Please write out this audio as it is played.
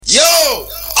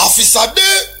Officer D.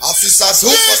 Officer D.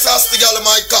 Superstars the girl in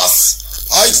my cast.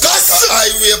 I got a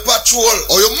highway patrol.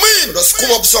 Oh, you mean? Just come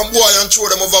up some boy and throw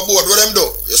them overboard. What them do?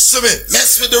 You see me?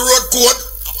 Mess with the road code.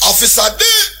 Officer D.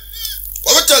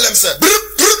 What we tell them, say? Brr,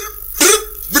 brr, brr,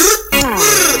 brr,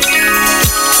 brr.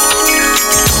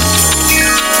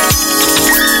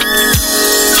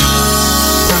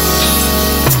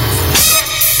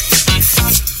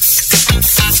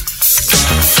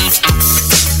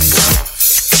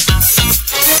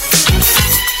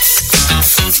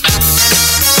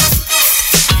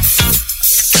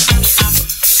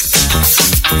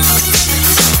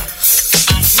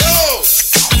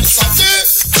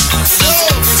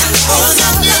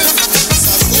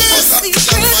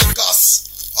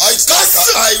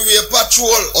 Highway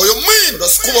patrol. Oh, you mean?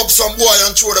 Just come up some boy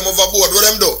and throw them overboard. What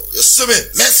them do? You see me?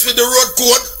 Mess with the road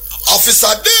code.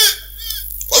 Officer D.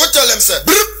 What we tell them, say?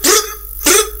 Brr, brr,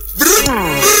 brr, brr,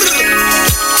 brr.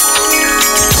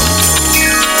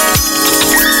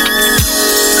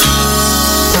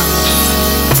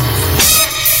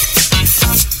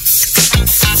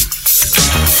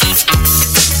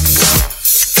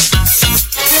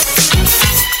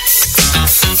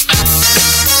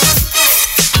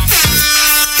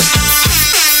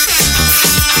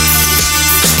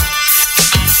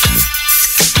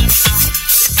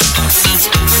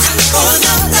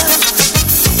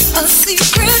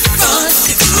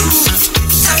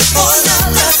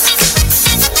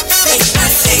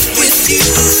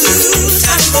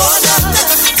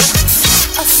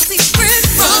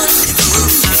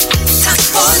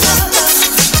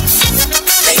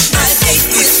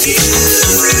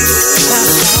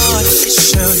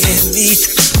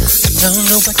 Don't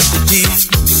know what to do.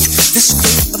 This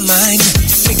state of mind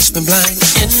makes me blind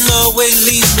and always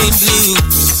leaves me blue.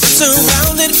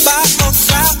 Surrounded by a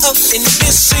crowd of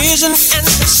indecision and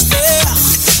despair.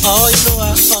 Oh, you know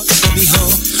I ought to be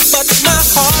home, but my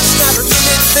heart's not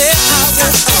really there.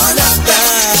 I want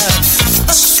another,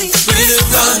 a secret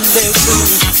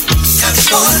rendezvous. Time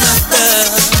for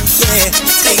another, yeah.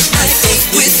 Late night date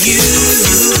with you.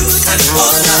 Time for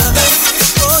another,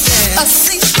 oh yeah. A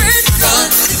secret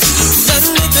rendezvous.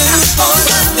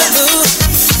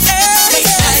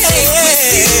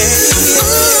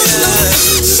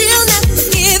 She'll never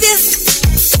give you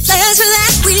the pleasure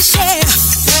that we share.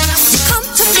 You come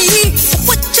to me for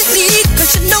what you need,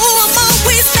 'cause you know I'm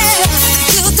always there.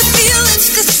 Guilty feelings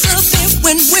disappear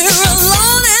when we're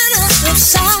alone and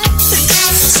outside.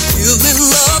 Still in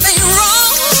love ain't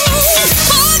wrong.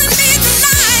 More than me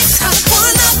tonight, I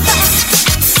wanna buy.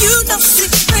 You know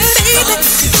secret, baby.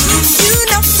 You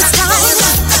know the time.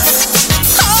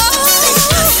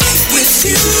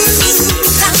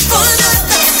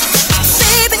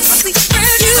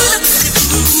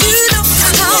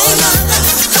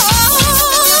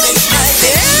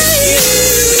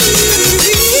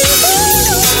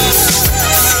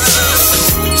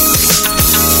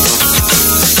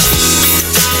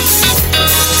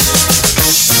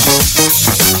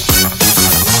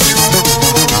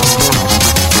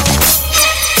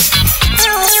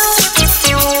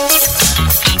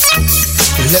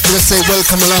 Say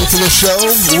welcome along to the show.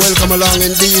 Welcome along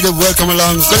indeed. Welcome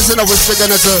along. Listen up, we're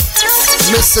speaking to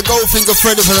Mr. Goldfinger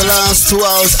Freddy for the last 2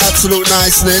 hours. Absolute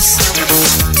niceness.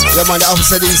 Yeah, man, the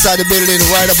officer inside the building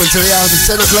right up until the hours of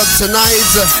 10 o'clock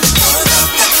tonight.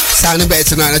 Sounding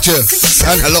better tonight, not you?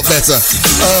 Sounding a lot better.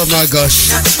 Oh my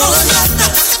gosh.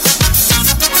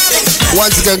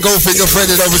 Once again, Goldfinger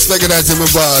Freddy, don't respect that to my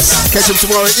boss. Catch him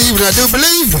tomorrow evening, I do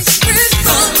believe.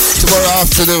 Tomorrow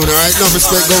afternoon, alright? No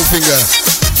respect, Goldfinger.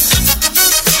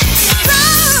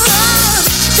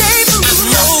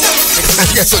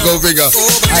 Guess what, Goldfinger?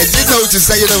 I did notice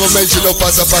that you never mentioned no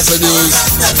Passa news.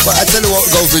 But I tell you what,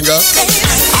 Goldfinger,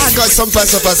 I got some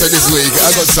Passa this week.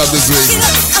 I got some this week.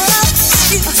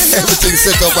 Everything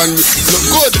set up and look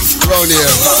good around here.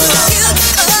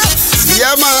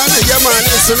 Yeah, man.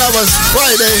 It's another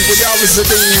Friday with the Officer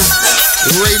D,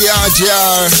 Radio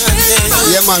RGR.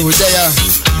 Yeah, man, we're there.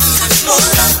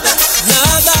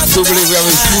 I do believe we're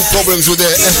having a few problems with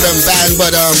the FM band,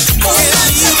 but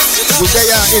we're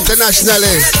there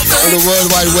internationally on the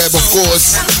World Wide Web, of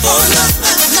course.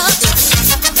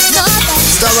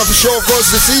 Start off the show, of course,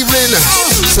 this evening.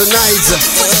 Tonight,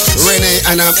 Renee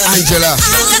and Angela,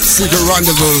 Secret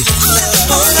Rendezvous.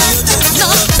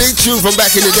 Big tune from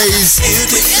back in the days.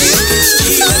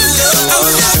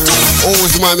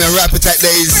 Always remind me of Rap Attack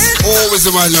days. Always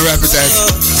remind me of Rap Attack.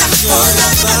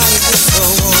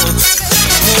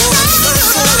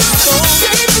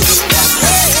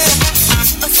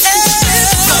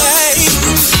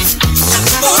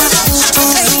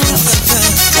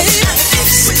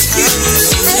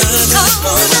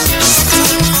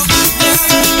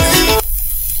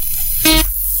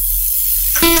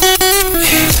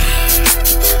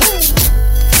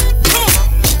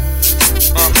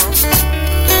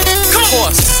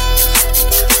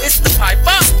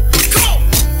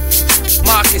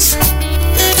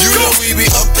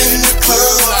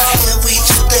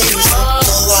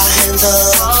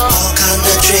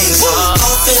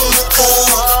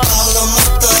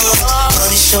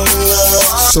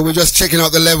 So we're just checking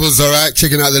out the levels, alright?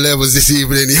 Checking out the levels this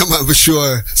evening. Yeah, man, for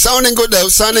sure. Sounding good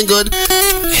though, sounding good.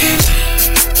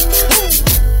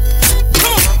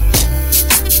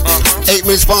 8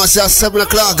 minutes past 7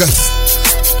 o'clock.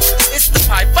 It's the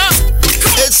Piper.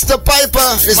 It's the Piper.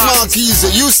 It's Marquis,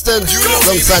 Houston.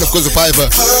 Alongside, of course, the Piper.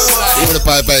 You know what the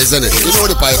Piper is, isn't it? You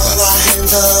know the Piper.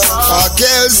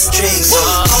 Cares.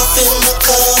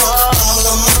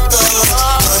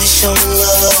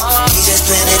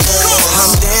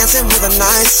 I'm dancing with a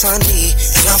nice honey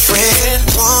and a friend.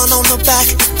 One on the back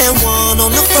and one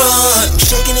on the front.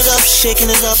 Shaking it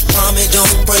up, mommy,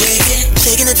 don't break it.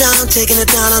 Taking it down,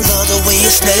 I love the way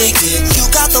you snake it. You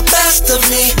got the best of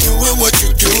me, doing what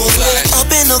you're doing. Up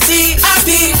in the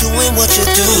VIP, doing what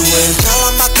you're doing. Girl,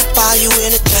 I'm about to buy you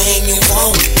anything you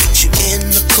want. Put you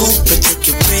in the coupe and take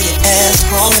your pretty ass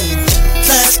home.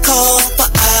 Let's call for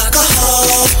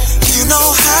alcohol. You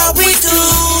know how we do,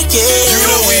 yeah. You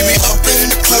know we be up in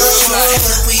the club like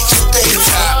we today,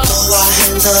 throw our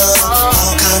hands up,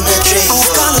 all kind of drinks up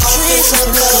in the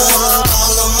club.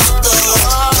 All of my thugs,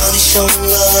 money show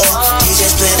love, you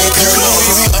just play it good. You know we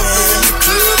be up in the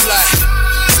club like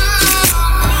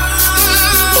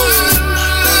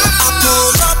I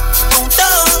pull up on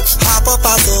dubs, hop up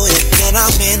out the whip, and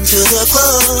I'm into the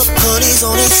club. Honey's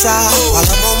on his side, while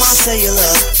I'm on my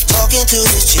cellular. Talking to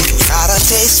this chick, got a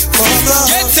taste for love.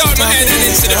 get out my head and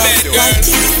into the bed, girl.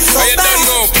 But you don't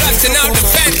know, blasting out the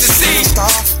fantasy.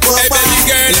 Hey baby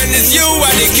girl, and it's you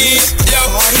are the key. Yo,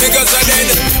 because I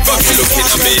then fuck you looking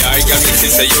at me. I got me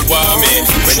to say you want me.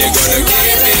 When you gonna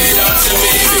give it up to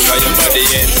me? Because your body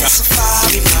ain't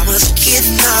Safari, mama's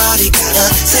getting naughty, got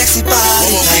a sexy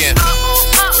body.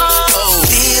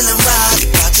 Feeling right,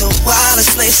 got the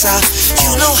wildest place out.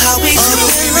 You know how we do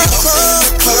in the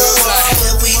club.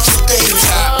 When we do things,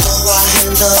 throw our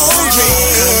hands up. Oh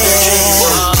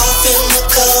yeah, off in the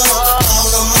club,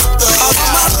 all of my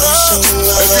thugs.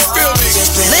 If you feel me,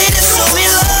 Ladies, show me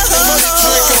love.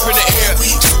 drink up in the air. We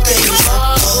do things,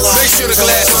 Make sure the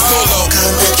glass is full of.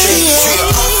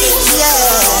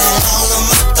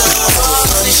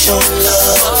 Show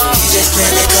love, you just play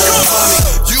it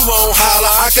good. You won't holler,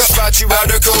 I can spot you out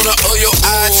the corner of your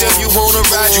eye. Tell you wanna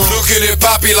ride, you looking at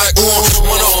Poppy like,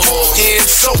 wanna walk in,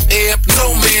 so amp,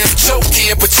 no man,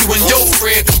 choking, but you and your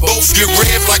friend both get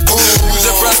ramped like, who's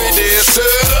a private dancer?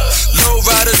 Low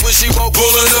riders when she won't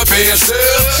pulling up and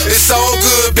stuff. It's all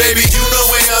good, baby, you know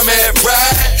where I'm at,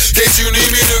 right? Case you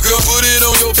need me to come put it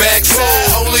on your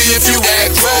backside, only if you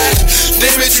act right.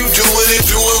 Damn it, you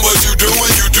doing what you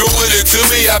doing it to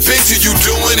me. I picture you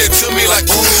doing it to me like,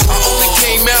 I only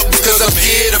came out because I'm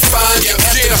here to find you.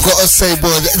 Yeah. Gotta say,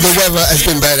 boy, the weather has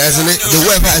been bad, hasn't it? The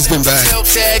weather has been bad. I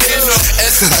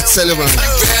tell you, man. I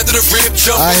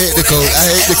hate the cold. I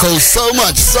hate the cold so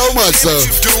much so.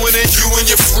 Doing it, you and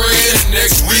your friend.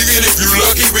 Next weekend, if you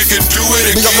lucky, we can do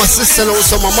it. We got my sister and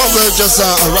also my mother just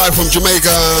arrived from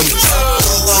Jamaica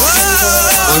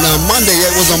on Monday.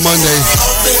 Yeah, it was on Monday.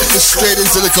 Straight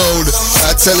into the cold.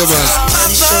 I tell you, man.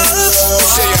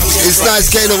 It's nice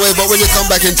getting away, but when you come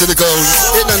back into the cold,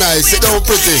 it's not nice. It don't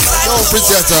pretty. Don't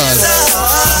pretty at all.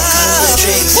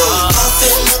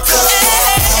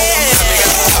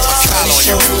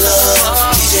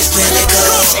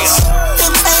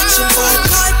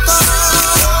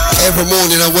 Every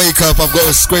morning I wake up, I've got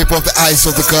to scrape off the ice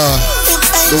of the car.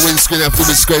 The windscreen has to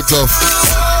be scraped off.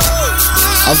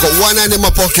 I've got one hand in my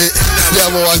pocket, the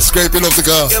other one scraping off the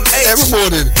car. Every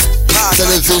morning. Tell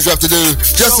them things we have to do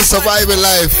just to survive in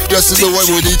life, just to do what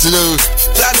we need to do.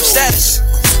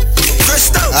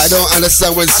 I don't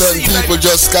understand when certain people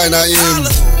just kind of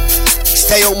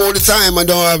stay home all the time and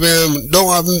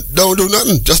don't do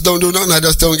nothing. Just don't do nothing. I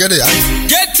just don't get it. I'm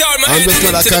just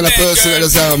not that kind of person that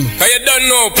just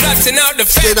Plotting out the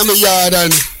stay in my yard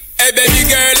and hey baby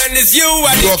girl, and it's you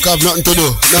and walk up, nothing to do.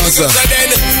 No sir.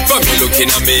 Fuck you looking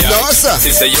at me. No sir.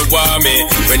 She say you want me.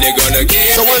 When you gonna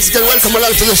get so once again, welcome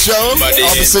along to the show.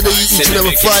 Obviously each and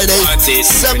every Friday,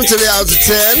 7 to the hour to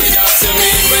 10.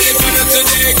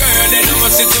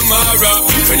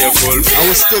 And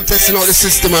we're still testing out the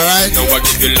system, alright? Here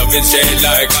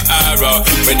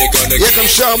comes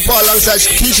Sean Paul alongside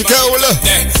Keisha Cole.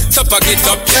 So fuck it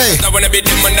up. Hey, I wanna be the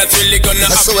man that's really gonna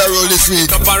that's how I roll this week.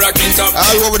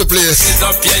 All over the place. It's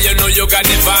up, yeah, you know you got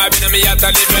the vibe. And me at a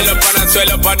level up and I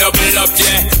swell up and double up,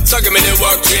 yeah. So give me the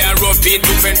work, yeah, and rope it,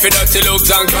 moving for dirty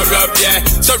looks and corrupt, yeah.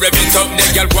 So rev it up, the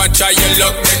girl, go and try your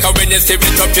luck. Because when you steer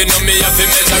it up, you know me have to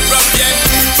measure up, yeah.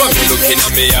 From you looking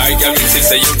at me, I girl, me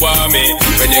say you want me.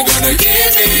 When you gonna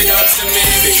give it up to me?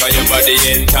 Because your body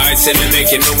enticing me,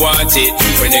 making me want it.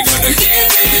 When you gonna give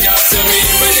it up to me?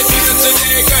 When you see it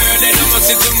today, girl, then I must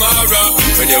see tomorrow.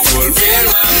 When you fulfill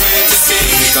my fantasy.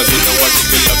 Because you know what, if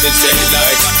you love it, say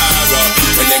like an arrow.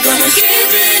 When you gonna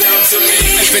give it up to me?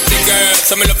 Everything, girl,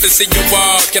 so me love to see you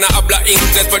walk. Can I habla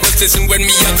English, but just listen when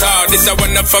me a talk. This a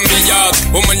one up from me yard.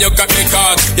 Woman, you got me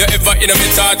caught. You ever in my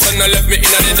thoughts and I left me in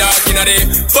the dark. In the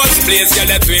first place, girl,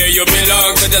 that's where you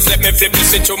belong. So just let me flip the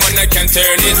switch, woman, I can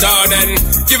turn it on. And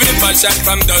give it a passion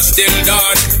from dusk till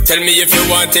dawn. Tell me if you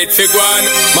want it, fig one,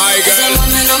 my girl. As a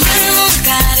woman on my own,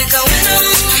 got it going on.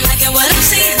 I'm liking what I'm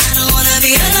seeing, I don't wanna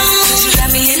be alone. You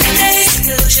got me in the daze,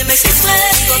 illusion makes me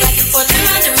sweat. Go back and forth and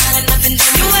round and nothing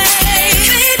turn you away.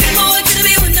 Baby boy, could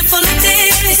be wonderful like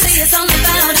this. They say it's all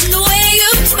about in the way you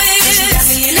twist. You got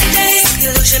me in the daze,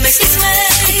 illusion makes me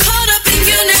sweat. I'm caught up in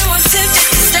you now, I'm tempted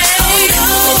to stay.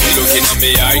 Oh, you looking at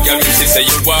me, I got me, she say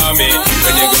you want me.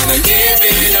 When you gonna give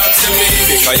it up to me?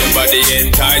 Because your body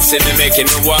enticing me, making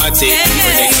me want it.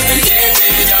 When you gonna give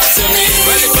it up to me?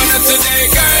 Well, if I'm not today,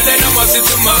 girl, then I must see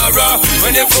tomorrow.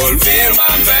 When you fulfill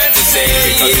my fantasy.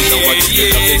 Because you know what, if you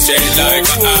love it, shade like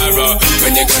an arrow.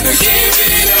 When you gonna give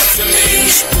it up to me?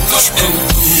 Up then,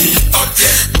 up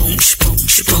there.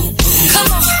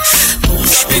 Come on.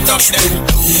 Up it up then,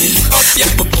 up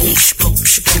yeah.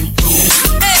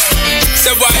 So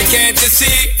why can't you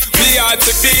see? We ought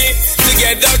to be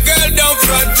together, girl, don't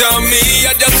front on me.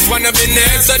 I just wanna be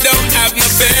near, so don't have no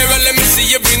fear. Let me see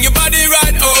you bring your body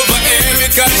right over here.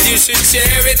 Because you should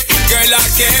share it, girl, I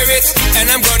care it.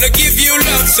 And I'm gonna give you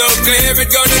love so clear.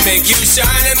 It's gonna make you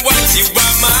shine, and once you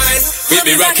are mine, we'll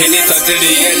be rocking it until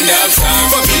the end of time.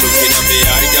 From you looking at me,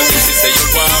 I got me, she say you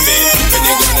want me. When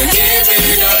you gonna give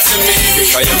it up to me?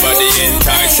 Because your body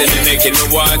enticing me, making me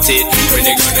want it. When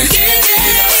you gonna give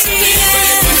it up to me? When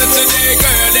you gonna today,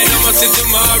 girl, then I must see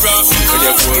tomorrow. When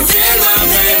you fulfill my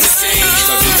fantasy.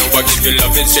 Because you know what, if you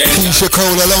love it, change. Keisha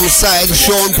Cole alongside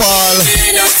Sean Paul.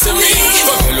 Give it up to me.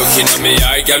 From you looking at me,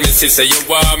 I got me, she say you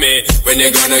want me. When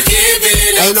you gonna give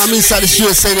it up? And I'm inside the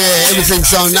show saying everything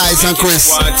sound nice and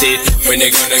crisp. Want it. When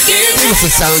you gonna give Give us a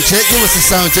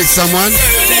sound check, someone.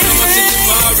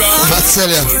 I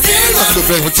tell you, I could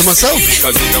play it to myself.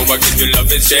 Because you know I give you love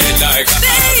and shade like an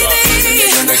arrow. You're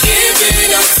gonna give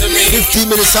it up to me. 15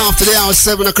 minutes after the hour,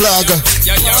 7 o'clock.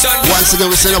 Once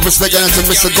again, we send up respect to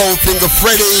Mr. Goldfinger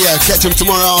Freddy. Catch him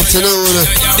tomorrow afternoon.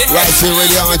 Right here,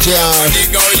 Radio RJR.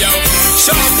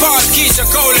 Sean Paul, Keisha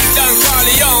Cole, and Don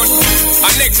Carleone.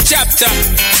 Our next chapter.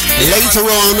 Later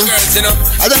on,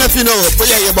 I don't know if you know, but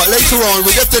but later on,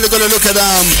 we're definitely gonna look at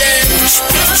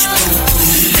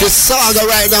the saga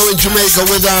right now in Jamaica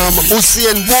with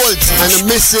Usain Bolt and the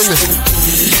missing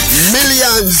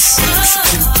millions,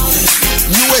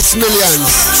 US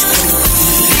millions,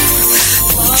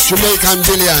 Jamaican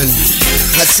billion.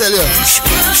 I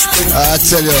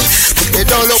tell you, it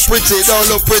don't look pretty, don't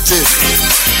look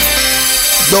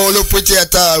pretty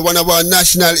at all. One of our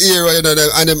national hero, you know,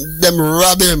 and them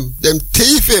rob him, them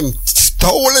thief him,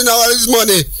 stolen all his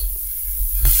money.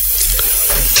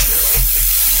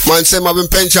 Man say having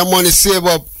pension money save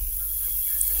up,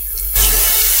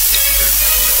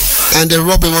 and they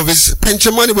rob him of his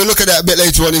pension money. We'll look at that a bit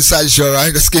later on inside the show,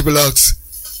 right? Let's keep it locked.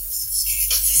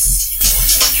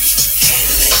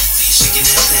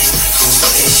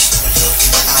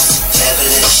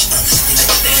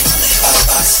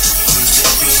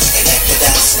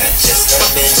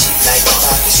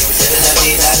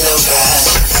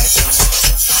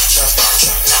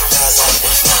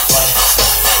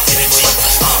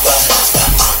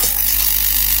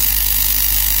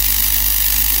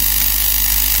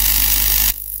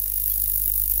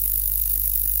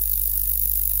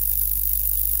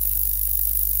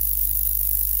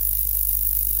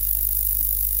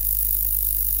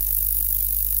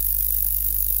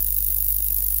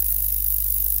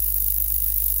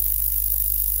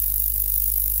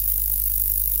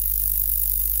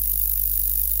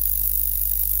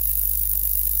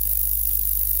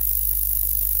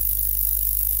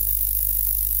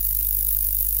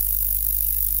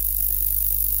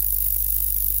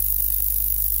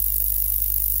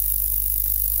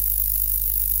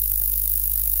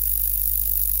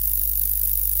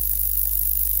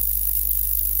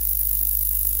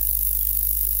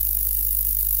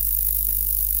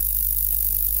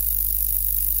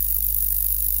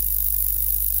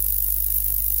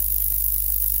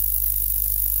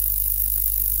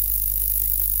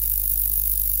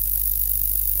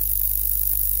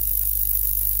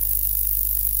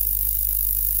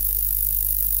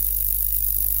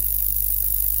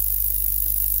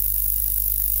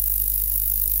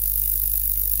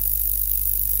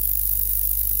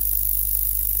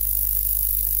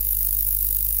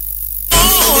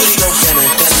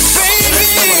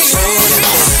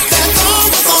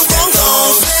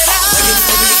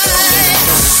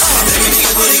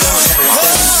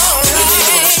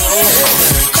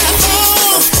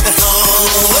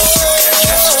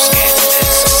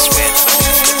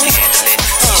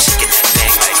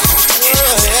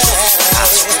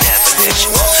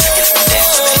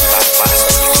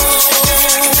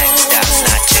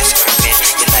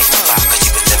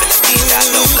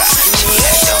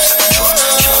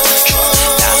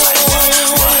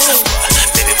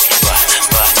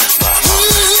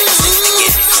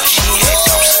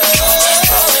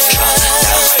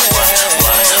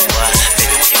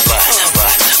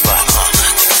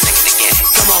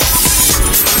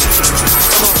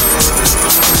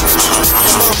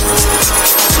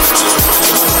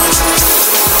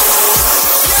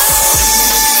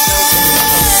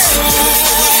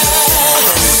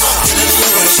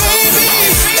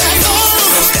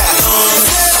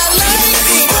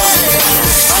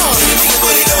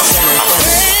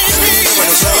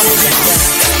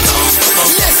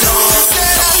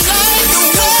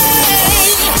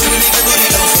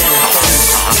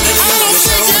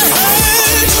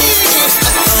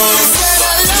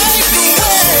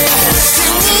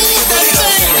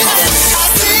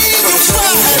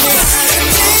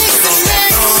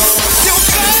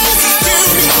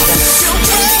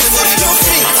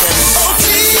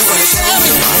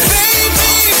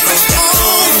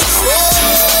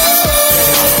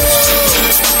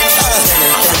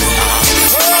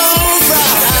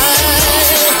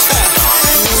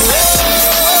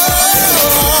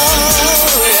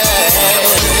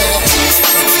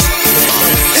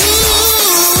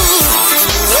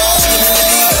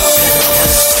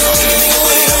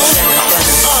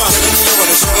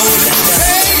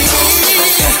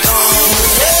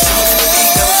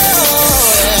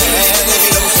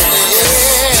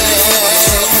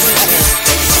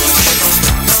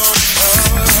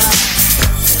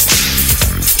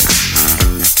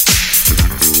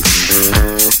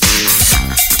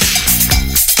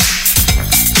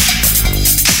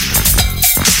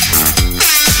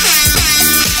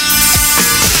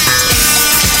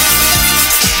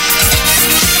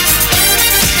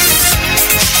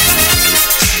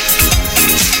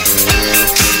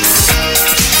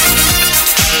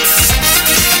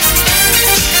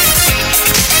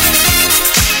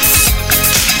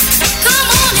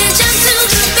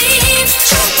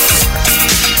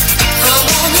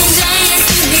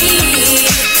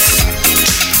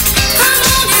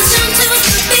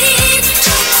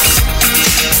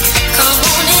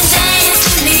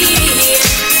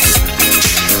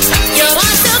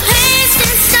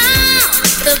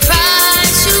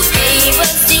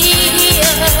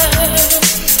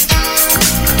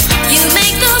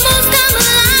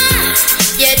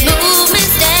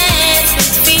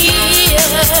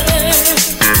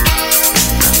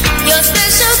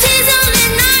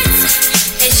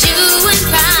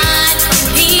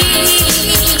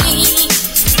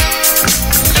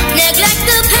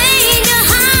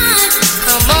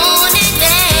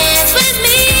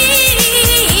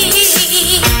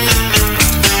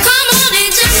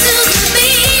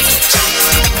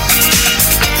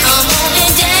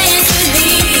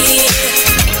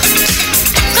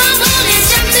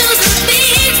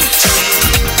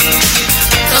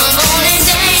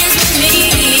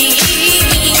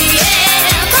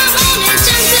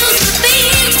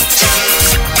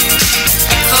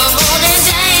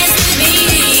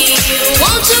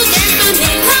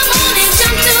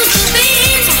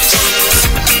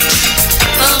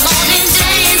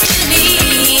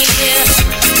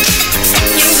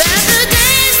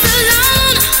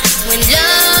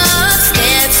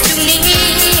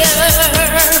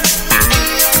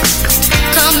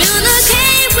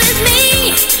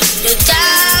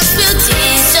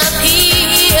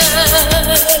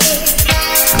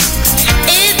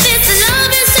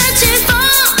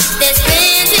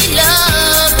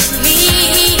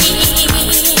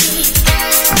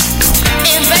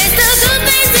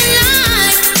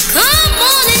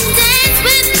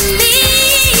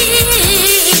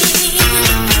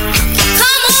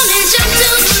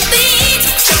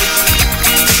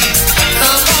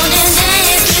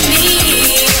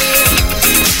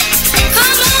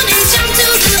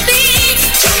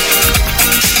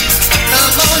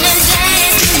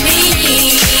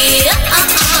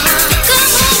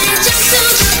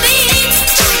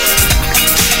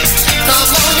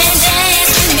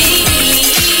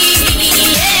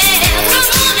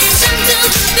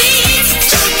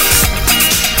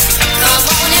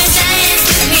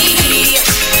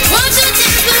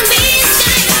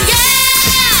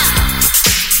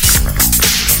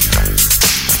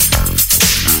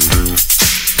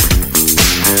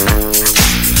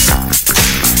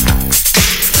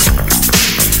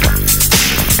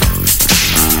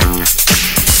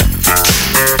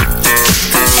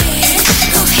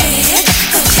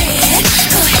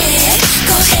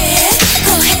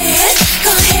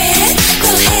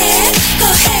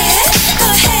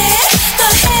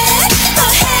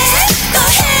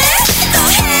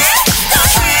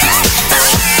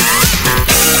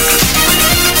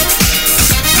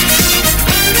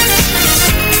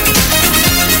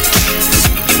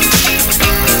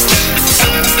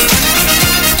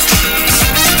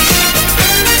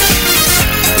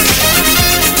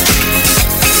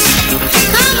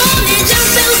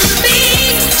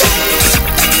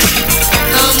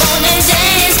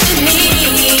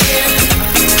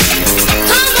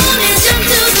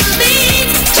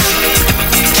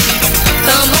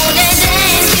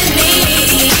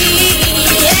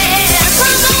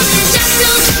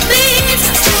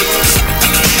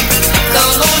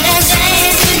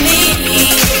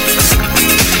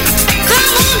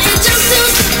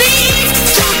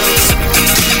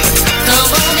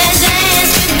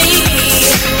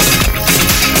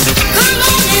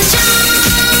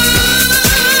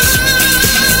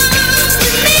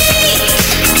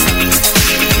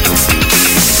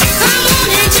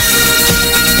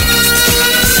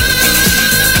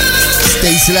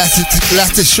 Easy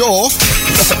Latte Shore.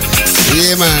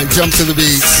 Yeah, man, jump to the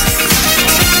beats.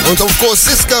 And of course,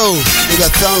 Cisco. We got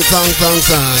thong.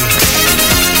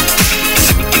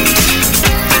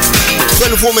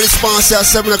 24 minutes past here,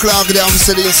 7 o'clock. The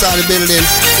officer inside the building.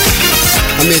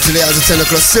 I'm here today at 10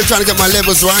 o'clock. Still trying to get my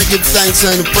levels right. Give thanks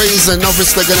and praise and enough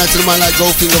respect going out to the man like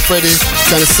Goldfinger Freddy.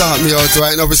 Trying to start me out,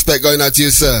 right? Enough respect going out to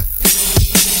you, sir.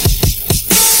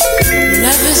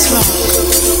 Love is wrong.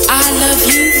 I love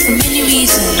you for many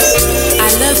reasons. I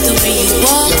love the way you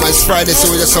walk. Yeah, man, it's Friday, so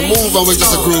we just a move and we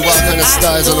just a groove, all kind of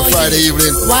styles on a Friday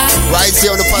evening. Right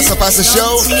here on the Passa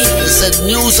show. They said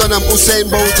news on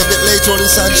Usain Bolt a bit later on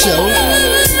inside the show.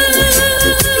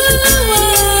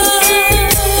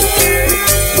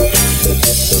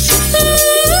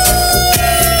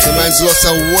 The man's lost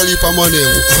a whole heap of money,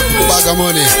 bag of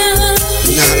money.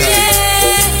 Nah.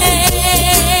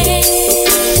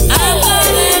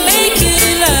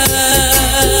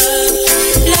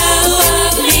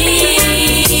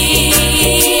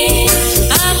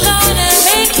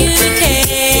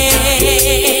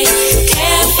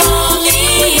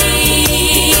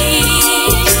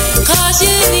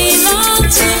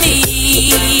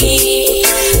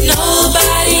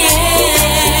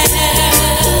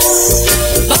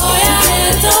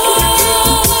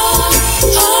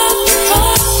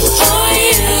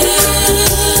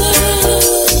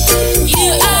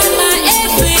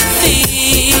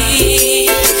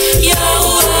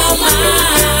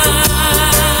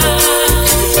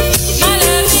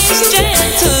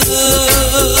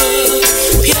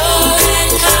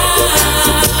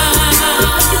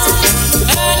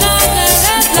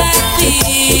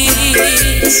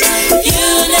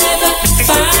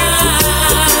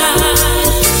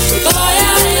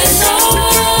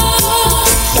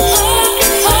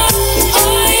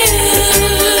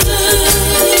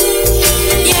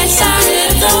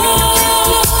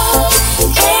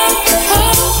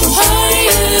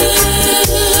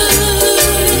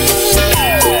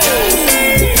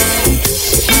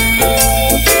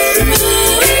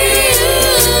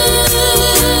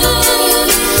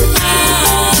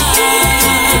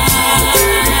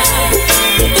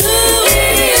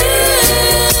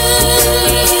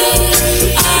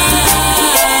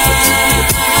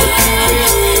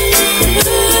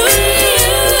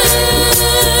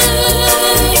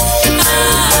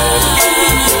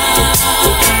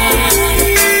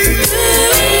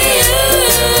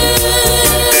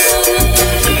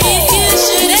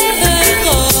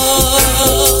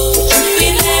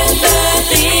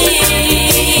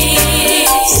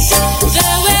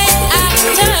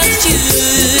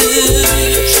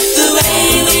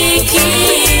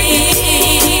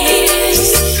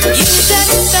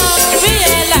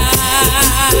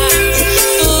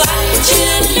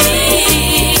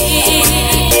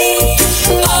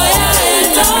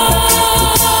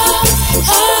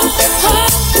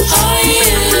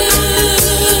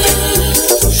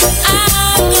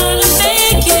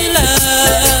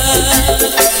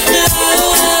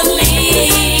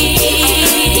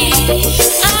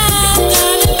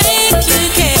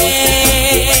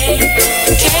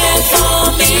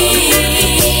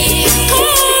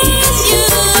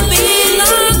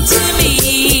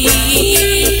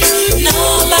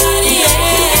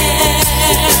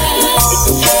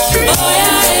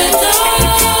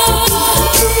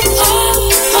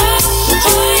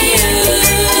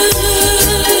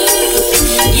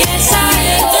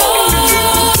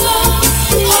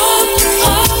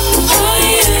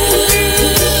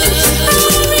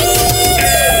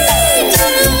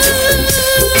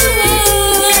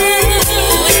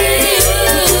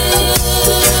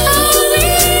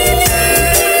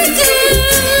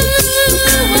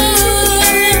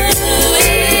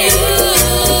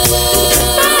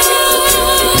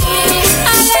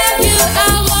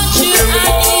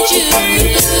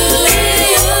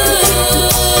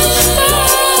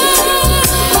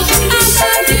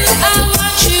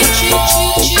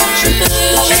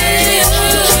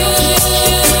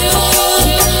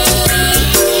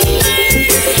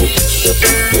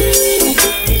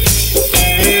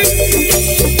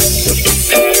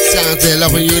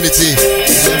 Love and unity.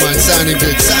 Yeah, man, sounding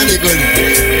good.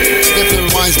 Definitely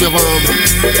reminds me of All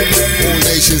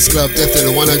Nations Club.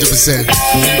 Definitely 100%.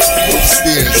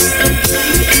 Upstairs.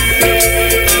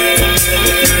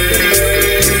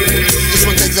 This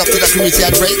one takes up to the community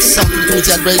ad breaks. After the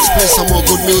community ad breaks, play some more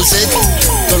good music.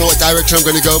 Don't know what direction I'm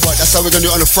going to go, but that's how we're going to do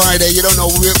it on a Friday. You don't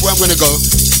know where I'm going to go.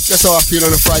 That's how I feel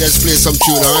on a Friday. Just play some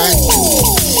tune, alright?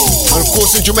 And of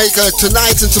course in Jamaica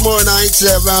tonight and tomorrow night,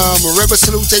 Rebel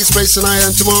Salute takes place tonight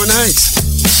and tomorrow night.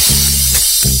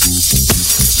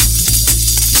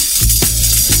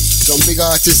 Some big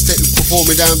artists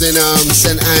performing down there in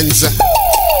St. Anne's.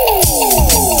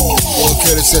 All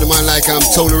courtesy of the man like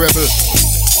Tony Rebel.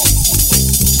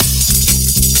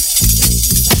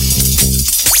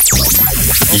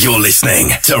 You're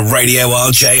listening to Radio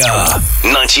RJR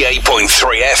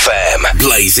 98.3 FM.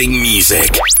 Blazing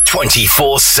music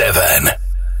 24/7.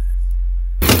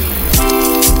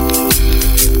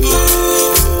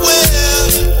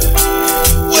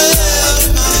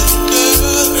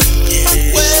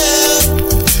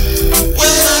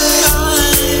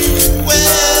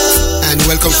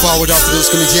 Welcome forward after those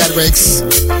community ad breaks.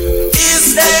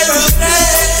 Let's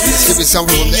give you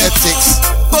something from the Eptics.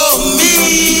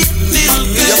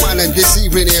 Yeah, man, and this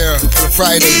evening here on a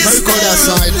Friday, very cold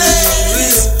outside.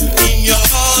 Yeah,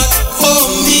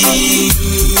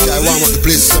 I want to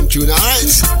play some tune,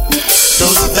 alright?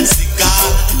 Those fancy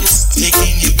guys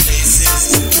taking you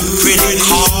places, pretty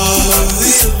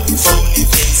cars, phony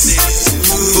faces.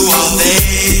 Who are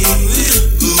they?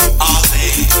 Who are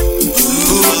they?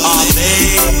 Who are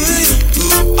they?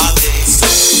 Who are they?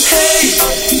 Hey,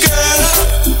 girl,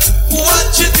 what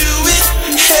you doing?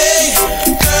 Hey,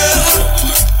 girl,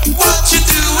 what you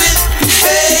doing?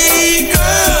 Hey,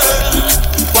 girl,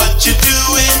 what you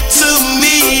doing to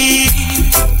me?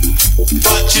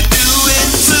 What you doing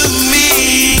to me?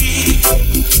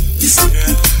 Listen,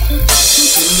 girl,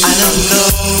 I don't know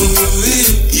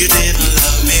you didn't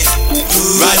love me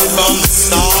right from the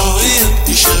start.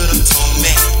 You should have told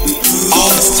me. All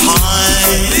this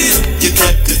time you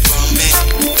kept it from me.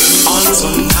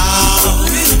 Until now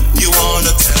you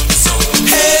wanna tell me so.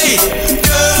 Hey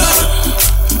girl,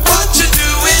 what you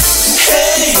doing?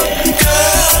 Hey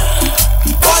girl,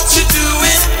 what you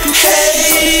doing?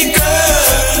 Hey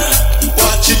girl,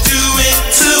 what you doing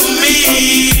to me?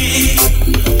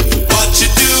 What you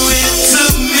doing to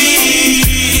me?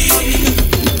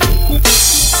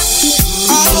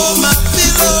 I hold my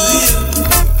pillow.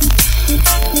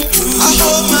 I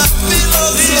hold my pillow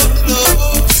so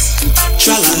close.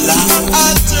 Tra-la-la,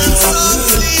 I turn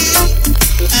softly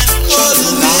and call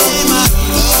your name out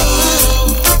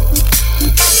loud.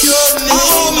 Your name. I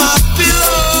hold my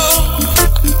pillow.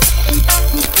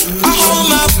 I hold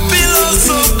my pillow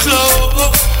so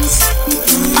close.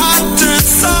 I turn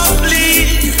softly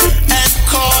and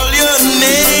call your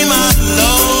name out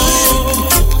loud.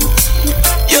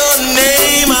 Your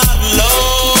name out loud.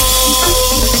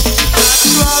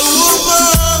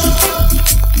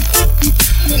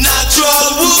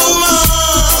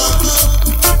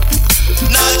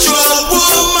 Natural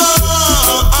woman,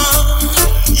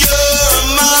 you're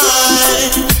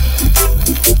mine,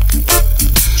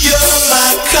 you're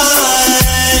my kind.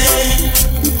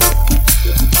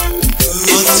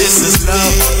 If this is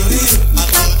love, I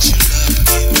want you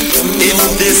love me. If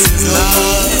this is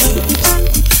love,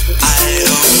 I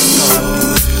don't know.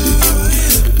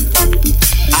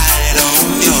 I don't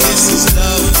know. If this is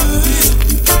love.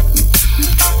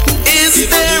 Is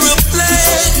there a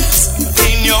place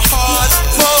in your heart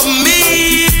for me,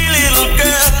 little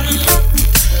girl?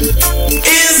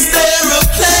 Is there a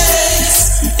place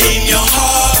in your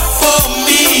heart for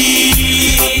me?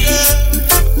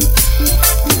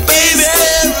 Baby, is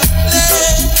there a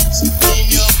place in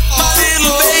your heart, my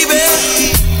little baby?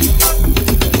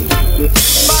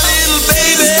 My little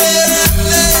baby,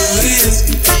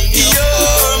 you're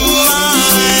mine.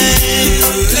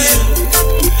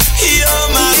 You're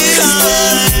my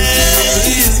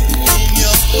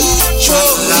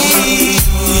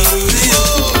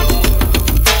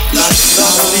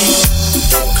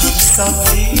Come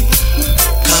softly,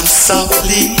 come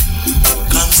softly,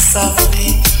 come softly.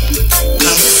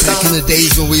 Back in the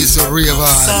days when we used to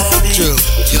revive. True.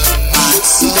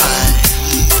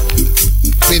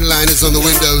 Thin liners on the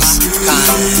windows.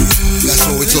 That's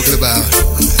what we're talking about.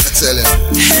 I tell you.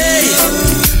 Hey.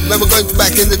 Remember going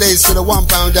back in the days to the £1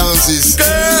 dances. Girl.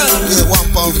 Yeah,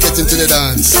 £1 for getting to the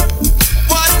dance.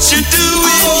 What you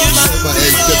doing? My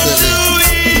age, definitely.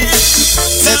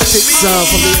 Eptics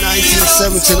from the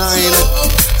 1979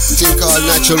 thing called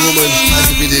Natural Woman, as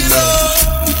we did now.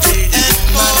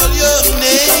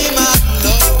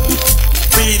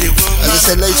 As I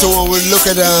said later on, we'll look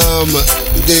at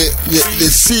the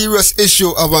serious issue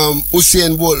of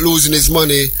Usain Bolt losing his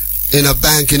money in a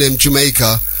bank in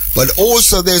Jamaica. But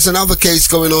also there's another case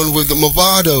going on with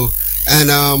Movado and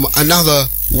another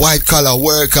white collar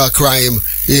worker crime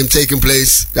taking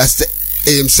place. That's the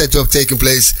said to have taken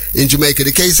place in Jamaica.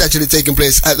 The case is actually taking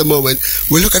place at the moment.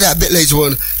 We'll look at that a bit later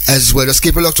on as well. Just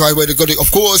keep it locked right where they got it.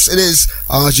 Of course, it is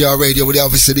RGR Radio with the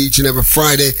office each and every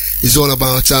Friday. It's all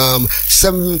about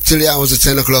 7 till the hours of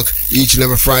 10 o'clock each and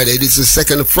every Friday. This is the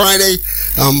second Friday.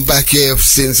 I'm back here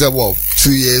since 2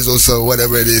 years or so,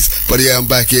 whatever it is. But yeah, I'm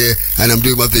back here and I'm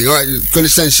doing my thing. Alright, gonna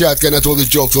send shout going out to all the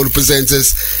jokes, all the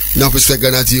presenters. Enough respect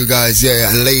going out to you guys, yeah,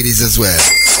 and ladies as well.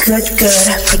 Good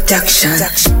production.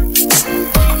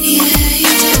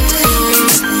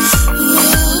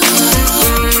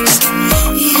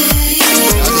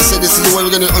 This is the way we're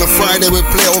gonna on a Friday. We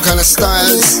play all kind of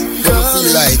styles. What we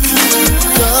feel like.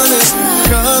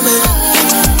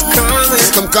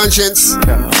 Here come Conscience.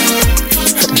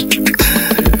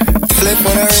 Flip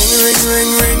on a ring,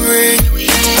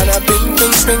 and a ping.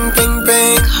 Every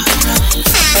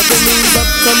means of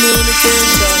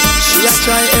communication, she a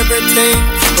try everything.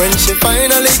 When she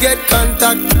finally get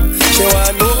contact, she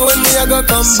wanna know when me a go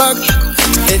come back.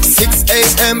 It's 6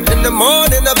 a.m. in the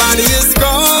morning, the body is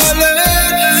calling.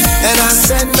 And I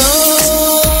said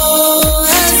no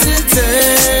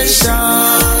hesitation.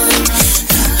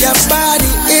 Your body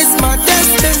is my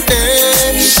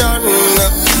destination.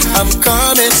 I'm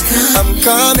coming.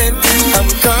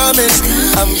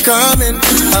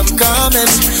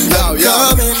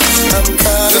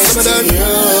 Listen to you.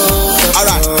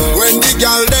 Alright, when the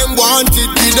girl them want it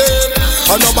to them,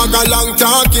 I no bag a long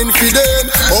talking for them.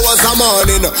 Hours a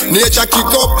morning, nature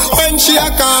kick up. When she a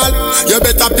call, you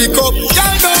better pick up.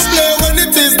 Girl don't play when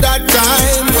it is that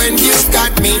time. When you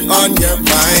got me on your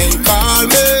mind, call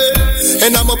me,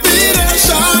 and I'ma be there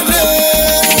shortly.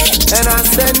 And I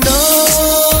said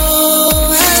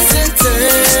no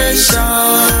hesitation.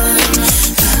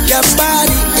 Your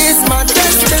body is my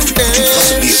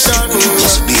destination.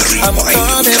 I'm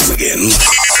coming.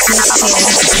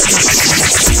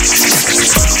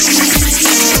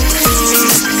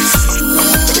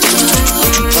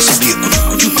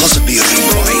 Possibly a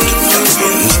rewind.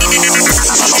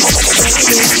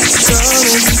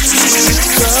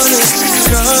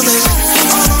 Coming.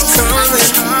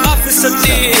 Officer D.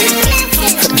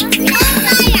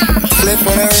 Flip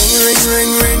on a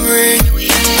ring,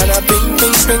 and a ping.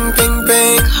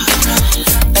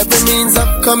 Every means of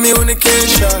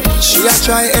communication, she a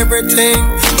try everything.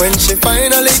 When she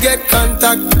finally get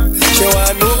contact, she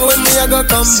wanna know when me a go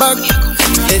come back.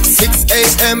 It's 6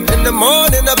 a.m. in the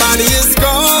morning, the body is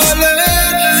calling.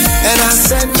 And I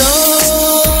said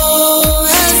no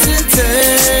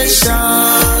hesitation.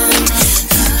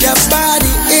 Your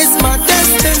body is my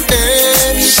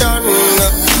destination.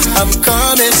 I'm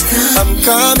coming.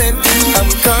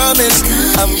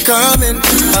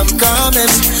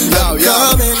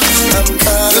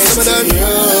 Listen to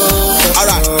you.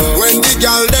 Alright, when the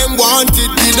girl them want it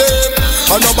to them,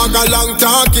 I no bag a long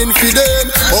talking for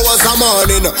them. Hours a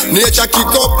morning, nature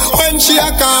kick up. When she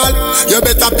a call, you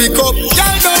better pick up.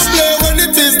 Girl don't play when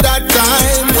it is that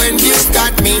time. When you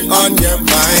got me on your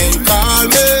mind, call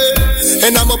me,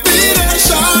 and I'ma be there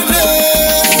shortly.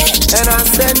 And I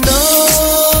said no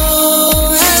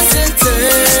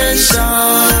hesitation.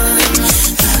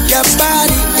 Your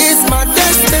body is my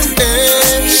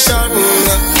destination.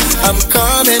 I'm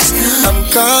coming.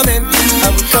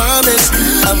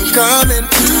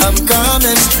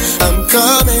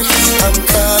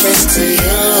 To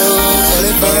you.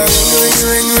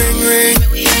 Ring,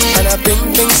 and a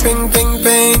ping.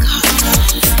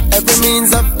 Every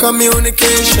means of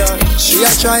communication, she a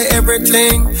try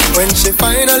everything. When she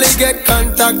finally get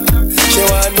contact, she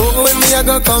wanna know when me a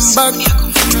go come back.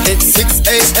 It's 6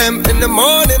 a.m. in the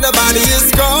morning, the body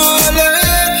is calling.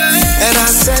 And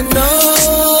I said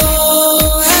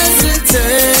no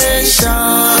hesitation.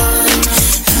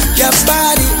 Your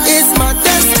body is my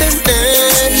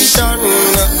destination.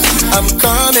 I'm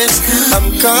coming.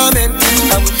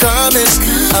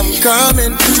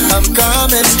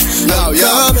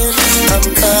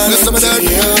 Listen to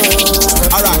you.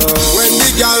 Alright, when the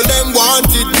girl them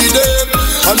want it to them,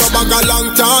 I no bag a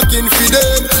long talking for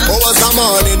them. Hours a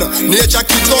morning, nature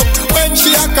kick up. When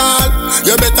she a call,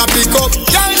 you better pick up.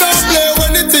 Girl don't play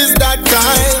when it is that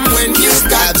time. When you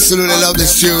got absolutely love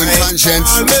this tune, Conscience.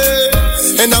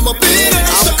 And I'm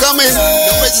coming,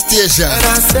 no hesitation. And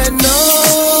I said no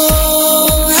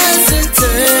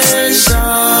hesitation.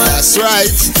 That's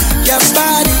right. Your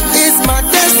body is my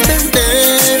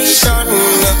destination.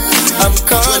 I'm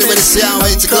coming. 20 minutes here, I'm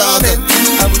 8 o'clock.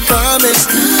 I'm coming.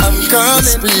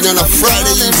 Speed on a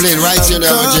Friday evening, right here in the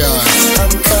RGR.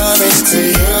 I'm coming to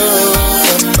you.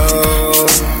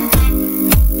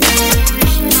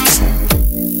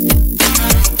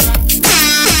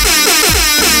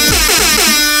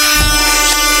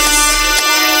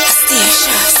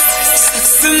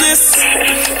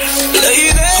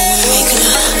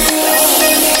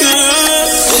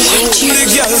 The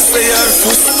girl say her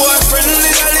first boyfriend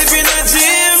is a live in a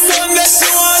gym. Sunday she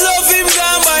want love him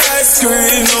down by ice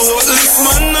cream. No what this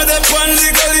man not the on the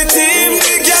gully team.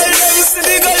 The girl them see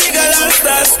the gully girl and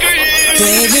start scream.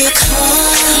 Baby,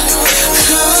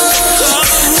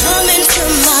 come into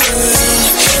my room.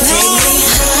 Take me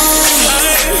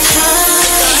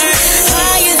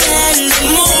higher than the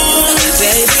moon.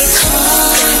 Baby,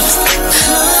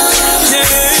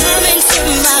 come into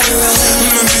my room.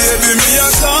 Baby, me a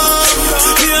come.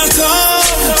 Me a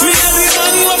the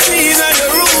man who feel in the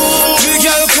room. The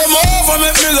girl come over,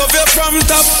 make me love you from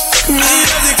top. Me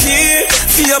have the key,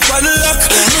 fee up and lock.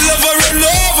 Me love her run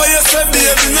over, you say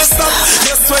baby no stop.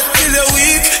 You sweat till you're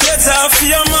weak, you down for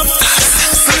your map.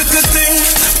 Little thing,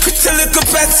 pretty little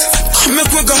pet.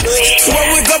 Make we go, what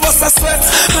we go bust a sweat.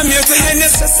 I'm here to hear your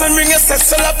chest and bring your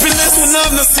sexual happiness. We don't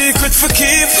have no secret for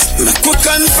keep. Make we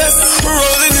confess, we're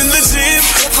rolling in the Jeep.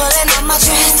 You're pulling on my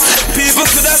dress. People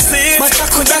could have seen, but I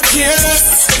could have cared.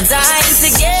 Dying to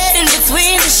get in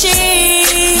between the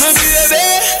sheets. My baby,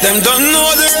 them don't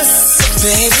know the rest.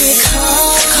 Baby,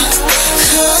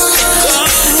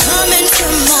 come into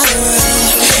my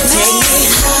room. Take me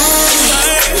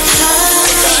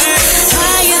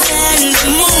higher than the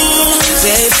moon.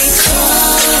 Baby,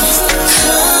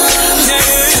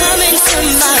 come into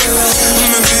my room.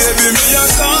 Baby, me a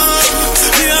come.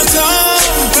 Me a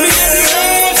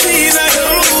feel like the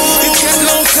room. It get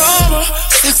no calmer.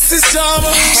 Sexy charmer.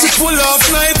 She pull off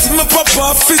night, me pop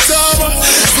off it armor.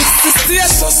 60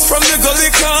 stations from the gully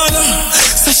corner.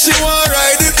 So she want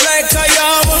ride it like a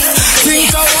yama. Think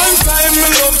of one time me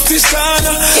love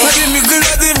Tishana. And in the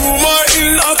middle of the room or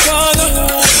in a corner.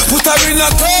 Put her in a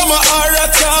coma or a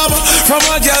trauma. From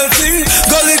a girl thing,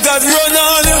 gully got run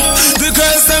on you. The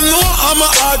girls them know I'm a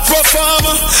hard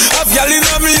performer. A girl in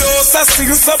a me house I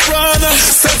sing soprano.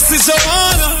 Sexy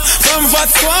Joanna from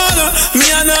Botswana.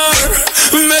 Me and her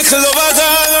make love a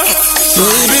Ghana.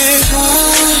 Baby,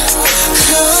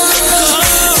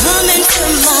 come into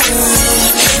my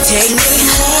room. Take me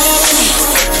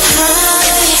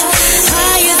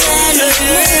higher than the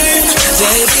moon.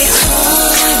 Baby,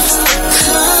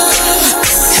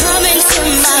 come into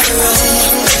my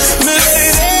room. me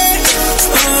lady,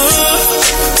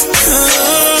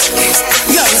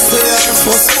 y'all say her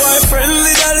first boyfriend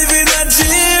did a live in a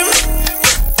gym.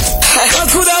 I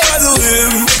could have do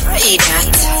him. Read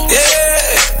that. Yeah.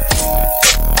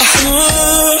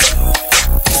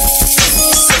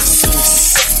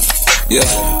 Yeah,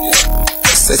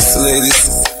 sexy ladies.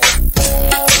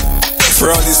 For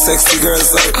all these sexy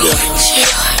girls out there,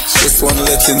 just wanna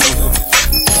let you know.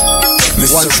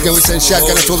 Once again, we send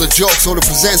shotgun to all the jokes, all the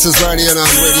presenters right here on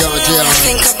Radio RJ.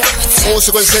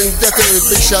 Also going to send definitely a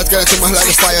big shotgun to my like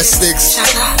the Fire Sticks.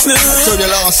 I told you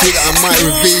last week that I might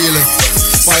reveal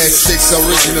Fire Sticks'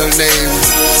 original name.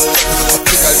 I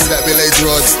think I'll do that a bit later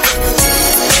on.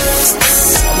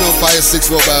 I've known Fire Sticks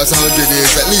for about 100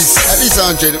 years, at least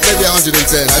 100, maybe 110,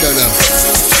 I don't know.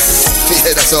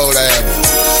 Yeah, that's all I am.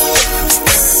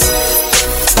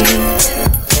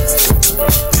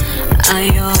 I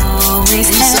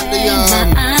always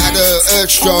had the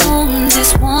urge strong. on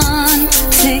this one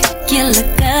particular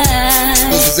guy.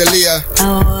 This is Aaliyah. I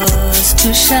was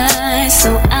too shy,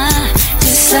 so I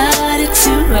decided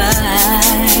to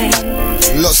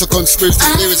write. Lots of conspiracy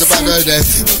theories about her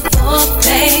death.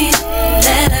 Four-page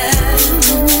letter,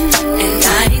 and I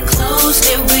enclosed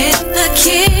it with the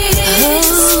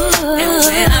kiss. And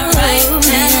when I write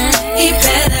now, he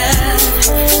better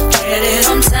get it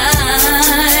on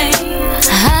time.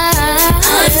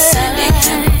 I'm sending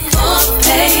him a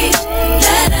four-page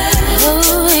letter,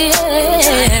 and I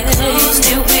enclosed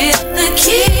it with the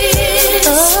kiss.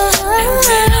 And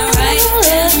when I write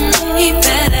now, he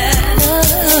better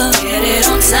get it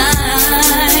on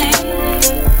time.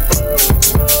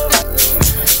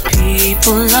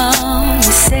 People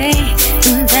always say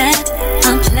that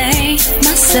I'm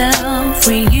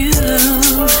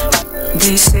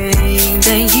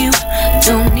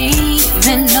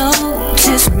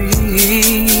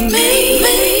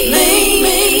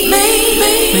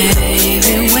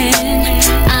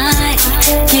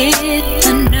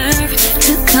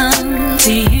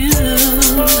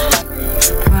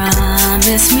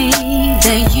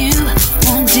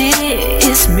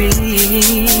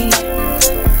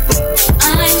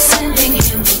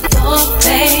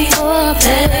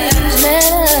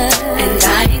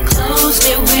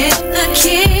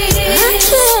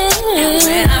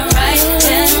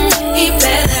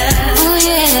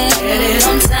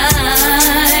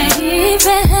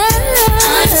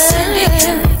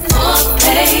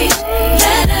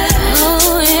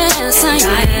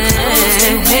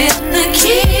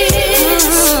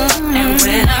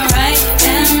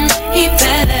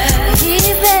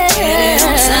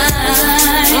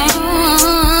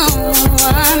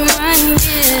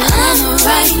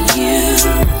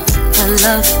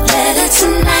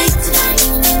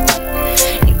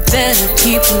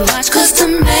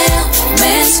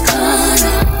mailman's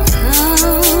coming.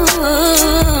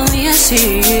 Oh, yes he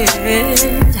is.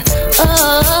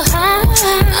 Oh,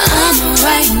 I'm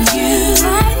writing you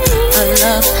a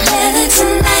love letter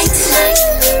tonight.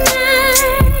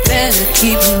 Better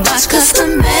keep it watch, 'cause the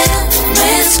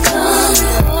mailman's coming.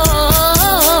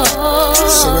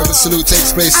 So the salute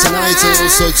takes place tonight and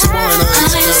also tomorrow night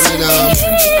down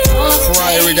in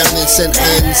Priory down in St.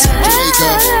 Anne's,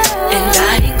 Jamaica,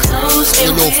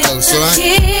 the North Coast, alright?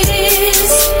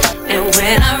 And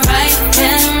when I write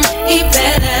him, he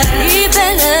better.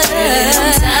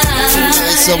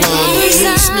 Nice some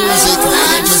roots music,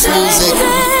 angels music,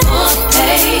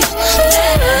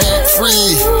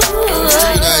 free,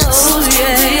 2 nights.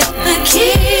 The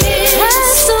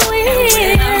kids, and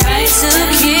when I write to the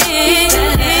kids,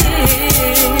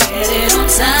 on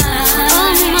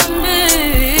time,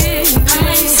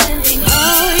 I'm sending.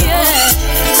 Oh yeah.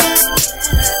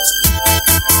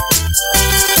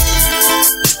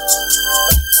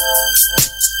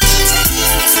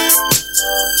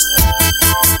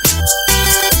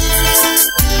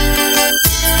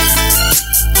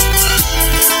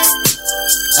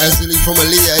 As we leave from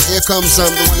Aaliyah, here comes the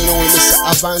one and only Mr.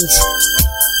 Avant,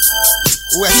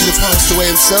 who actually passed away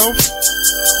himself,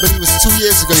 but it was 2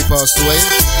 years ago he passed away.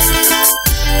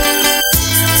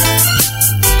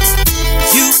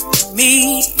 You and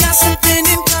me got something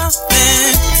in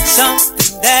common,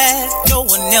 something that no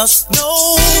one else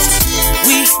knows.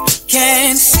 We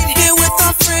can sit here with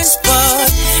our friends,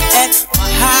 but at my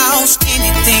house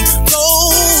anything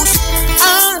goes.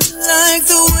 I like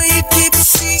the way you keep a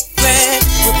secret.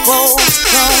 We're both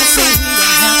grown, so we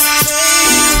don't have to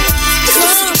play.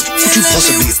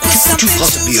 Could you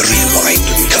possibly rewind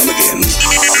and come again?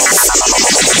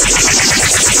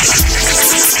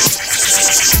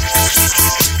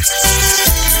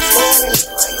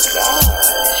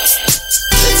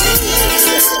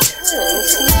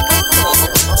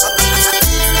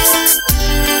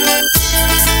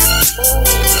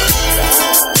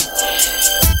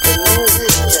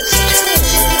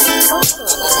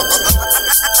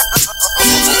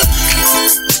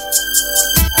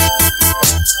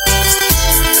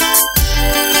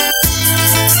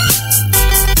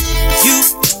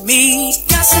 Me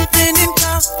got something in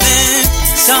common,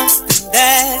 something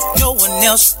that no one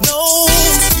else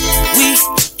knows. We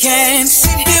can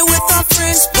sit here with our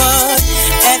friends, but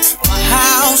at my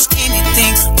house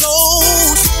anything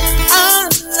goes. I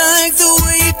like the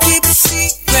way you keep a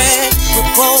secret.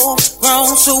 We're both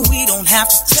grown, so we don't have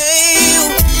to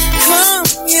tell. Come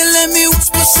here, let me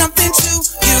whisper something to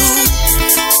you.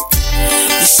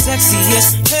 You're sexy as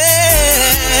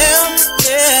hell,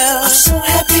 yeah. I'm so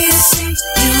happy to see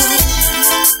you.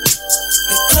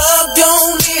 The club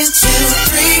don't end till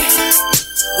 3.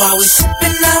 While we're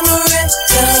sipping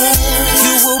amaretto,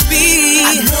 you will be. I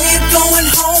know you're going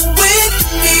home with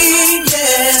me,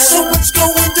 yeah. So what's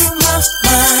going through my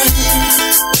mind?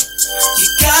 You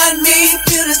got me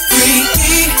feeling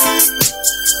freaky.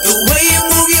 The way you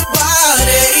move your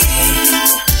body,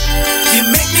 you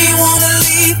make me wanna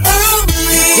leave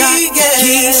early,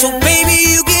 yeah. So baby,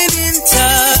 you get in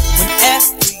touch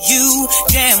whenever you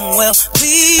damn well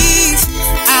please.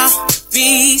 I'll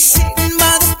be sitting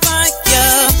by the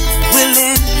fire,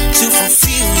 willing to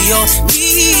fulfill your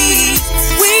needs.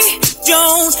 We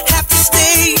don't have to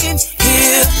stay in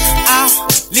here. I'll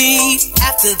leave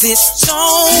after this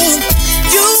song.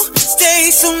 You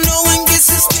stay so no one gets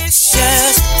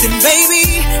suspicious. Then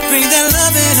baby, bring that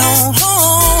loving on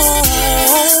home.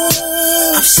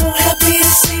 I'm so happy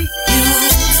to see you.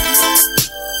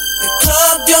 The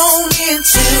club don't end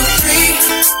till 3.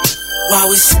 While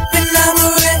we're sipping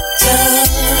amaretto,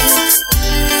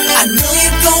 I know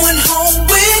you're going home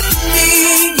with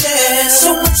me, yeah.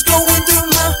 So what's going through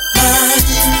my mind?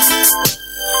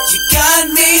 You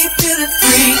got me feeling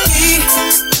freaky.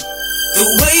 The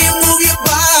way you move your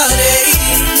body,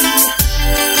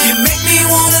 you make me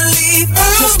wanna leave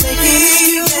early. Just make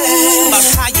me feel about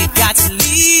how you got to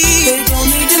leave. They don't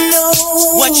need to know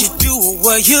what you do or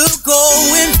where you're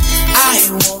going. I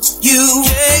want you,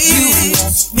 yeah, you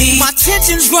want me. My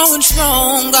tension's growing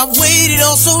strong. I've waited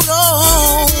all so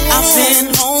long. I've been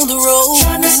on the road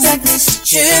trying to stack me some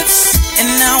chips, and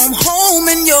now I'm home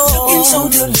and you're looking so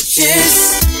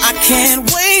delicious. I can't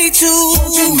wait to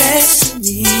hold you next to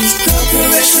me. Girl,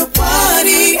 caress your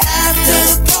body after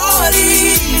the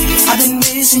party. I've been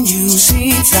missing you,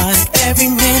 seems like every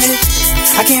minute.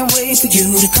 I can't wait for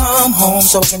you to come home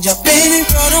so I can jump in it.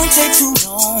 Girl, don't take too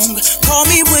long. Call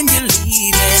me when you're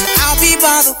leaving. I'll be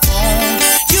by the phone.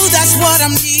 You, that's what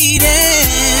I'm needing.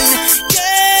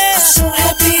 Yeah, I'm so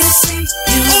happy to see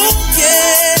you. Oh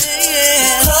yeah,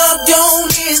 yeah. The club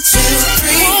don't end till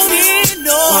 3.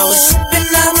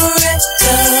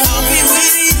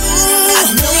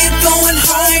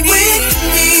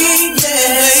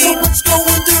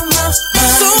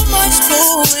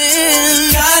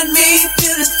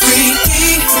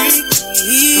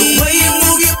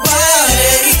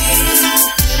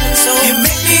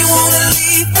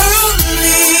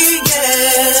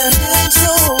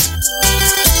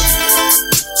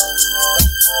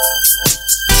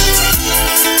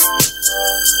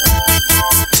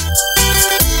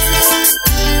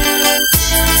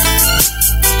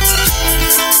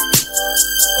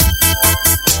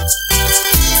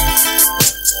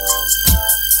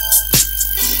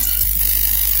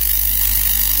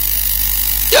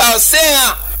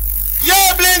 blinger.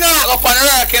 Yeah, blinger. Up on the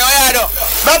rack, you know, yeah, though.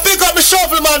 Now pick up the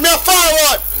shuffle, man. Me a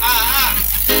forward.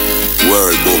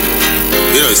 Word, boom.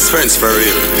 You know, it's friends for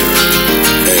real.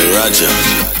 Hey, Roger.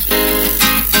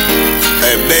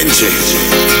 Hey, Benji.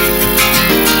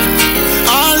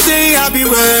 All day I be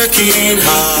working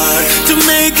hard to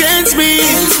make ends meet.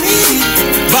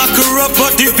 Back her up,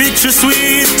 but the picture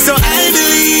sweet. So I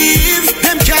believe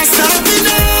them can't stop me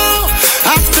now.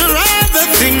 After all the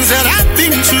things that I've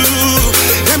been through,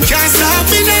 them can't stop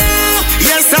me now.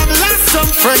 Yes, I've lost some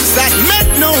friends that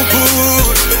meant no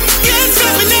good. Can't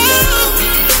stop me now.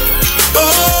 Oh,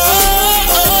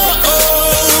 oh, oh,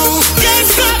 oh. Can't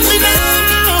stop me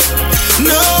now.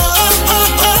 No, oh,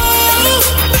 oh, oh.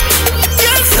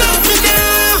 Can't stop me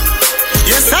now.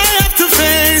 Yes, I have to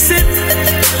face it.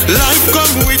 Life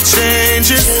come with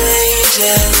changes.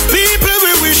 People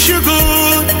will wish you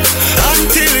good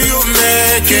until you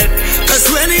make it. Cause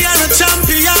when you're a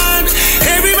champion,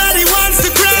 everybody wants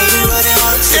the crown.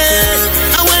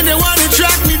 Yeah. And when they want to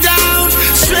track me down,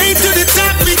 straight to the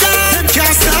top me down.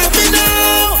 Can't stop me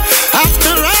now.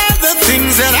 After all the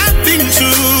things that I've been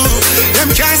through,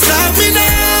 them can't stop me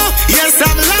now. Yes,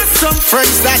 I've lost some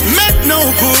friends that meant no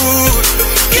good.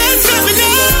 Can't stop me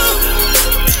now.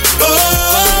 Oh,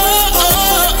 oh,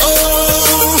 oh,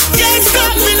 oh. Can't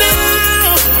stop me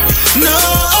now. No,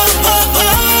 oh, oh,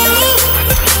 oh.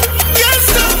 Can't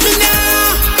stop me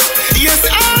now. Yes,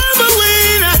 I'm a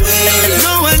winner.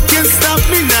 No one can stop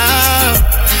me now.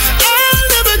 I'll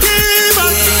never give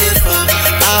up.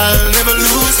 I'll never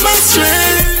lose my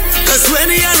strength. Cause when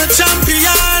you're a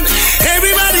champion,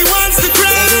 everybody wants the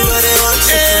crown.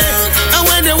 Yeah. And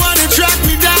when they want to track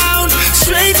me down,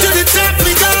 straight to the top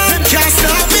me down. Can't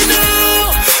stop me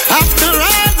now. After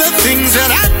all the things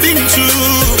that I've been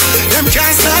through, them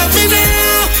can't stop me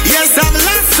now. Yes, I've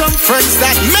lost some friends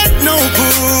that meant no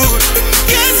good.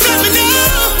 Can't stop me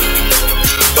now.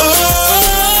 Oh,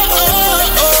 oh,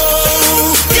 oh,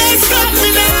 oh. Can't stop me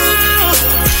now.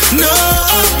 No,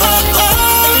 oh, oh,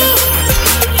 oh.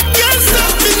 Can't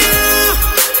stop me now.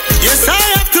 Yes, I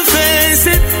have to face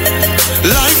it.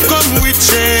 Life come with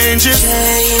changes.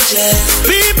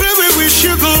 People will wish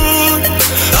you good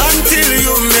until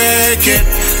you make it.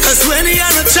 Cause when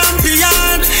you're a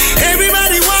champion,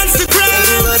 everybody wants the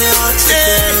crown.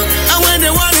 Yeah. And when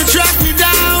they want to track me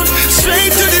down,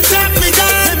 straight to the top me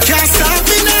down. Can't stop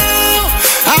me now.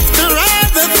 After all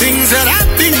the things that I've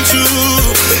been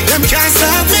through, them can't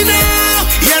stop me now.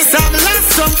 Yes, I've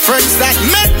lost some friends that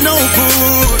meant no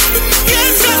good.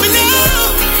 Can't stop me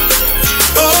now.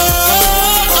 Oh,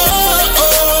 oh, oh,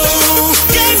 oh.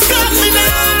 Can't stop me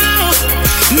now.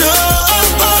 No,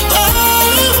 oh, oh,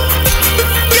 oh.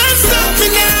 Can't stop me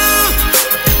now.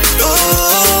 Oh,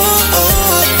 oh,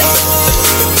 oh, oh.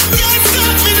 Can't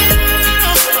stop me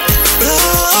now. Oh,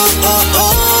 oh,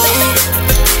 oh.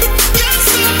 Can't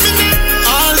stop me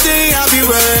now. All day I'll be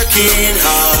working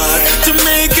hard to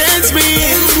make ends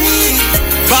meet.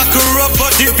 Back her up,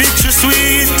 but the picture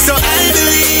sweet. So I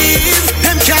believe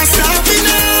them can't stop me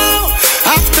now.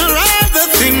 After all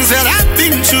the things that I've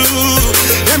been through,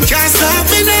 them can't stop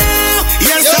me now.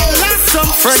 Yes, I've lost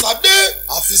some friends.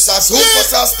 Officers, who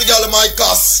possess the girl in my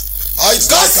cars? I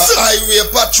got a highway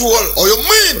patrol. Oh, you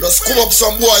mean? Just come up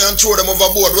some boy and throw them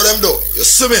overboard. What them do? You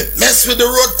see me? Mess with the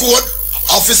road code.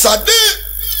 Officer D.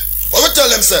 What we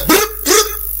tell them, say?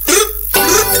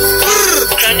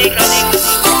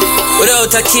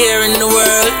 Without a care in the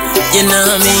world, you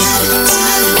know me.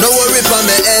 No worry for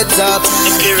me heads up,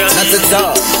 not at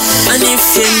all. And if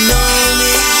you know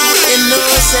me, you know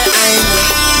say I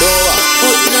know.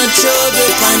 Put no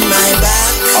trouble on my back.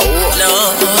 No,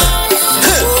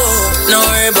 no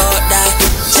worry about that.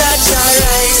 Jaja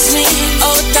rise me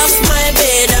out of my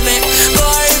bed. I make go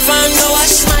river and go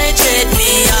wash my dread.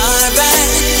 Me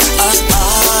alright,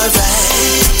 alright.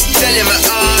 Tell him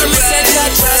alright. I said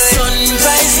Jaja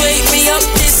sunrise wake me up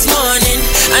this morning,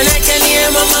 and I can hear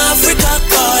Mama Africa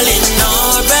calling.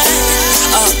 Alright,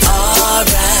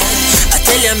 alright. I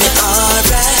tell you me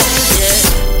alright,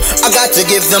 yeah. I got to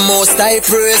give the most high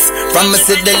praise. From me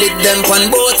see the lid them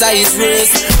on both eyes raise.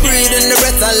 Breathing the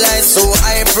breath of life, so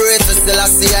I pray to still I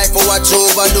see I for watch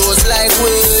over those like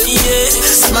we. Yeah.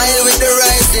 Smile with the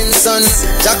rising sun.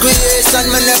 The creation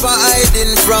me never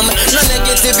hiding from. No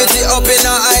negativity up in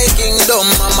our high kingdom.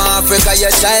 Mama Africa,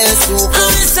 your child to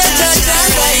come. I'm such a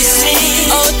rise me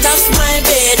out of my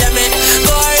bed. I mean,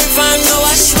 go river and go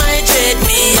wash my dread.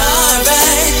 Me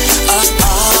alright,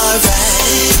 alright.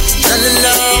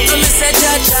 No. I'm such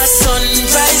a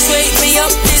sunrise wake me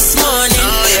up this morning,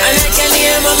 and I can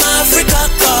hear Mama Africa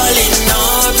calling.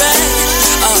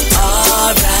 Alright,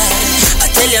 alright. I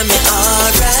tell you me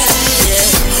alright,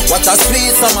 yeah. What a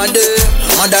sweet summer day.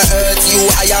 Mother Earth, you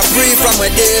I am free from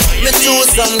a day. Me chew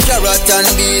some carrot and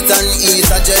beet and eat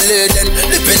a jelly. Then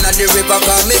lipping at the river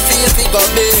cause me feel big up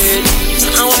bed.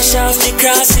 I wash off the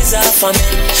crosses off of me.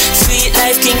 Sweet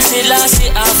life King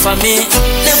Selassie off of me.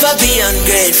 Never be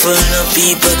ungrateful, no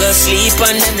people go sleep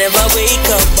and they never wake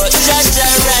up. But Jaja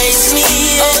rise me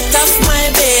out of my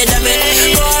bed. I mean,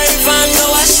 go and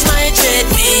go wash my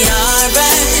dread. Me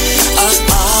alright,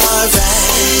 alright.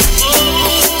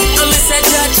 I miss a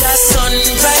Jaja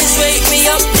sunrise, wake me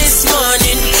up this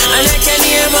morning, and I can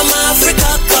hear Mama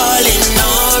Africa calling.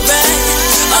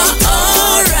 Alright,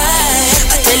 alright.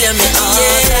 I tell you me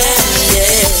alright,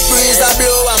 yeah. Breeze a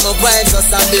blow and my vibes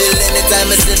just a bill. Anytime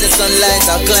I see the sunlight,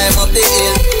 I climb up the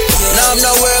hill. Now I'm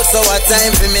no work, so I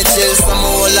time for me chill. Some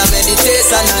whole a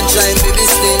meditation and trying to be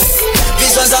still.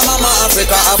 Visions of Mama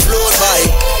Africa are float by.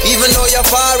 Even though you're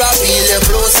far, I feel you're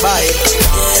close by.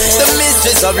 The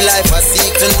mysteries of life I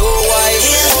seek to know why.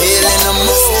 Healing the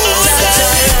most.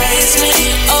 Raise me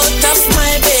out of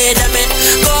my bed. I mean,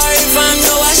 go and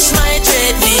go wash my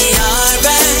dread. Me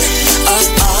alright,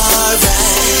 alright.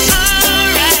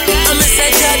 I miss a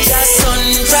Jaja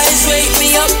sunrise, wake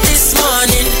me up this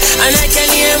morning, and I can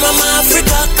hear Mama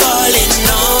Africa calling.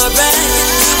 Alright,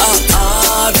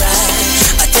 alright.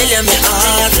 I tell you me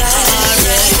alright.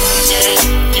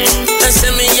 I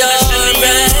say me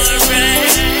alright.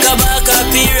 Kabaka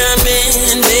pyramid,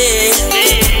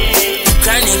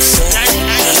 chronic set.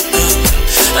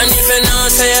 And if you know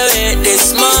say you wait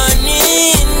this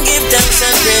morning, give thanks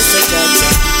and praise to Jaja.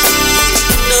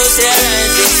 Don't say I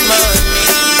rise this morning.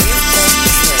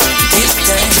 Give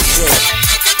thanks, yeah.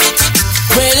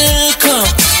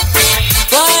 Welcome.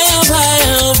 Why, oh, why,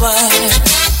 oh, why?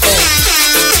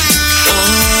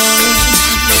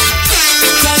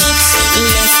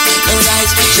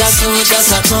 Just so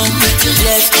just a come,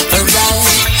 left and right.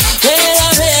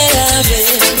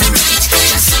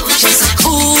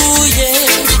 Ooh yeah,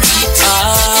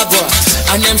 ah boy.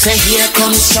 And them say here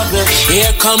comes trouble,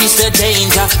 here comes the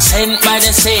danger. Sent by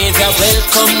the Savior,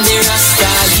 welcome the Rasta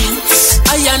youths.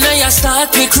 I and I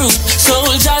start recruit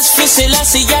soldiers for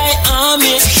Selassie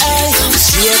army.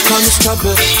 Here comes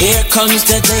trouble, here comes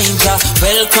the danger.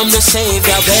 Welcome the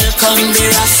Savior, welcome the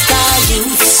Rasta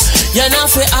youths. You're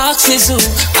not for axes who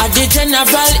are the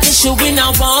general issue in a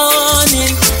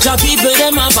warning. The people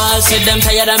them a ball, said them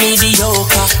tired of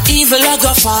mediocre. Evil a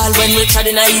go fall when we tried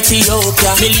in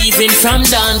Ethiopia. Believing from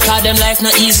down, cause them life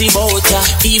not easy boat ya.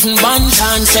 Even one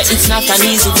can say it's not an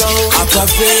easy road.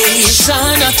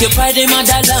 Operation occupy the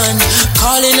motherland,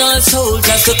 calling all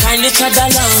soldiers to kind each other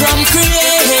along. From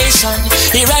creation,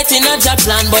 he writing a job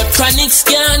plan, but chronics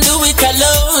can't do it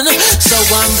alone. So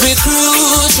I'm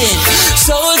recruiting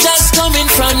soldiers coming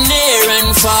from near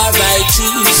and far by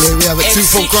choose. Yeah, we have a two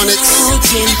from Chronics.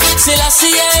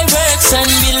 Selassie works and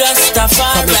be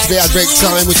Rastafari. Coming today at break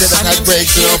time, we take the ad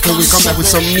breaks and after we come back with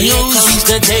some news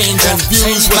and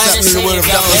views, what's happening in the world of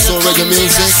dancehall reggae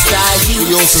music.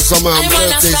 We also some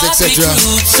birthdays, etc.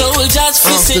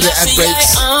 After the ad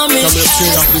breaks, coming up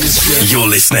straight after this year. You're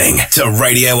listening to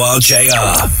Radio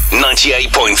RJR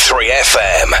 98.3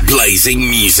 FM, blazing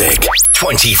music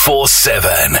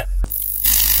 24/7.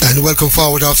 And welcome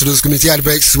forward after those community ad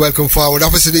breaks. Welcome forward.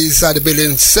 Obviously inside the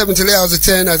building, 7 till the hours of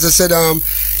 10. As I said,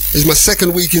 it's my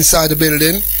second week inside the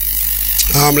building.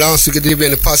 Last week I didn't give you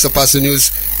any pasta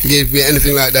news, gave me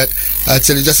anything like that. I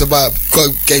tell you, just about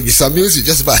gave you some music.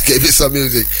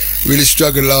 Really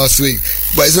struggled last week,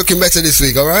 but it's looking better this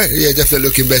week. All right, yeah, definitely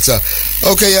looking better.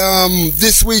 Okay,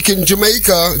 this week in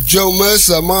Jamaica, Joe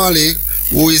Mercer Marley,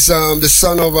 who is the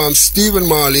son of Stephen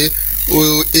Marley,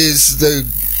 who is the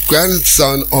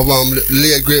grandson of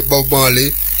late great Bob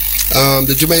Marley.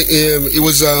 The Jamaican, it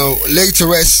was laid to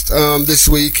rest this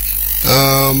week.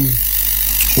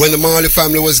 When the Marley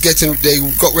family they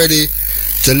got ready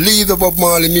to leave the Bob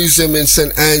Marley Museum in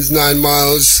St. Anne's 9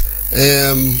 Miles,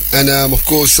 and of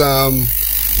course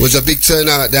was a big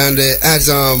turnout down there at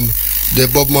the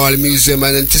Bob Marley Museum,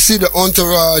 and then to see the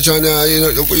entourage and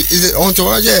is it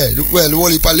entourage? Yeah, well, the whole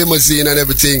heap of limousine and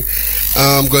everything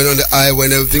going on the highway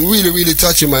and everything, really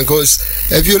touching, man. Because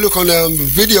if you look on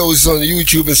videos on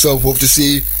YouTube and so forth to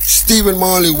see Stephen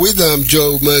Marley with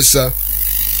Joe Mercer,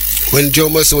 when Joe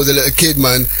Mercer was a little kid,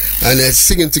 man, and they're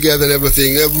singing together and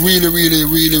everything, a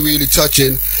really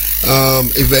touching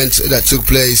event that took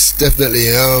place,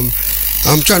 definitely.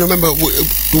 I'm trying to remember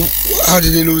how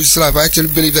did he lose his life. I actually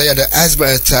believe they had an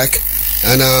asthma attack,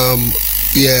 and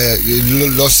he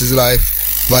lost his life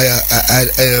via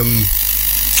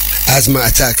asthma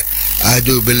attack, I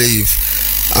do believe.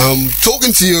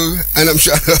 Talking to you, and I'm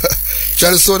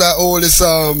trying to sort out all this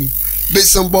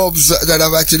bits and bobs that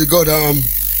I've actually got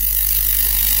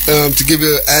to give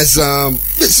you as some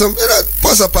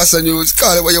passa news,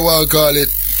 call it what you want to call it.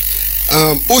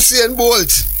 Usain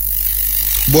Bolt,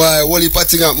 boy, what you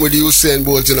patting up with the Usain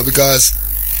Bolt, because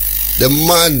the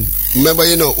man, remember,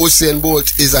 Usain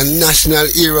Bolt is a national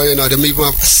hero, They even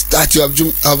have a statue of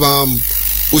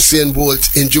Usain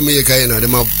Bolt in Jamaica, They have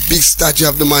a big statue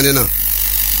of the man,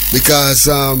 because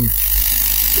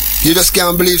you just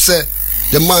can't believe, say,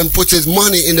 the man put his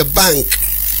money in the bank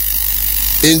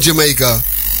in Jamaica,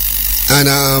 and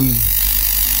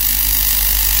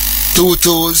 2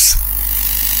 toes,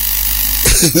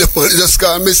 the money just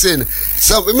gone missing.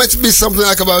 So it might be something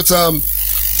like about 2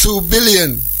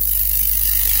 billion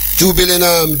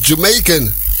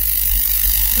Jamaican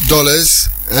dollars,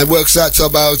 and works out to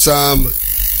about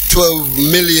 12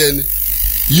 million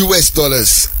US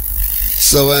dollars.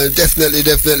 So definitely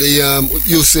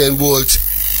Usain Bolt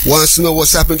wants to know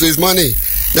what's happened to his money.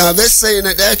 Now they're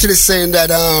actually saying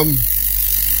that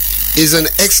is an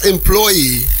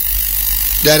ex-employee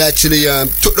that actually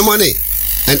took the money.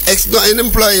 Not an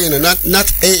employee,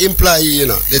 not a employee,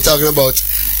 They're talking about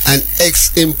an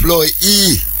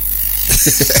ex-employee.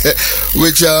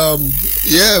 which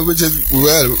is,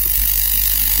 well,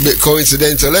 bit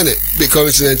coincidental, isn't it? Bit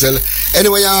coincidental.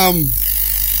 Anyway,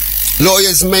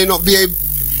 lawyers may not be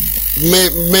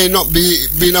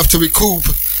enough to recoup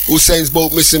Usain's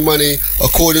Bolt missing money,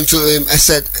 according to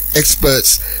asset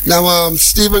experts. Now,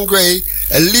 Stephen Gray,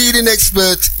 a leading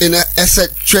expert in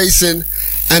asset tracing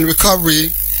and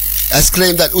recovery, has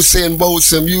claimed that Usain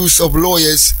Bolt's use of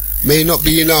lawyers may not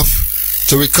be enough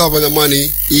to recover the money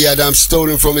he had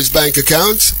stolen from his bank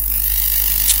account.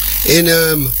 In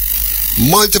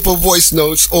multiple voice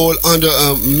notes, all under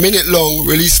a minute long,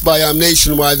 released by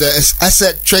Nationwide, the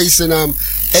asset tracing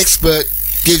expert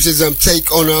gives his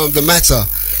take on the matter.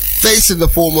 Facing the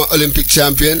former Olympic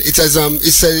champion, it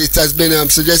has been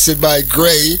suggested by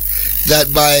Gray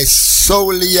that by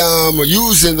solely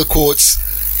using the courts,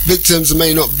 victims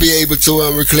may not be able to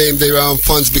reclaim their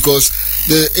funds, because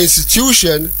the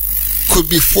institution could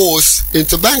be forced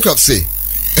into bankruptcy.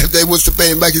 If they was to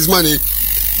pay him back his money,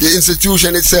 the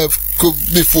institution itself could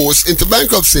be forced into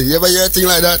bankruptcy. You ever hear a thing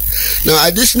like that? Now,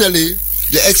 additionally,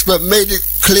 the expert made it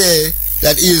clear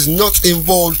that he is not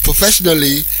involved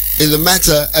professionally in the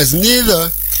matter, as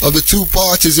neither of the two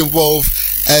parties involved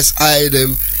has hired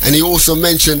him, and he also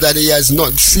mentioned that he has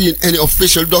not seen any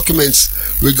official documents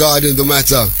regarding the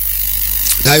matter.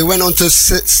 Now, he went on to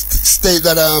state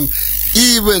that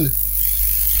even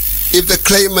if the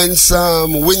claimants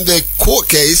win their court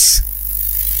case,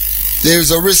 there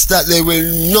is a risk that they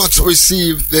will not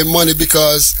receive their money,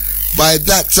 because by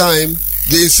that time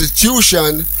the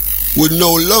institution would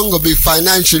no longer be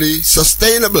financially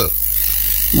sustainable.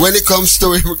 When it comes to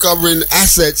recovering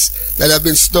assets that have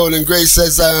been stolen, Gray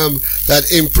says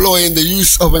that employing the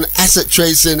use of an asset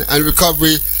tracing and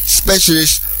recovery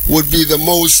specialist would be the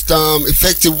most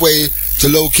effective way to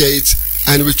locate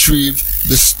and retrieve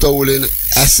the stolen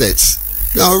assets.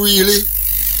 Now, really,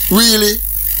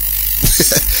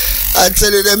 I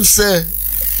tell you, them say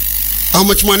how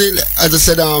much money? As I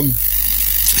said,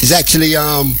 it's actually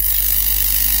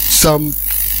some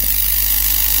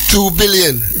 2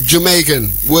 billion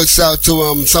Jamaican, works out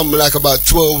to something like about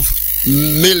 12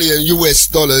 million US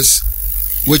dollars,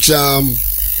 which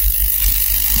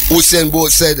Usain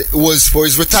Bolt said was for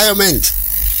his retirement.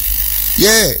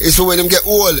 Yeah, it's for when him get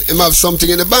old, him have something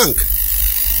in the bank.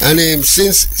 And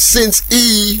since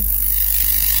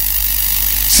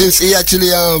he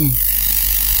actually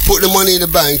put the money in the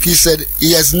bank, he said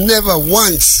he has never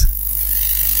once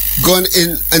gone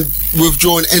in and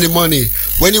withdrawn any money.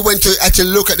 When he went to actually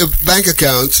look at the bank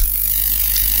account,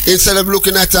 instead of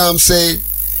looking at say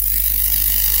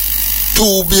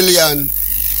 2 billion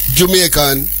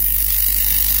Jamaican,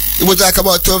 it was like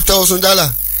about $12,000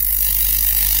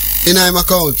 in his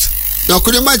account. Now,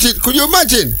 could you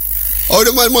imagine how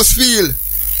the man must feel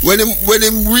when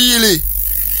him really,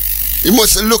 he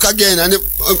must look again, and his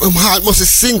heart must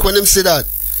sink when him see that.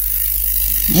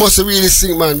 Must really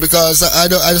sink, man, because I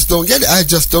just don't get it. I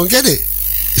just don't get it.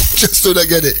 Just don't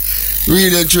get it.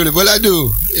 Really and truly. Well, I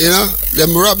do.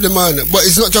 Them rob the man. But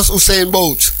it's not just Usain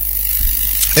Bolt.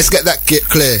 Let's get that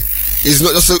clear. It's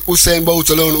not just Usain Bolt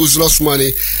alone who's lost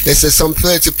money. They say some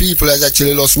 30 people has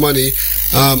actually lost money.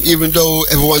 Even though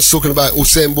everyone's talking about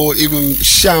Usain Bolt, even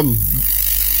Sham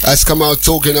has come out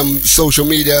talking on social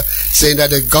media, saying that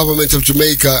the government of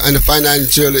Jamaica and the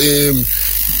financial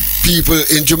people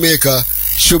in Jamaica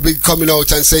should be coming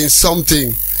out and saying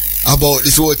something about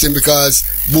this whole thing, because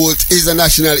Bolt is a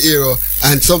national hero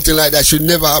and something like that should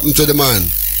never happen to the man.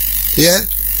 Yeah?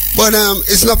 But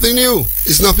it's nothing new.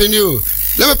 It's nothing new.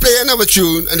 Let me play another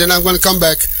tune, and then I'm going to come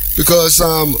back because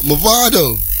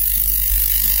Movado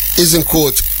is in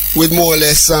court with more or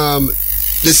less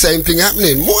the same thing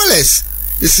happening. More or less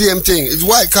the same thing. It's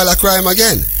white collar crime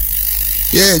again.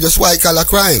 Yeah, just white collar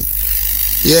crime.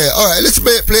 Yeah, alright, let's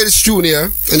play this tune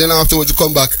here, and then afterwards we'll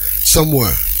come back some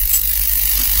more.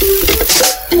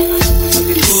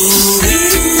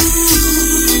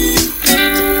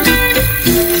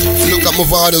 Look at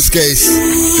Movado's case.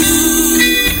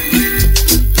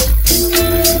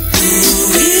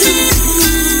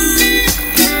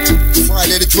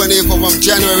 Friday the 20th of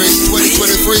January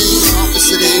 2023,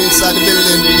 officer inside the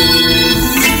building.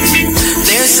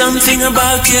 There's something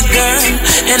about you, girl,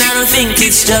 and I don't think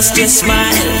it's just your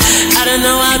smile. I don't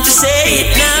know how to say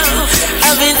it now.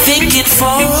 I've been thinking for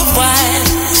a while.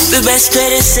 The best way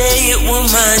to say it,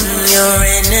 woman, your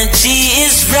energy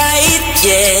is right,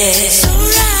 yeah. So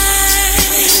right.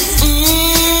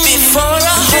 Before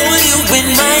I hold you in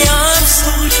my arms,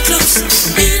 hold you close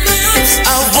in my arms.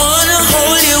 I wanna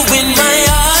hold you in my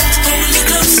heart, hold you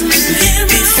close.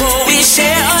 Before we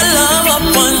share our love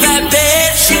upon that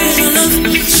bed, share your love.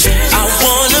 I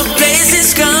wanna place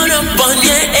this crown upon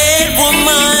your head,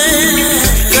 woman.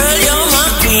 Girl, you're my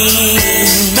queen,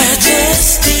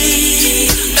 majesty.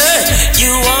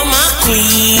 You are my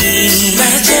queen,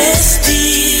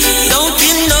 majesty. Don't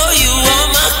you know you are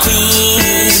my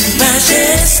queen,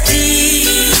 majesty?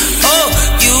 Oh,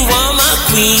 you are my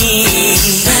queen,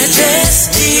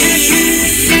 majesty.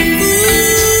 Ooh.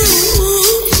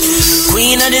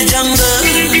 Queen of the jungle,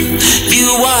 you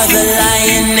are the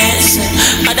lioness.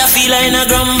 Other feel in a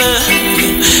grumble,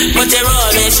 but you're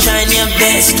always trying your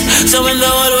best. So when the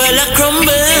whole world a crumble,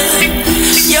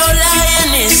 your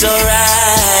lion is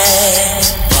alright.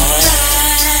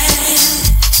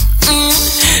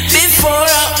 Before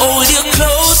I hold you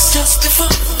close, just before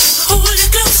I hold you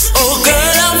close. Oh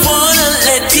girl, I wanna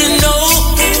let you know,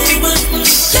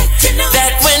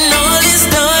 that when all is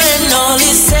done and all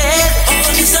is said,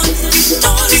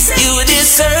 you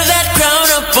deserve that crown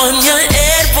upon your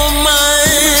head, woman.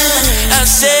 I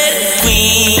said,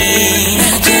 queen,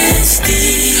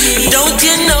 majesty. Don't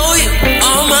you know you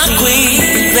are my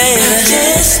queen, baby?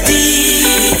 Majesty.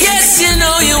 Yes, you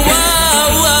know you are,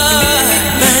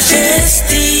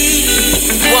 majesty.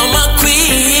 You are my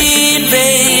queen,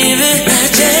 baby.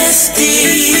 Majesty.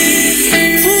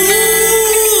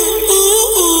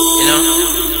 You know?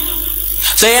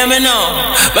 So hear me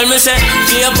now. When me say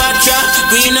Cleopatra,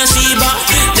 Queen of Sheba,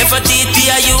 Nefertiti,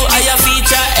 are you, are your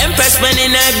feature? Empress, man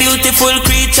in a beautiful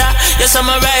creature. You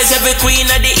summarize every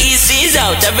queen of the East seas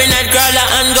out. Every night crawler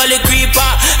and gully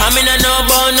creeper. I mean I know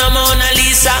about no Mona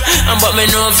Lisa, but me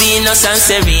know Venus and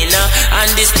Serena.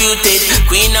 Undisputed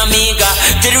Queen Amiga.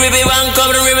 Till the Ribby Bank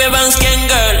come, the Ribby Bank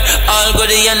skin girl. All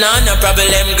good you know, no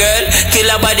problem girl. Kill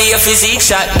a body, your physique,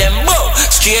 shot them. Bow.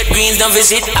 Straight greens, don't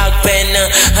visit Agpen.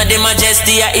 And the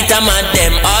majesty, I eat a mad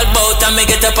them. All bout and me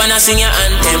get up and I sing your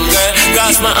anthem, girl.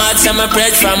 Cross my heart, say my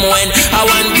pledge from when I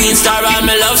want Queen Star, all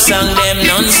my love song them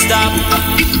non-stop.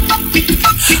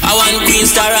 I want Queen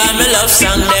Star, all my love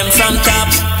song them from top.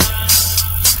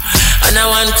 And I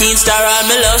want Queen Star, all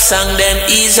my love song them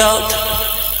ease out.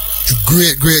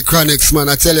 Great Chronics, man.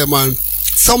 I tell you, man.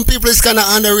 Some people is kind of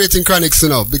underrating Chronics, you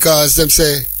know, because them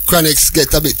say Chronics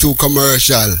get a bit too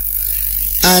commercial.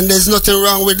 And there's nothing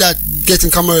wrong with that,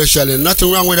 getting commercial, and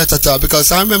nothing wrong with that at all,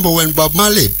 because I remember when Bob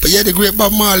Marley, the great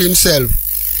Bob Marley himself,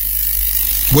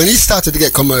 when he started to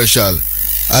get commercial,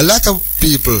 a lot of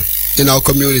people in our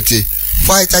community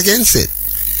fight against it.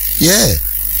 Yeah.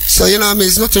 So, you know what I mean?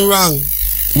 There's nothing wrong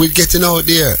with getting out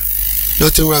there.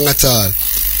 Nothing wrong at all.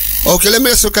 Okay, let me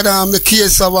just look at the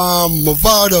case of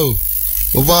Movado.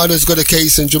 Movado's got a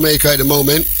case in Jamaica at the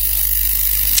moment.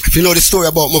 If you know the story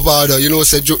about Movado, you know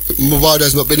Movado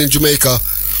has not been in Jamaica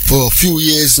for a few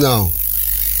years now.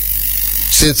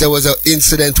 Since there was an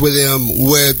incident with him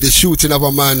where the shooting of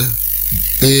a man,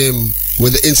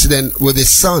 with the incident with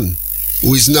his son,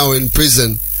 who is now in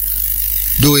prison,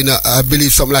 doing, I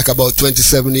believe, something like about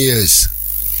 27 years.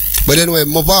 But anyway,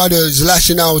 Movado is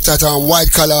lashing out at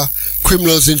white collar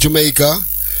criminals in Jamaica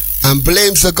and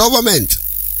blames the government.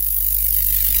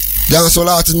 The dancehall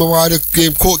artist Movado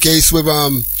came court case with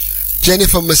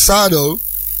Jennifer Masado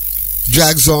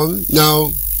drags on.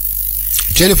 Now,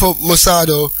 Jennifer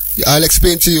Masado, I'll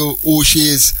explain to you who she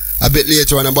is a bit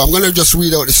later on, but I'm going to just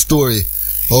read out the story,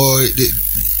 or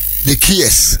the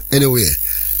case, anyway.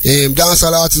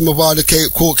 Dancehall artist Movado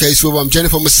court case with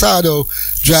Jennifer Masado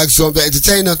drags on. The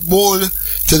entertainer, born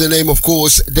to the name, of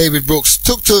course, David Brooks,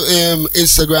 took to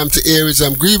Instagram to air his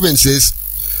grievances.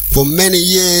 For many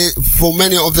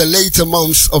of the later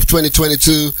months of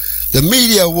 2022, the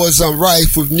media was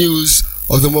rife with news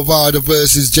of the Movado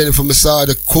versus Jennifer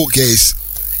Masada court case,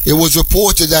 it was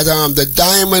reported that the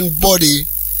Diamond Body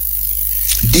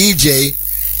DJ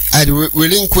had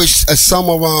relinquished a sum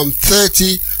of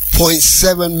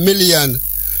 30.7 million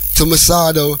to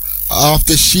Masado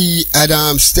after she had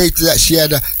stated that she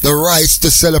had the rights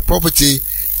to sell a property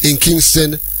in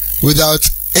Kingston without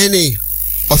any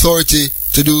authority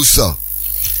to do so.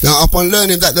 Now, upon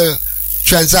learning that the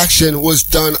transaction was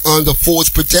done under false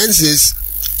pretenses,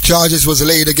 charges was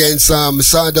laid against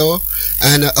Masado,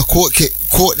 and a court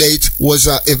date was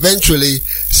eventually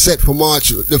set for March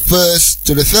the 1st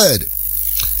to the 3rd,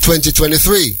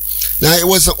 2023. Now, it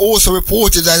was also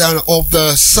reported that of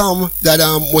the sum that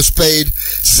was paid,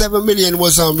 7 million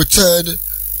was returned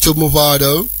to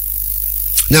Movado.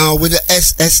 Now, with the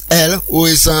SSL, who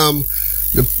is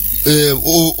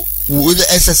with the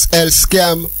SSL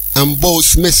scam and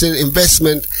both missing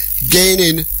investment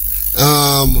gaining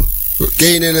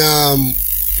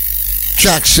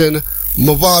traction,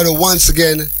 Movado once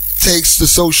again takes to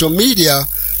social media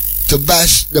to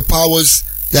bash the powers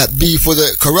that be for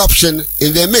the corruption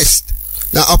in their midst.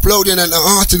 Now, uploading an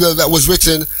article that was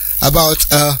written about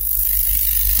a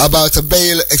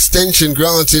bail extension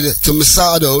granted to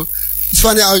Masado. It's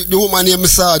funny how the woman named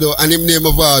Masado and him named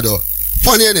Movado.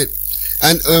 Funny, isn't it?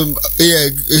 And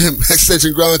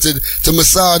extension granted to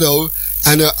Masado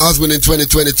and her husband in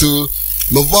 2022.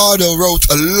 Movado wrote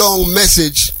a long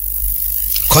message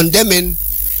condemning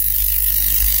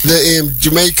the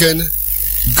Jamaican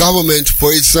government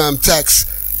for its tax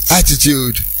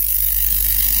attitude.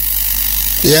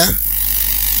 Yeah?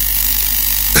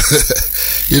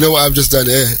 You know what I've just done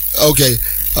there? Okay.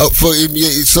 For him,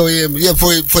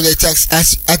 for their tax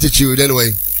attitude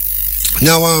anyway.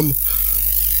 Now,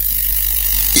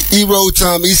 he wrote,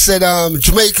 he said,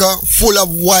 Jamaica full of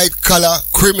white collar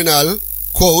criminal,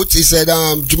 quote, he said,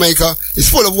 Jamaica is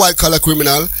full of white collar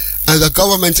criminal and the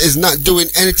government is not doing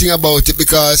anything about it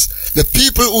because the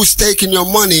people who's taking your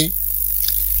money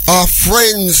are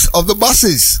friends of the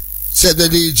bosses, said the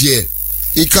DJ.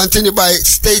 He continued by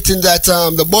stating that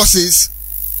the bosses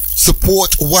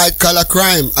support white collar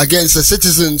crime against the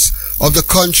citizens of the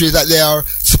country that they are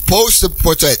supposed to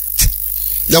protect.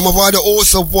 Now, Movado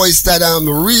also voiced that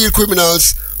real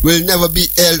criminals will never be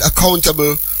held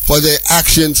accountable for their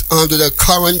actions under the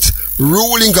current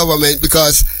ruling government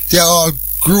because they all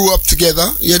grew up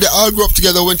together. Yeah, they all grew up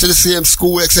together, went to the same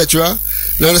school, etc.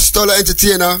 Now, the Stoller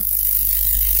Entertainer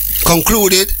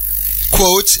concluded,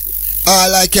 quote,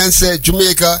 all I can say,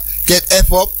 Jamaica, get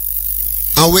F up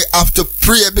and we have to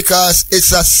pray because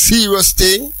it's a serious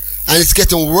thing and it's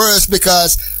getting worse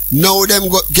because now them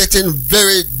getting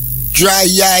very dry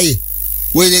eye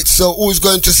with it. So who's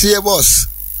going to save us?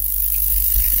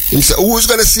 He said, who's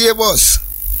going to save us?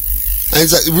 And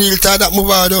it's a real tired that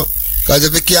Movado. Because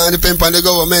if you can't depend on the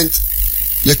government,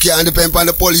 you can't depend on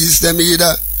the police system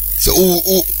either. So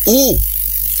who?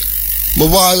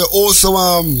 Movado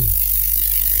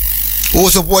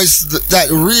also voiced that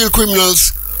real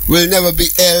criminals will never be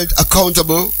held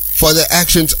accountable for their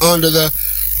actions under the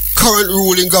current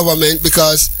ruling government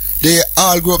because they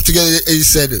all grew up together. He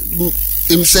said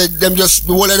them just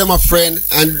one of them a friend,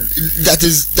 and that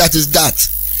is that.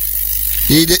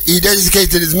 He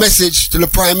dedicated his message to the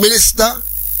Prime Minister,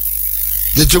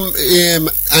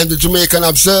 and the Jamaican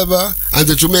Observer and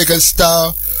the Jamaican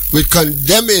Star with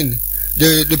condemning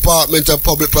the Department of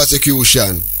Public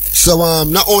Prosecution. So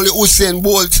not only Usain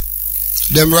Bolt,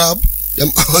 them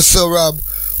also rob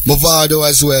Movado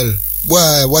as well.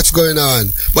 Why? What's going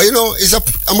on? But you know,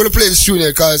 I'm going to play this tune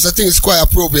here because I think it's quite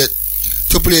appropriate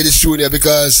to play this tune here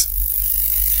because,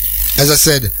 as I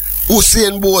said,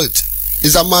 Usain Bolt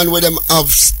is a man where them have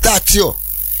statue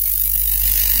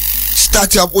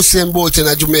of Usain Bolt in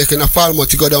a Jamaica, in a Falmouth,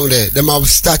 to go down there. Them have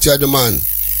statue of the man.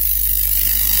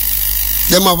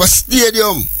 Them have a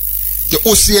stadium, the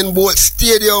Usain Bolt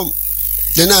Stadium.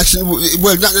 Not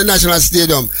the National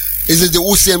Stadium. Is it the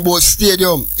Usain Bolt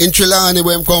Stadium in Trelawney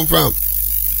where him come from?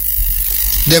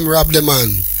 Them rob the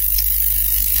man.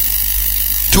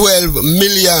 12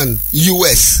 million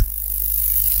US.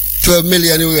 12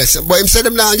 million US. But him said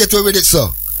them now get away with it,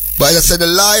 so. But as I said, the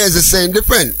liars are saying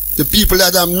different. The people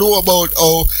that know about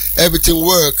how everything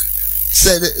work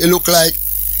said it look like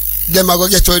them are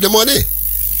going to get away with the money.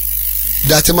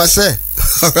 That him I say.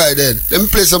 Alright then. Let me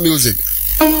play some music.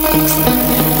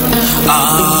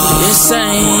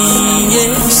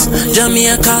 Yes,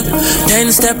 Jamaica, 10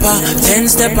 step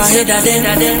ahead of them.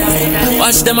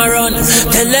 Watch them run,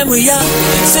 tell them we are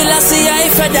Selassie I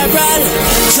federal.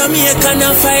 Jamaica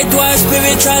no fight war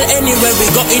spiritual anywhere we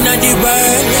go in the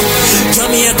world.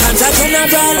 Jamaicans are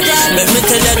general. Let me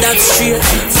tell you that straight.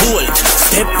 Bolt,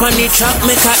 Step on the track,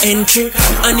 make a entry.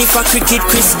 And if a cricket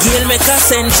Chris Gale make a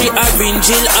century, Orange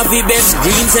Hill have the best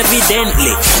greens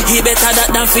evidently. He better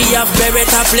that than fi have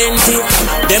Beretta plenty.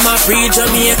 Them a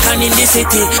pre-Jamaican in the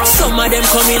city. Some of them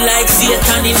coming like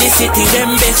Satan in the city.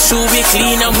 Them best shoe we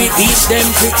clean and we teach them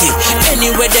pretty.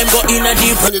 Anyway them go in a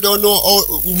deep. And you don't know or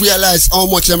realize how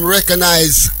much them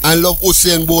recognize and love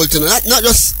Usain Bolt. You know? Not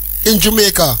just in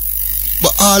Jamaica,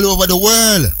 but all over the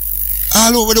world.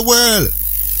 All over the world.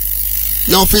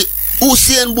 Now for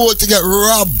Usain Bolt to get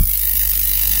robbed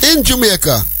in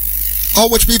Jamaica, how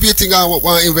much people you think I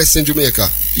want to invest in Jamaica?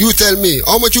 You tell me,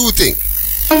 how much you think?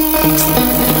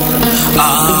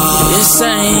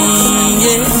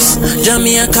 Yes,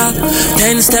 Jamaica,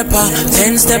 10 step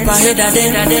ahead of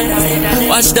them.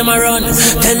 Watch them run,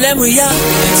 tell them we are.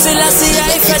 Selassie,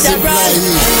 I federal.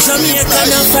 Jamaica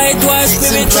no fight war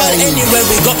spiritual. Anywhere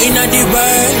we go in the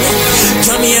world,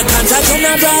 Jamaicans are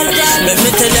general. Let me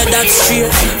tell you that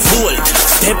straight. Bold,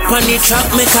 step on the track,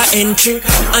 make a entry.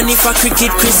 And if a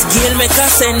cricket Chris Gale make a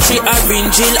century,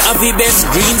 Orange Hill have the best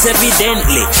greens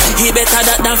evidently. He better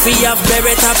that than fi have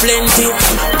Beretta plenty.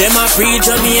 Them a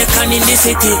pre-Jamaican in the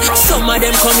city. Some of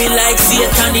them coming like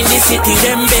Satan in the city.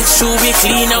 Them best shoe we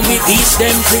clean and we teach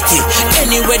them pretty.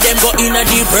 Anyway them go in a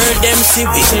the bird them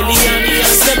civic.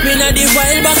 Step in a the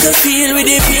wild battlefield with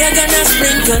the pagan and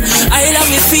sprinkle. I love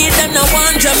me feet them no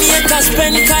want Jamaica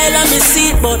spend Kyle and me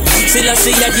seat. But still I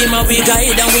see a him a we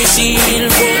guide and we shield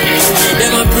go.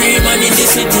 Them a pre-man in the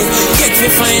city. Get we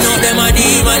find out them a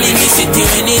demon in the city.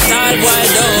 When it all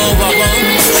boiled over.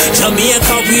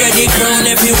 Jamaica wear the crown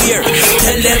everywhere.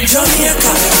 Tell them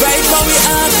Jamaica, right where we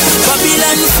are.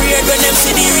 Babylon afraid when them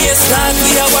see the race start.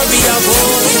 We are warrior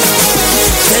boy.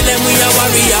 Tell them we are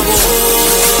warrior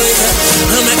boy.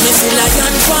 Make me see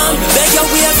lion farm. Beg you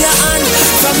wave your hand.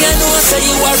 From your nose say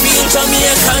you are real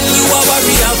Jamaican. You are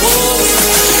warrior boy.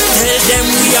 Tell them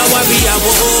we are warrior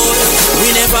boy. We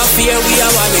never fear, we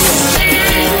are warrior.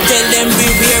 Tell them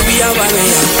beware, we are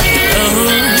warrior.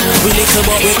 We little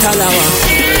but we talawa.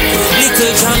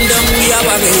 Little jam them, we are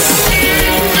warrior.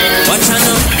 Watch out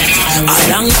now. A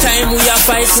long time we are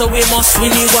fight, so we must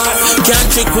win the war. Can't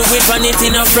trick we with vanity,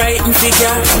 no frightened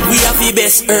figure. We have the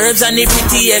best herbs and the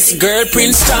prettiest girl.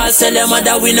 Prince Charles tell them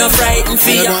that we no frightened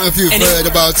fear. I don't know if you've heard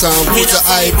about Put a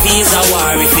Hype. Put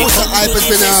a Hype has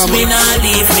been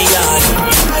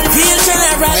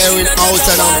airing out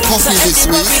and on coffee this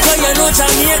week.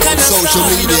 Social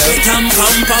media.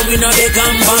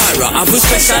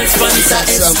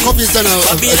 Coffee's done a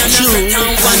tune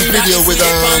and video with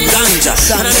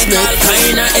Sam Smith.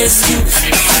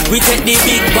 We take the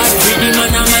big bad rhythm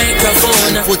and a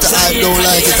microphone. Put the Hype don't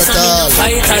like it at all.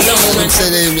 Them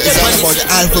say it's all about the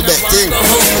alphabet thing.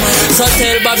 So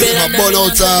tell Babylon burn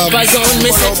out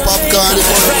popcorn.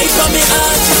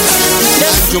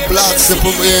 Andrew Blacks the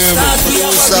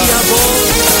producer.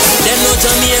 Them no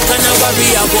Jamaican a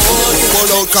warrior boy.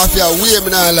 Burn out coffee and way me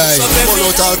not lie. Burn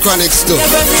out all chronic stuff.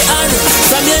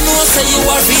 From you know say you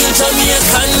are real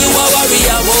Jamaican, you are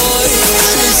warrior boy.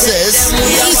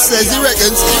 He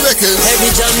reckons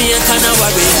every Jamaican a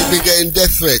warrior. He's been getting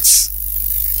death threats.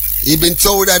 He's been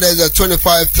told that there's a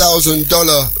 $25,000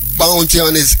 bounty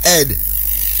on his head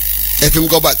if him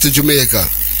go back to Jamaica.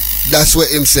 That's what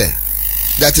him say.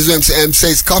 That is what him say. Him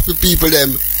says copy people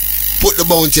them put the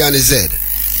bounty on his head.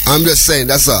 I'm just saying,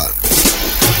 that's all.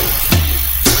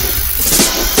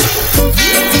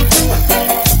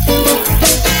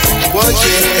 Watch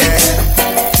it.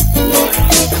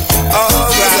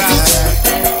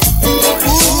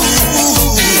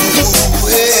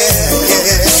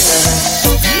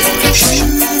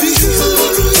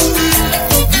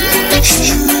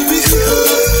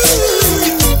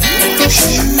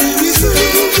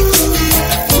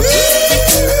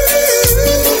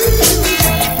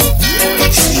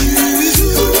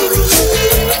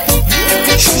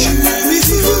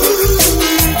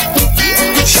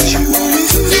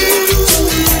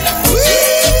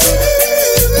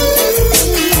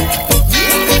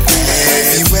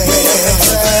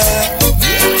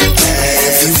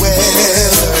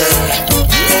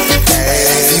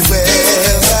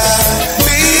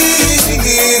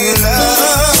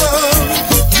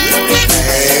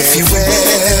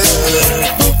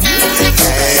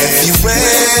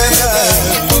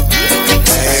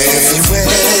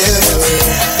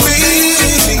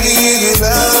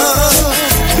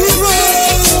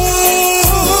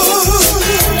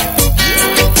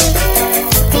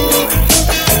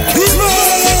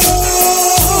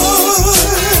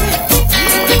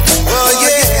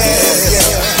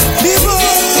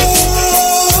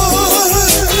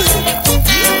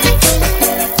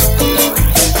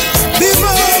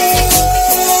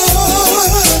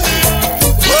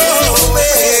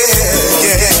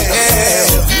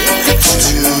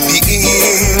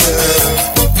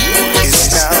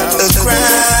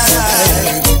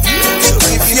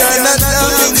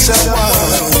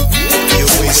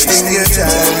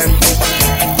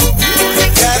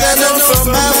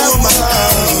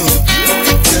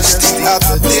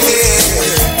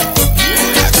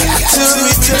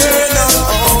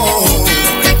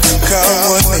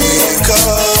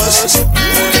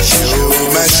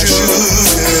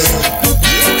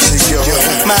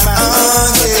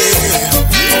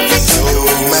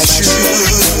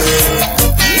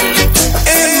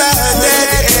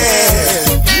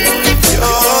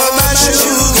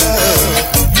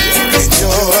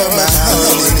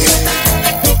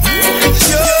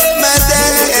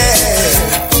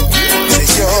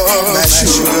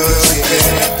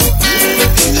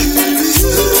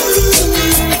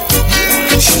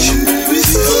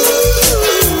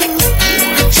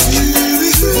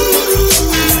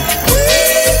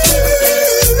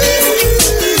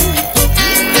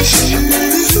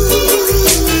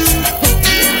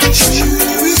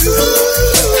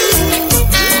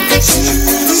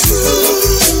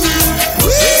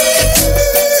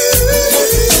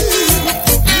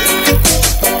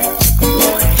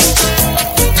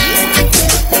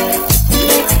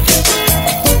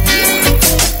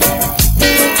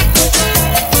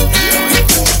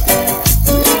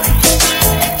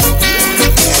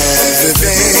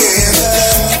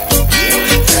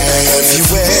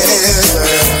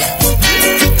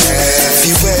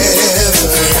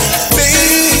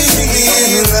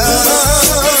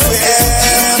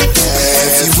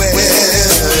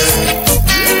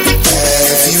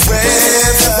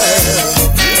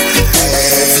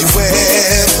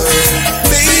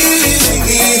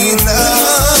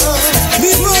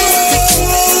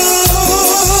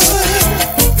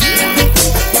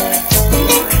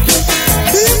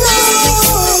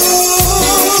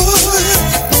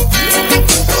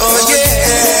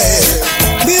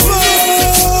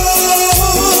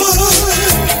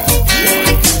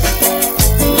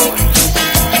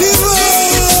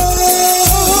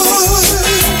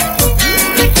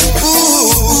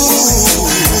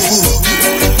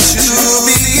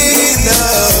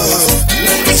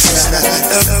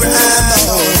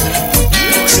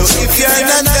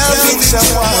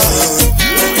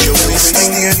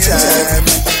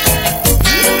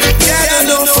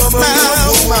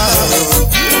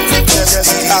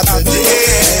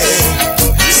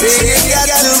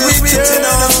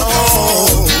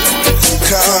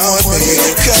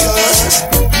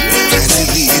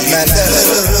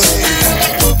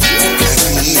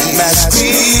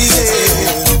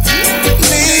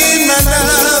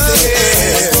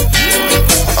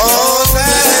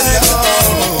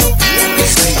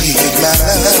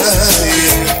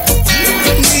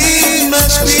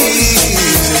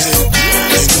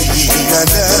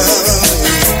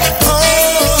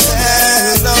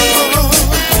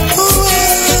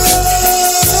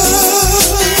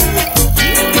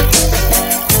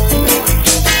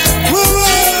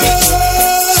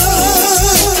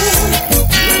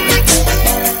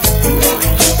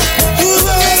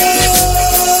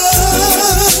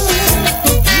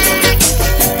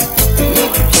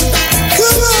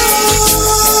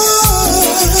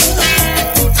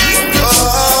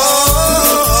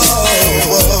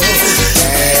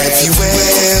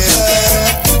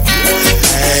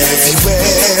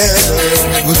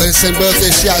 Birthday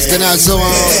shouts going out to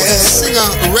singer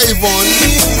Ray Vaughan,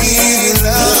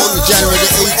 born January the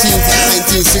 18th,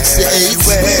 1968.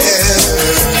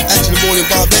 Actually born in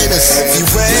Barbados.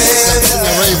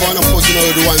 Singer Ray Vaughan, of course you know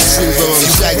the one who sings on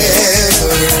Shaggy.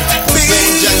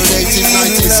 Born January 18th,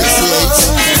 1968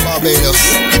 in Barbados.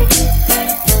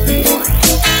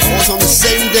 Also on the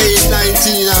same day in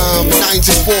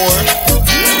 1994,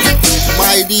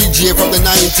 my DJ from the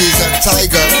 90s,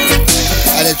 Tiger,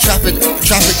 had a traffic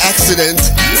accident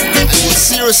and he was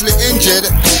seriously injured.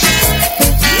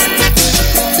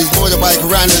 His motorbike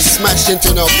ran and smashed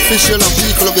into an official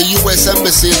vehicle of the US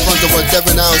Embassy in front of a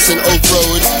Devon House in Oak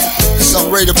Road. Some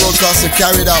radio broadcaster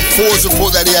carried out false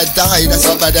report that he had died. That's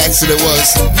how bad the accident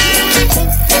was.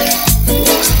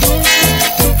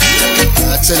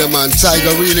 I tell you, man,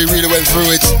 Tiger really went through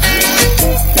it.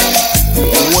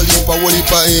 Whole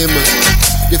heap of him,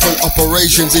 different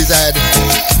operations he's had.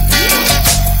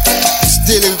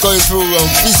 Still going through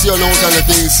physio and all kind of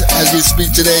things as we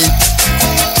speak today.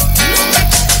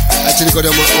 Actually got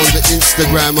him on the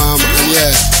Instagram and yeah,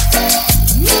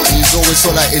 he's always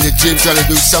sort of like in the gym trying to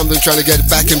do something, trying to get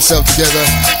back himself together.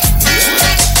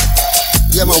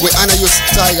 Yeah man, we honor you,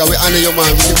 Tiger, we honor you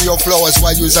man, we give you your flowers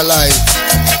while you're alive.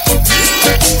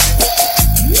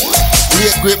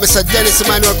 Great Mr. Dennis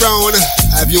Emmanuel Brown,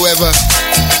 have you ever?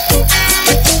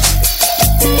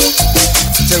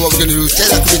 Tell you what we're gonna do, tell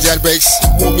that community ad breaks,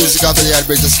 more music after the ad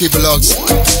breaks, just keep it locked.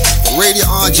 Radio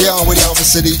RJR with the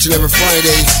officer each and every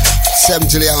Friday, 7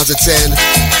 till the hours of 10.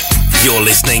 You're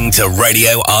listening to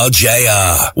Radio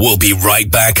RJR. We'll be right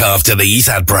back after these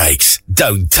ad breaks.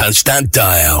 Don't touch that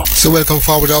dial. So welcome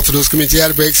forward after those community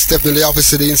ad breaks. Definitely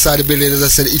officer inside the building, as I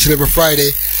said, each and every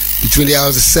Friday between the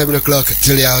hours of 7 o'clock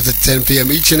till the hours of 10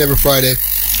 p.m. each and every Friday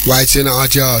right here in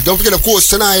RJR. Don't forget, of course,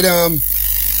 tonight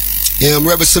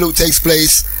Rebel Salute takes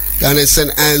place down in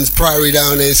St. Anne's Priory,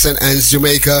 down in St. Anne's,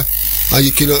 Jamaica.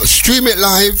 You can stream it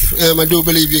live. I do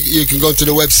believe you can go to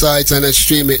the website and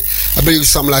stream it. I believe it's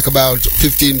something like about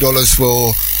 $15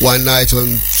 for one night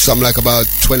and something like about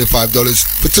 $25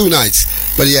 for 2 nights.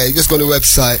 But yeah, you just go to the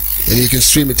website and you can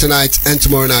stream it tonight and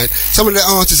tomorrow night. Some of the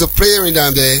artists are playing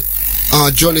down there.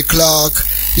 Johnny Clark,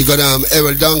 you got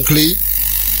Errol Dunkley,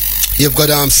 you've got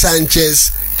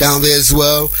Sanchez down there as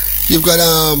well. You've got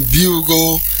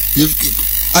Bugle.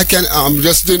 I'm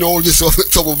just doing all this off the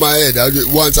top of my head.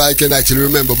 Once I can actually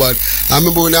remember, but I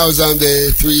remember when I was down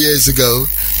there 3 years ago.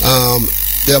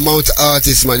 The amount of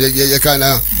artists, man, you kind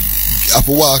of have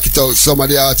to walk it out. Some of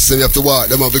the artists, and you have to walk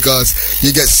them out because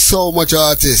you get so much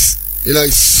artists. You know,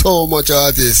 it's so much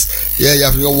artists. Yeah, you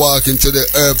have to go walk into the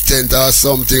Herb tent or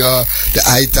something, or the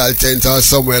Ital tent or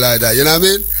somewhere like that. You know what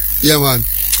I mean? Yeah, man.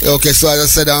 Okay, so as I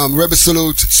said, Rebel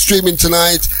Salute streaming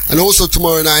tonight and also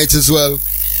tomorrow night as well.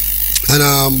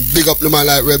 And big up the man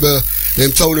like Rebel,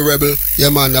 them Tony Rebel. Yeah,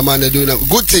 man, the man, they're doing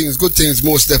good things,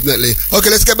 most definitely. Okay,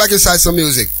 let's get back inside some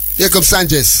music. Here comes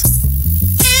Sanchez.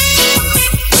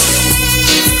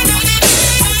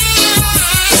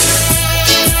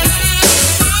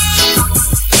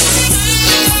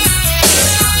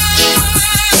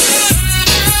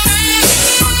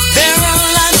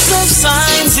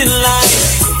 In life,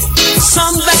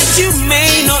 some that you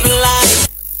may not like.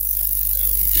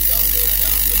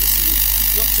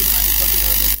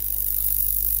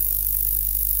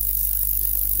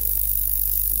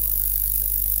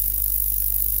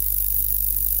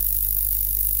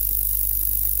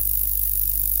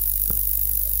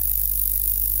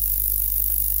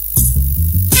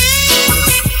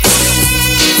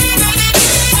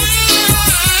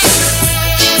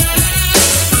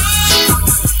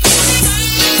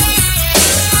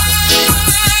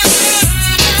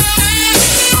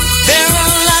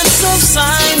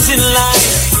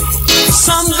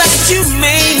 You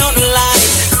may not like.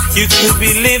 You could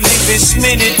be living this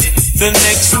minute, the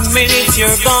next minute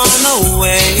you're gone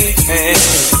away.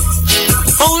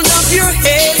 Hold up your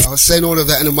head. I was saying all of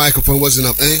that and the microphone wasn't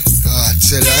up, eh? I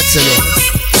tell you.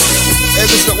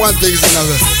 If it's not one thing, it's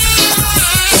another.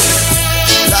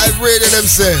 Live radio them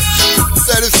say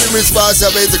 33 minutes past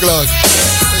 8 o'clock.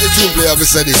 When the tune play, I'll be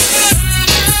saying it.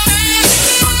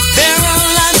 There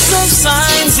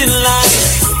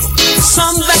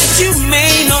you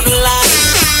may not like.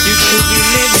 You could be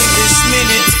living this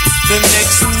minute, the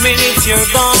next minute you're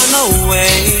gone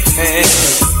away.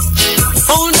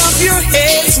 Hold up your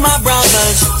heads, my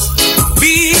brothers.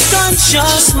 Be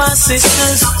conscious, my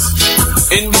sisters.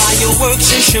 And by your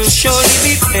works you shall surely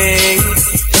be paid.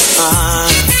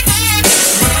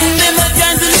 Never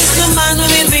try to lose the man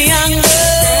with the anger.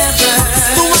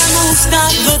 The one who's got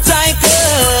the tiger.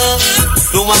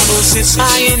 The one who sits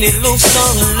high and it looks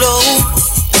down low.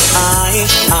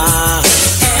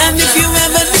 And if you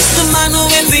ever miss the man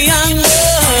with the anger,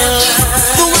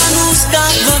 the one who's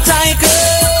got the tiger,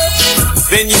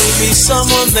 then you'll be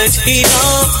someone that he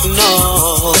don't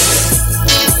know.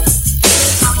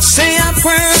 Say a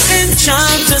prayer and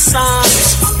chant a psalm.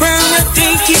 Prayer will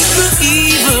keep the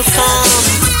evil calm.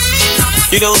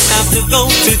 You don't have to go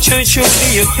to church or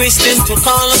be a Christian to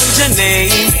call on your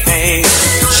name.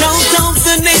 Shout out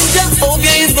the name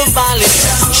Jehovah in the valley.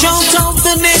 Shout out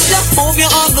the name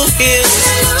Jehovah on the hill.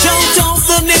 Shout out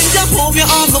the name Jehovah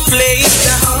on the plain.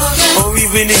 Or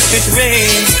even if it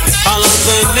rains, call on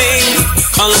the name.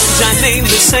 Call on your name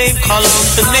the same. Call on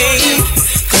the name.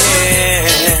 Yeah.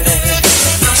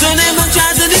 So never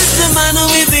try to diss the man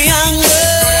with the anger.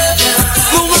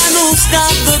 The one who's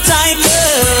got the tiger.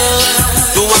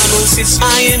 The one who sits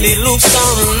high and he looks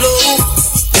down low.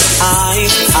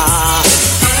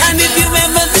 And if you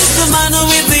ever miss the man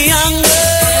with the anger,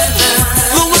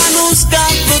 the one who's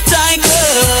got the tiger,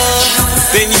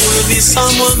 then you will be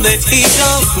someone that he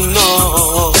don't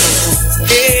know.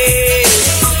 Hey,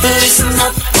 listen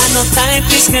up, I know time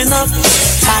is enough.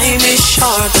 Time is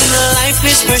short and life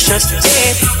is precious.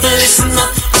 Hey, listen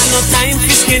up, I know time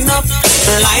is enough.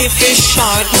 Life is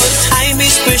short but time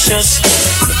is precious.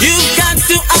 You've got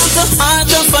to have the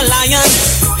heart of a lion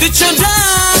to try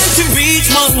to reach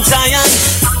Mount Zion.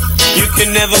 You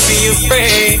can never be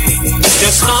afraid,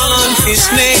 just call on his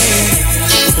name.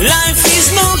 Life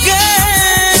is no game.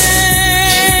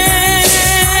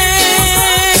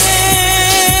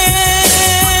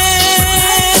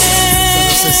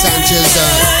 Sanchez,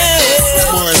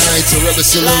 tomorrow night, a rubber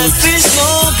salute. Life is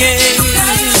no game.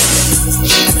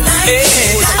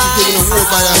 Giving a award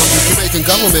by the Jamaican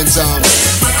government.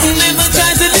 Never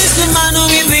try to diss the man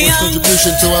with the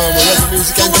contribution to reggae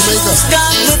music in Jamaica.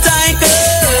 Got the tiger.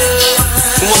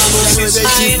 January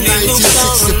 18th,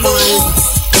 1965.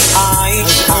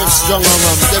 Strong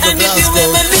on Deborah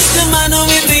Glasgow.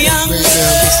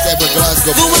 Miss Deborah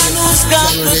Glasgow.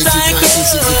 January 18th,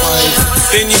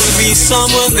 1965. Then you'll be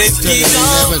someone that you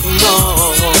don't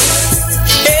know.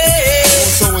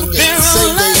 Also on the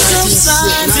same day,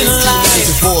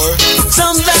 1994.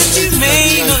 Some that you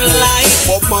may not like.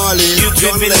 Bob Marley. You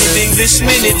could be living this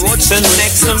minute. The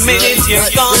next minute you're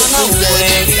gone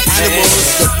away.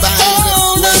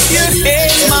 Hold up your head,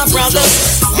 my brother.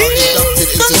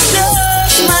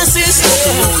 My sister,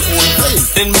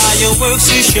 and by your works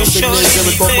you shall surely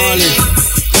be paid.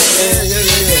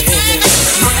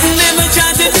 Never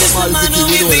try to diss the man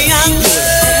with the anger.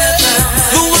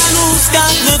 The one who's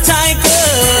got the tiger.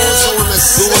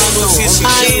 The one who sits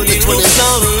high and he looks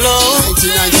down low.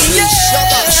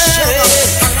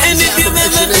 And if you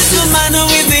ever diss the man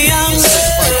with the anger,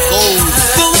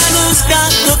 the one who's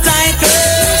got the tiger,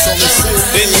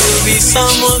 then you'll be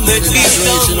someone that you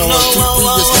don't know.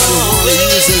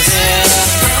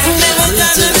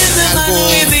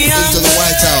 Into the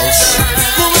White House.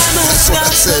 That's what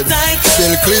I said.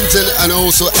 Bill Clinton and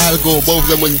also Al Gore, both of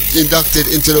them were inducted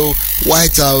into the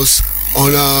White House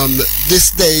on this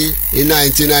day in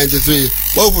 1993.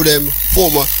 Both of them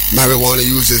former marijuana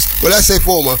users. Well, I say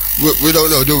former, we don't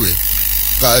know, do we?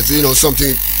 Because, you know,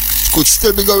 something could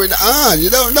still be going on. You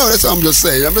don't know. That's what I'm just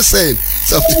saying. I'm just saying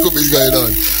something could be going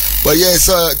on. But yeah,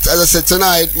 so as I said,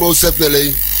 tonight, most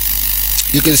definitely,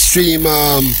 you can stream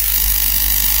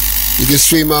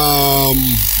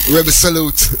Rebel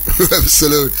Salute. Rebel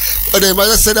Salute. But then, as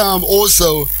I said,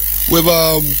 also with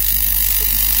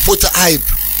Put a Hype.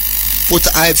 Put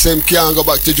a Hype saying can't go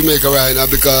back to Jamaica right now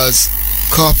because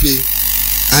Coffee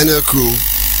and her crew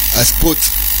has put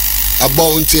a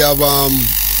bounty of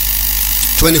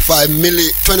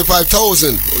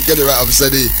 25,000. Get it right, officer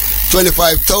D.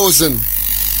 25,000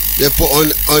 they put on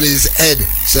his head.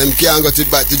 So him can't go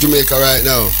back to Jamaica right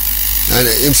now. And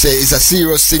him say it's a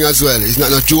serious thing as well. It's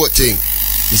not a joke thing.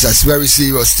 It's a very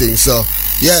serious thing. So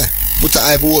yeah, Put a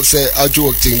Hype hope say a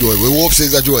joke thing though. We hope say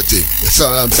it's a joke thing. That's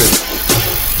all I'm saying.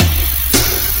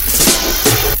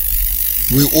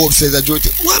 We hope say it's a joke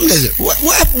thing. What really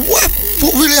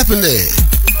happened there?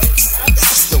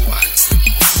 That's the one.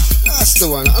 That's the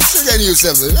one. I'm still getting you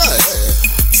something.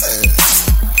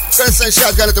 Gonna say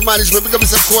shotgun at the management. Become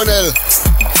Mr. Cornell.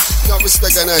 No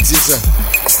respect and that, sir.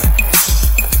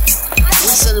 We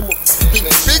send him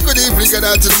big good evening and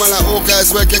out to the man at Oak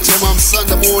as well. Catch him on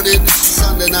Sunday morning,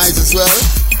 Sunday night as well.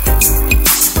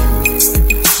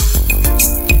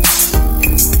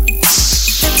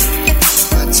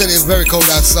 I tell you, it's very cold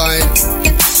outside.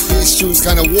 These tunes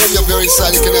kind of warm you up here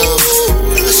inside. You can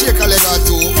shake a leg or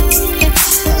two.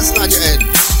 That's not your head.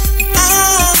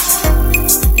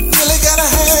 Really gotta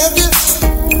have you.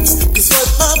 'Cause what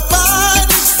my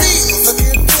body feels, I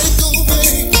can't take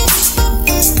away.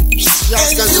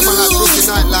 Just got some man at Brooklyn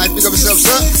Nightlife. Pick up yourself,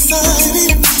 sir.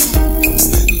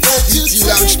 DT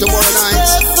Lounge tomorrow night.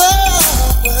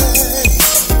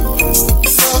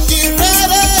 So get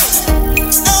ready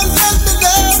and let me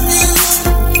love you.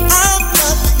 I'm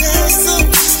not the answer.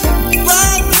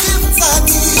 Right inside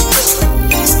me.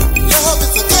 Love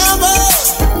is a gamble.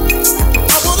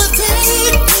 I wanna take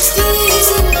you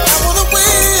through. I wanna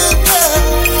win, girl.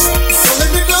 So let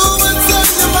me know what's on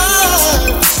your mind.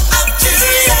 I'm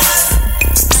curious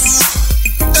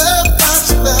about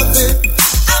your loving.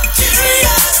 I'm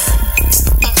curious.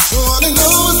 I wanna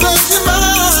know what's on your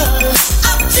mind.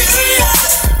 I'm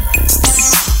curious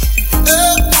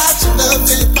about your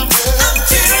loving. I'm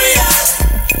curious.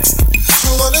 I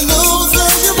wanna know what's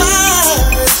on your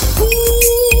mind. Ooh,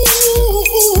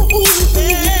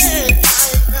 yeah.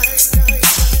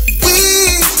 We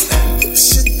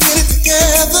should get it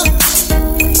together.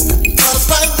 'Cause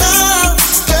right now,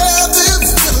 love is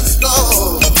feeling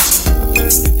slow.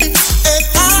 And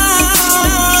I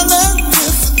love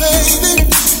this, baby.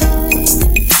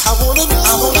 I wanna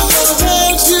hold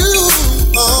you.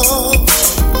 Oh,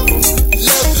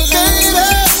 lovely lady,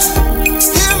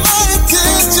 hear my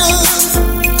intentions.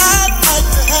 I'd like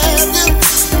to have you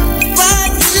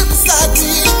right here beside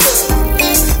me.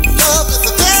 Love is a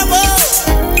gamble.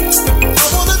 I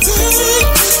wanna take you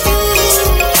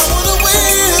through. I wanna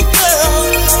win, girl.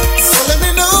 So let me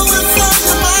know what's on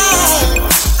your mind.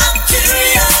 I'm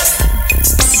curious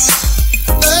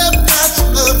about your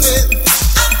loving.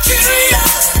 I'm curious. I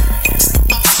wanna know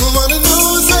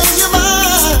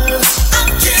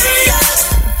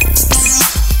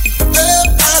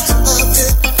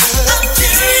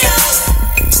what's on your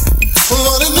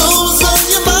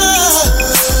mind.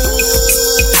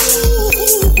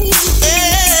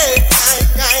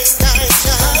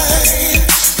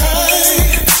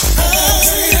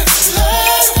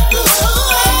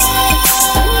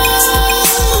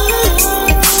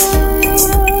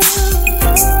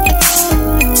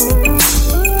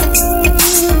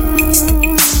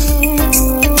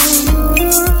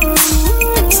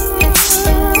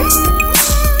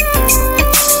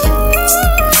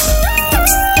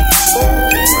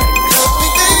 curious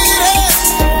about your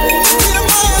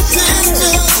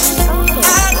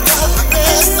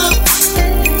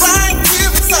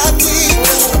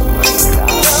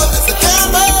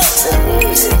loving.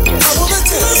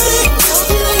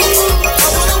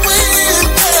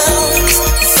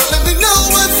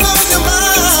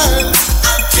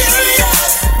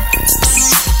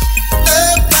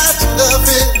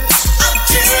 I'm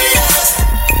curious.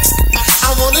 I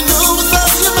wanna know what's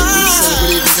on your mind.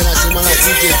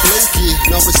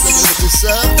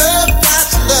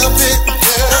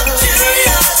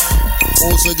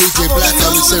 Also DJ Black,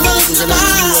 I would say we're gonna do you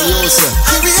also.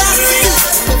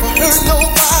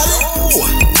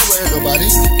 Never heard nobody.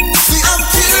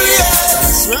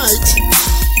 That's right.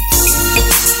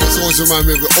 This always reminds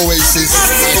me of Oasis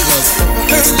nightclub.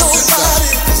 This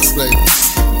is playing.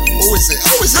 Always say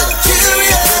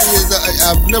that.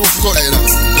 I've never forgot that, you know.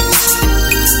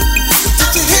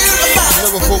 I've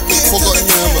never forgotten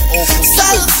them.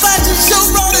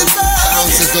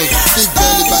 Bounces, those big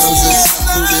belly bounces.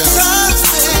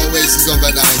 Oasis on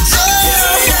that night.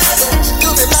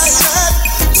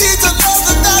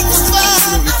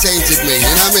 Absolutely tainted me, you know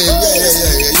what I mean?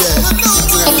 Yeah. I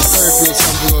have a therapy or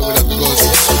something over that because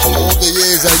all the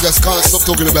years I just can't stop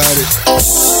talking about it.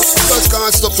 Just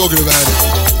can't stop talking about it.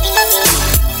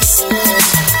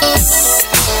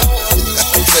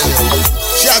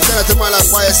 Shout out to my like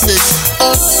Fire Sticks.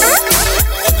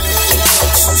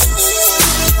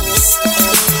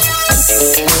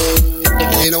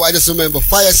 You know, I just remember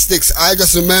Fire Sticks. I'm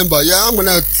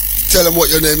gonna tell him what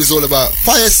your name is all about.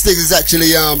 Fire Sticks is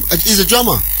actually he's a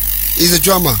drummer.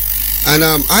 And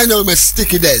I know him as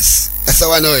Sticky Des. That's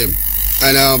how I know him.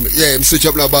 And him switch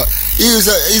up now, but he's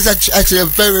actually a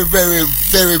very, very,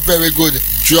 very, very good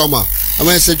drummer. And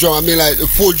when I say drum, I mean like the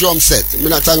full drum set. I'm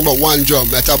not talking about one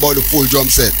drum, I talk about the full drum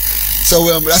set.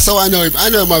 So that's how I know him. I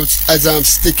know him as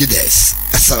Sticky Des.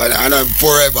 That's how I know him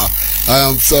forever.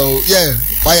 So yeah,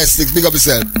 Fire Sticks, big up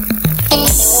yourself.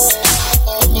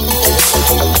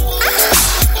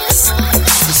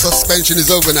 suspension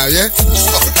is over now, yeah?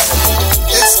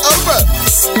 It's over.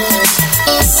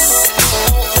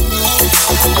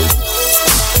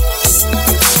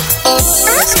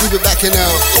 Let's keep it back in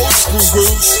our old school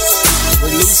grooves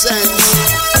with loose ends.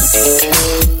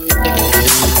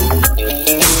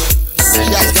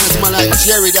 Shouts going to my like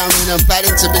Jerry down in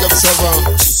Paddington, big up yourself.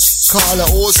 Carla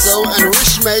also, and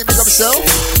Rich May, big up yourself.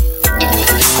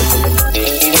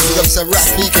 Big up yourself,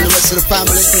 Rafik and the rest of the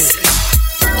family.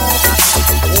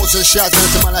 Also shout out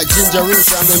to my like Ginger Root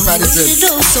down in Paddington. Waited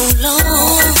oh so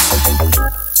long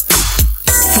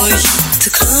for you to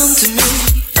come to me.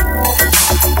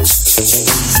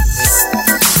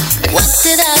 What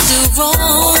did I do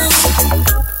wrong?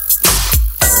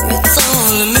 It's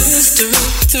all a mystery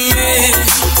to me.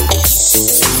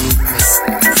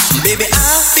 Baby, I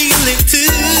feel it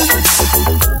too.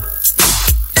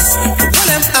 What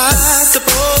am I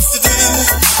supposed to do?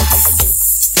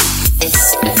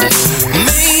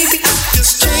 Maybe I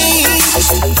just changed.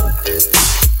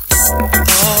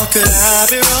 Or could I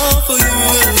be wrong for you?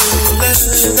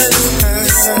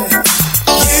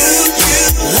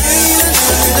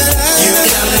 You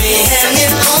got me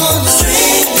hanging on the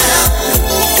string now.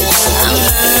 I'm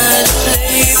not a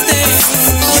plaything.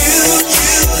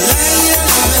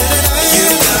 You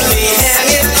got me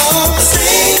hanging on the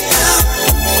string now.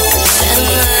 Am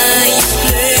I your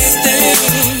plaything?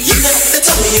 You never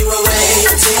told me you were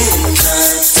waiting,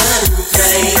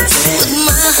 contemplating. With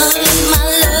my heart and my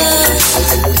love.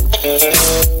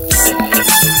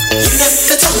 You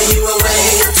never told me you were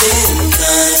waiting,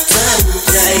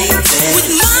 contemplating. With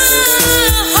my heart.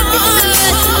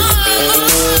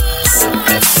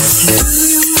 Do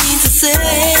you mean to say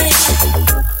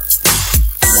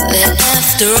that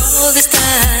after all this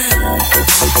time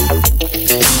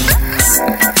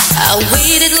I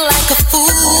waited like a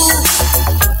fool?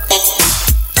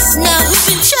 Now who's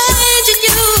been changing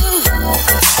you?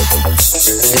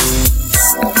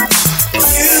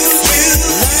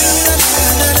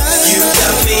 You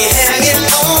got me hanging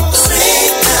on the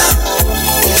string now.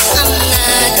 I'm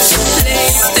not your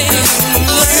plaything.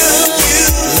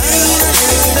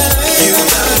 You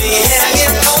got me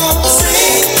hanging on the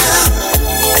string now.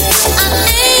 I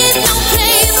ain't no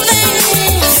plaything.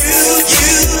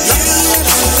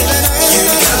 You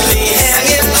got me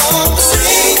hanging on the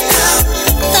string now.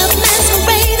 Stop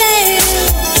masquerading.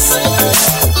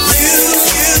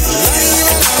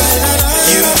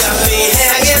 You got me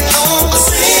hanging on the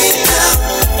string now.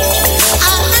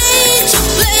 I ain't your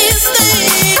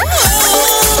plaything.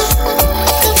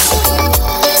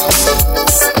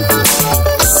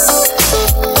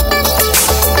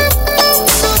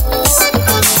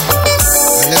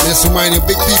 And let me just remind you,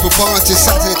 Big People Party,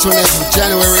 Saturday 28th of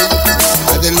January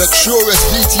at the luxurious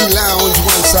BT Lounge,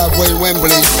 one side way in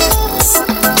Wembley.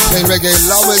 Playing reggae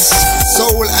lovers,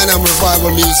 soul and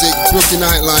revival music, Brooklyn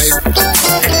Nightlife,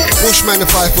 Bushman the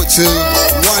 5'2",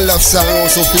 One Love Sound,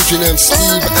 also featuring them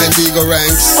Steve and Diego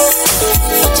Ranks.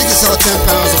 Tickets are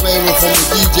 £10 available from the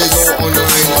DJs or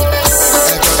online.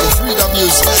 Got the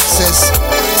 3Ws access,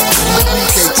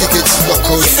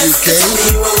 uktickets.co.uk.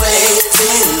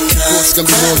 It's gonna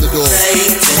be more on the door.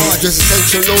 Dress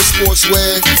essential, no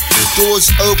sportswear.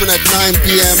 Doors open at 9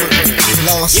 p.m.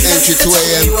 Last entry 2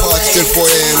 a.m. Party till 4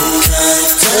 a.m.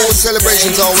 All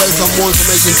celebrations are welcome. More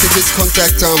information, tickets,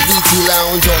 contact VT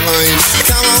Lounge online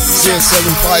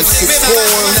 07564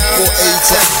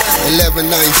 48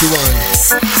 1191.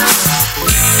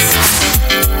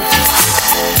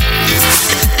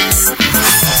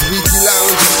 VT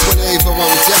Lounge on 28th of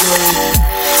January.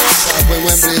 Southway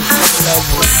Wembley, Love,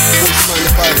 Bushman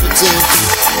the 5'2",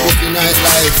 Brooklyn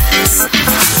Nightlife.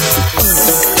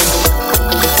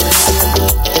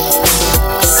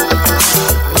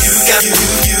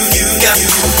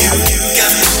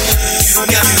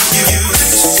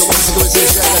 So once again, say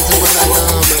shout out to my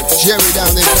Jerry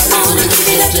down there,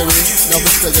 Jerry. No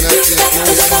respect on that here. No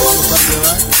respect on the family,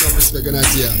 right? No respect on that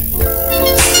here.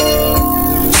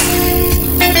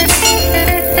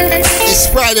 It's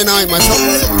Friday night, man. So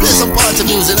play some party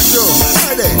music. Let's go.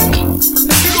 Friday.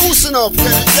 Loosen up,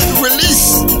 get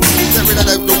release. Get rid of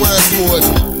the work mode.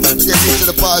 Get into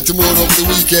the party mode over the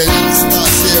weekend.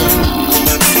 Starts here.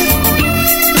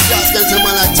 Shout out to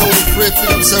man like Tony Fripp.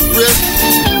 Pick up some Fripp.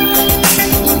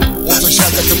 Also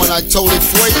shout out to man like Tony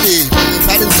Friday in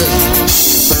Paddington.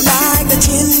 Like a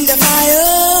tender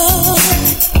fire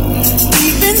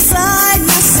deep inside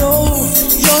my soul,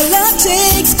 your love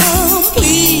takes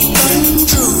complete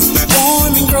control.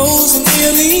 Warming grows and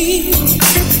really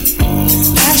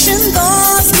passion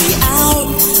thaws me out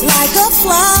like a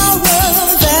flower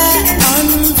that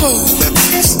unfolds.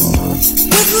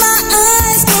 With my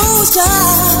eyes closed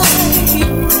tight,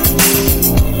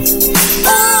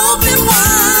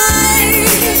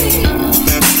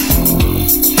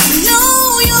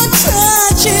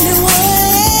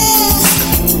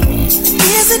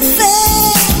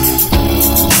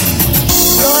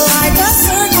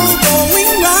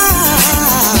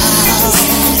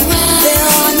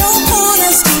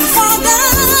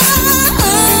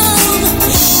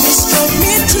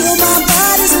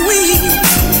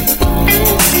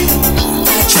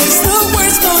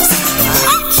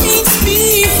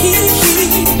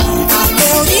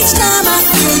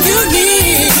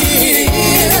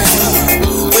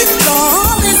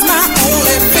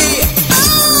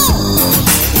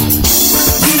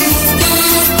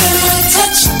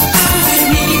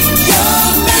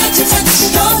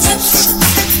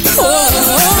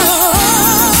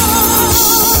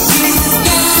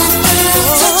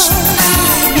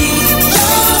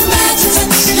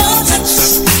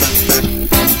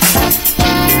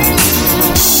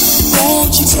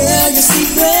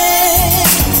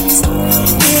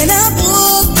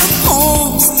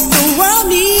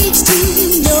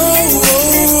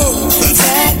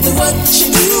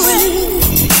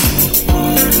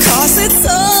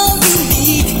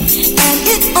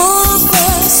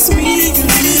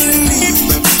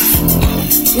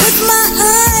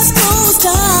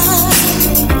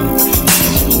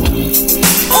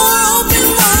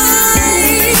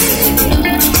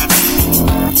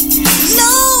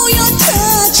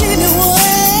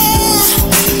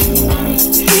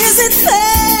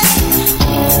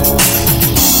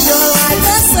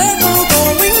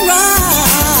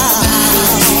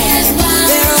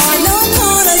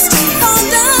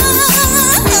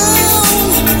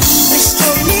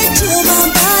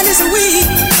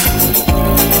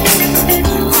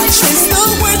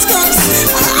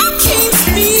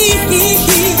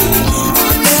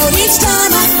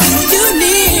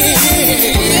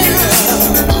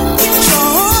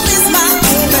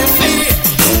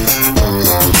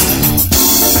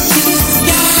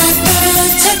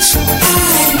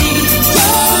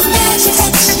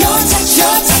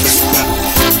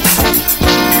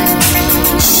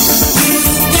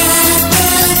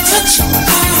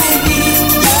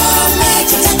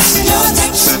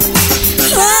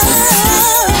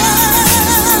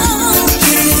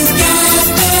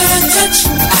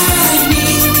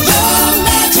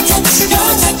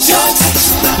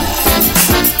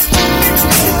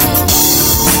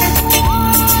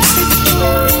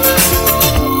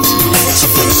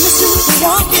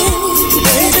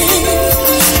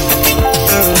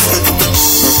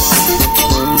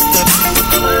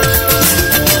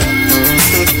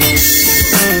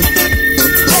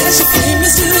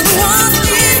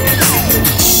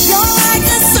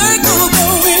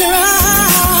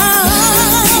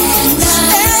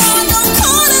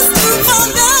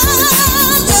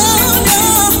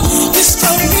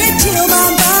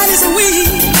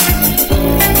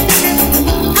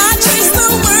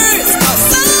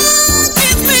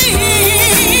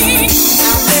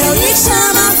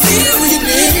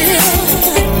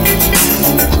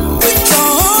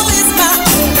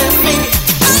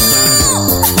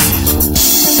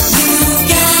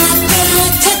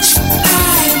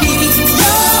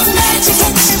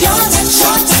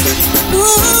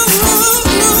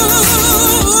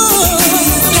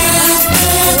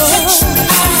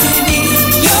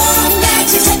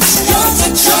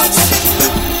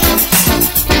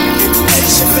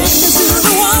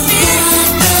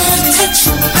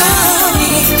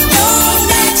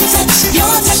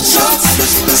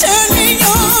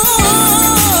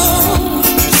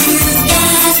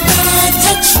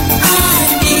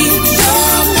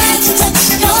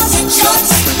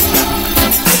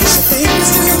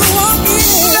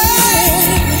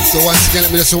 again,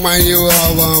 let me just remind you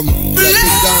of that big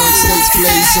dance takes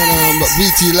place on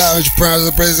VT Lounge. Proud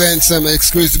presents some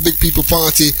exclusive Big People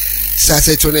Party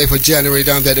Saturday 28th of January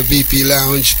down there at the VP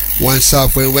Lounge, One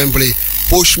Southway in Wembley.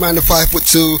 Bushman the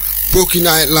 5'2", Brookie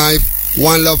Nightlife,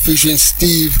 One Love featuring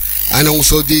Steve, and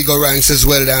also Digo Ranks as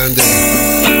well down there.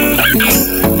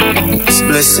 It's a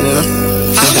blessing, huh?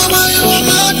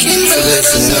 It's a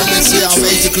blessing. Our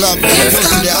 8 o'clock, to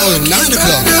the hour of 9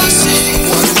 o'clock.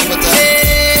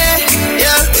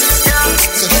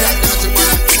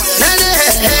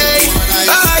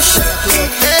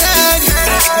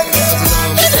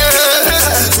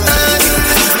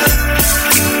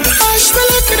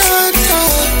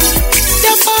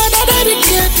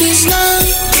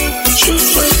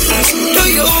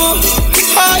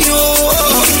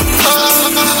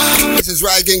 This is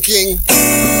Reggae King.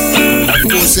 Of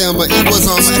course, he was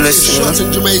on my shots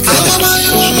in Jamaica.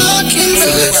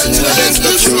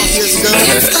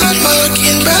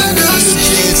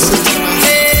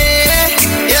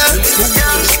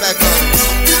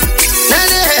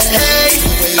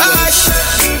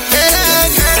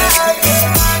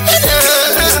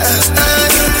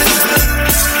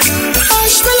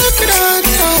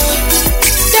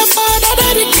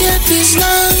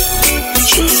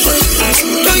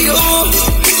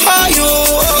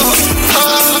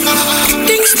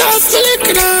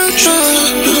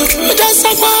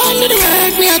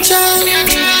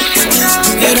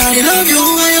 Your daddy love you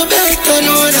and you better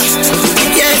know that.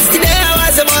 Yesterday I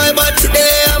was a boy, but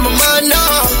today I'm a man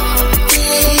now.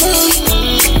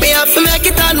 Me have to make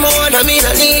it on more than me,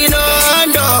 no need no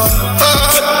hand.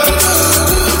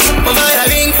 My mother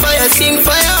ring fire, sing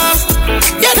fire.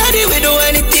 Your daddy will do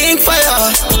anything for you.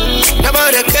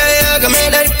 Nobody care, I can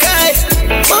make that guy.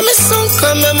 But my son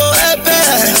come and more happy.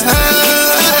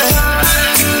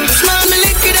 Mommy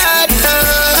look at that.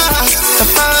 The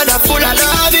father full of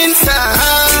love inside.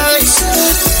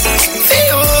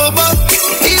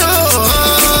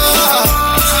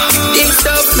 Things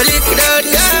up, me look at that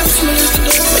girl.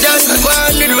 I just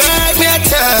want to drag me a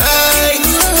time.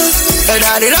 And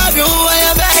I love you,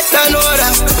 I better know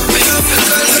that. Me love you,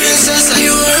 girl, this is how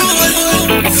you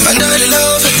roll. And I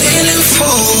love you in the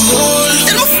phone.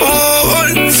 In the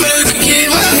phone. Feel like I keep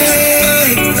my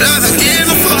head. Love you in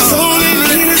the phone.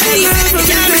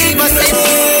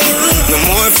 No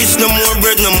more fish, no more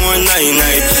bread, no more night.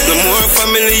 No more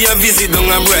family, I visit on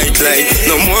a bright light.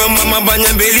 No more mama ban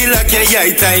your belly like your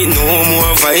yai tight. No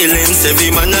more violence,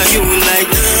 every man a unite.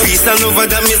 Peace and love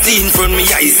that me see in front me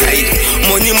eyesight.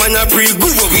 Money man a pre go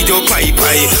with your pipe.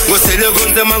 Go sell your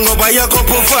guns, them and go buy a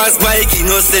couple fast bike.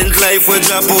 Innocent life will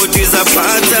drop out is a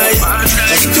part time.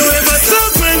 You ever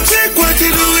stop and check what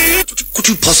you doing? Could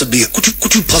you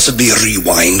possibly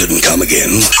rewind and come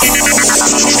again?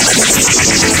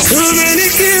 So many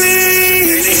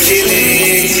killings,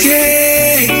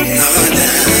 yeah.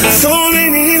 So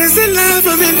many innocent lives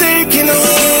have been taken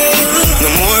away. No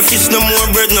more fish, no more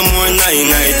bread, no more night.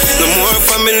 No more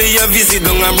family, I visit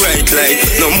on a bright light.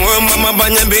 No more mama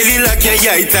ban your belly like your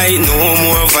yai tight. No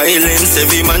more violence,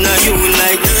 every man a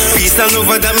unite. Peace and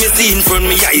love that me see in front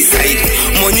me eyesight.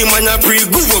 Money man a pre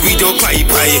go with your pipe.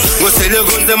 Go sell your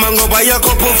guns, them and go buy a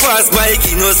couple fast bike.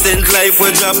 Innocent life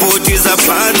will drop out is a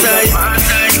part time.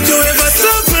 You ever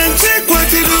stop and check what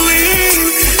you're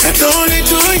doing? Not only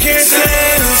to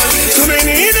yourself. Too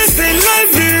many innocent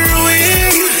lives been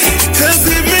ruined. Cause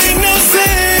it make no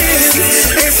sense.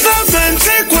 Hey, stop and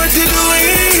check what you're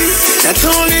doing. Not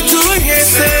only to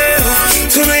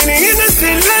yourself. Too many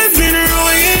innocent lives been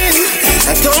ruined.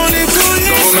 Not only to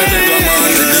yourself.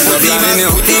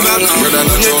 We're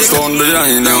gonna just on the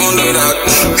line down to that.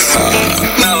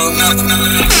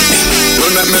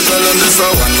 Well, let me tell them this a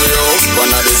one way up, one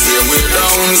of the same way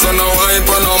down. So no hype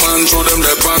on no man through them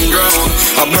dep on ground.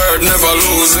 A bird never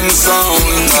losing sound,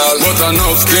 but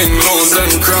enough king lose them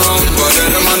crown. But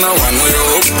then them on a one way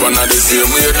up, one of the same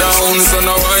way down. So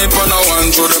no hype on no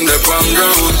one through them dep on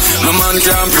ground. No man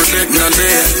can predict no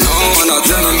day, no, and I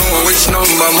tell no know which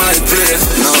number might play.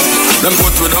 No, them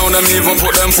put we down, them even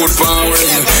put them foot far away.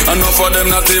 Enough of them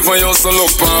not even used to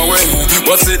look far away.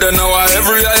 But see them now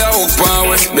every eye hook far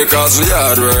away. Because we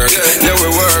hard work, yeah we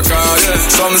work hard, yeah.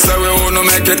 Some say we wanna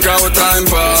make it cause time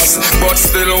pass, but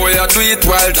still we a do it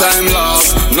while time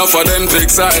lasts. Enough of them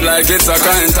take side like it's a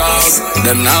kind toss.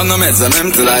 Them now no meds, them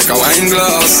empty like a wine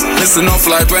glass. Miss enough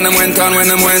light when them went on, when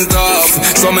them went off.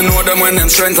 Some me know them when them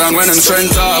strength on, when them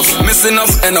strength off. Miss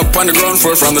enough end up on the ground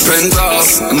floor from the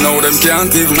penthouse. Now them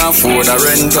can't even afford would a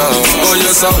rent out. Oh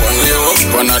yes, I want you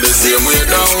up and I the same way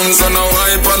down. So no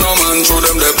hype and no man through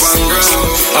them the pan ground.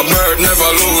 A bird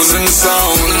never losing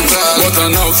sound, but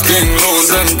enough king lose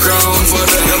them crown. For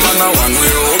them man I want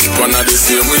you up and I the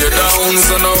same way down.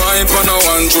 So no hype and no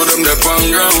one through them the pan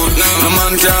ground. No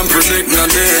man can't predict no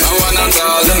day. I wanna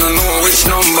call them to know which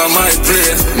number might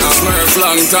play. Now Smurf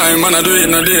long time and I do it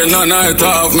no day, no night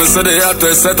off. Me say they had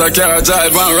to set a car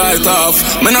drive and right off.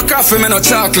 Me no coffee, me no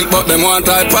chocolate, but them want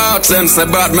I parts. Them say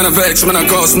bad, me no vex, me no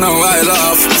cuss, now I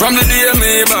laugh. From the day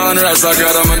me born, rise I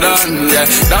got them done. Yeah,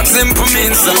 that simple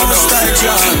means I'm a style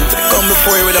John. Come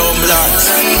before you with our blood.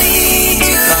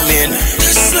 I mean,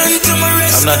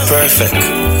 I'm not perfect.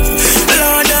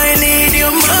 Lord, I need you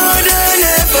more than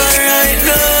ever right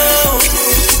now.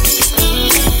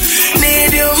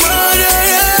 Need you more than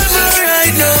ever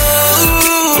right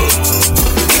now.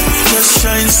 Just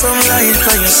shine some light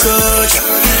for your soldier.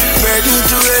 Burden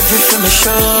to heavy for my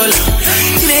shoulder.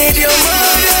 Need you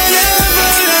more than ever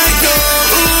right now.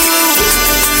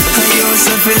 I used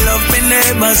to feel love me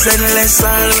neighbors and less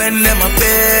all when them a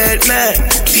bed me.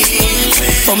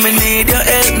 But me need your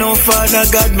help now, Father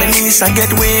God, my knees I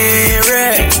get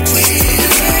weary.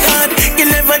 God, you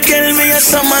never tell me you're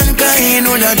some mankind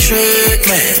would have treat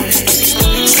me.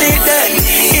 Say that,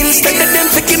 instead of them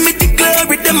picking me the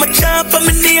glory, them a chop on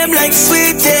my name like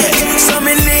sweetie. So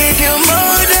me need you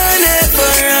more than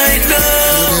ever right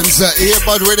now. Rhythm's the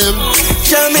earbud rhythm.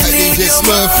 Me need you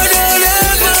more than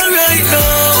ever right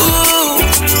now.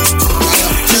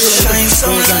 Shine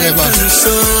some light on the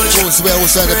soldier.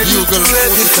 Also the bugle,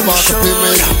 also the market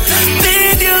payment.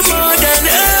 Need you more than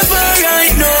ever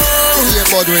right now.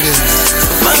 Earbud rhythm.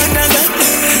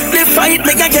 They fight,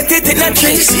 make I get it in a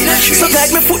trees. So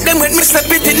guide me foot them when me step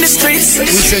it in the streets. We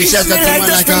say shout out to man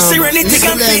like Little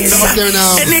Len up there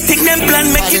now. Anything them plan,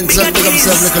 make it big and big up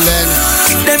Little Len.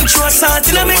 Them throw salt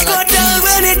in a me cut down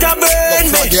when it a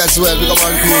burn me. Big as well, big up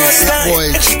on crew.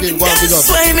 Boy, chicken, go on, big up.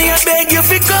 That's why me I beg you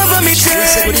fi cover me turn. We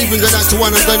say good evening, going out to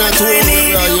one and going out to all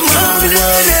around the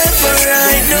world.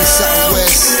 North, south,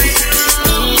 west.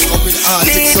 Up in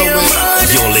Arctic somewhere.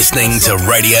 You're listening to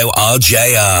Radio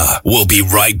RJR. We'll be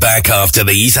right back after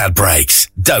these ad breaks.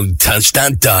 Don't touch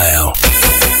that dial.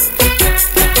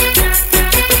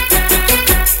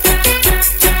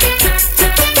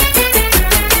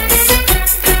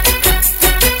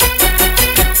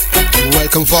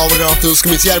 Welcome forward after those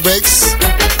community ad breaks.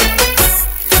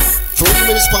 20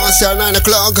 minutes past 9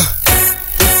 o'clock.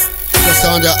 Just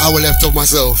under an hour left of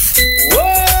myself.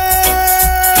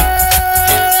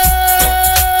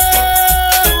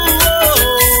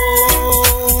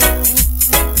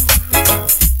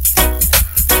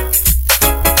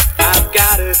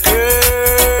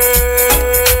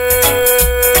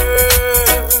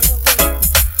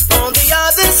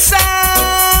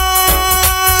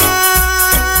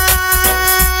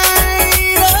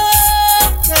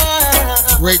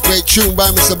 Great tune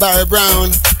by Mr. Barry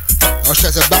Brown. Or should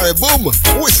I say Barry Boom?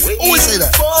 Always say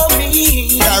that.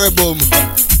 Barry Boom.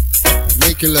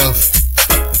 Making love.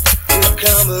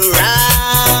 Come around.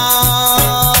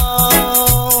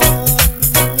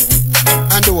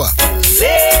 And what?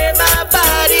 Lay my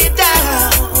body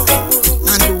down.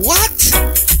 And what?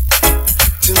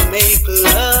 To make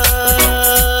love.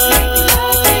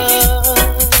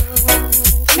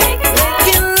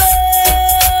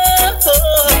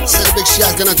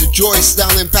 Shouting out to Joyce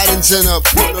down in Paddington, up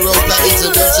on the road,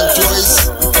 Paddington, there's some Joyce.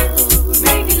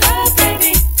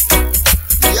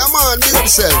 Yeah, man, big up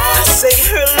yourself. I say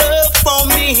her love for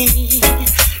me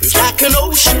is like an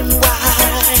ocean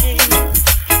wide,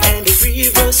 and a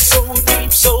river so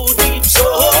deep, so deep,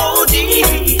 so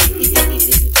deep,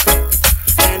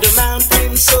 and a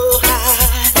mountain so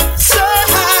high, so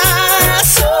high,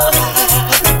 so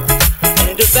high,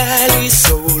 and a valley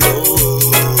so low.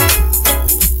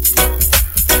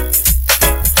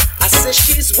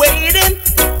 She's waiting,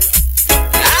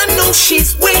 I know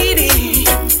she's waiting.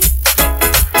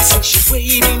 So she's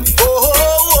waiting for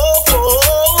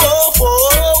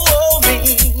me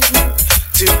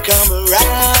to come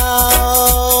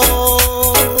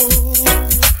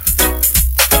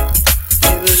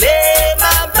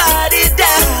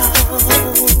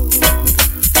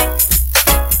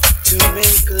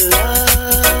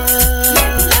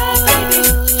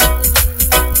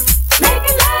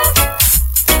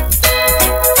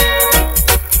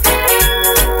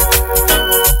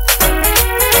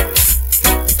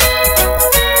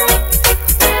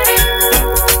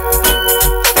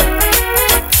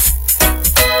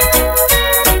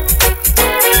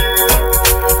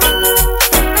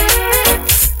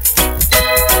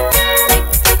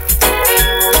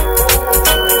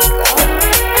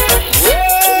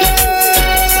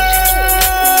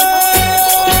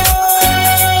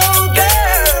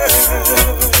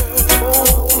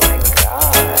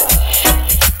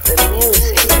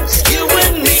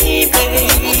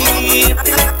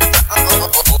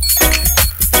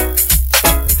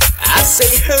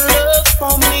her love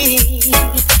for me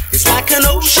is like an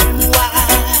ocean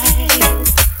wide,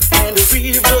 and a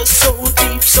river so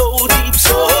deep, so deep,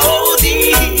 so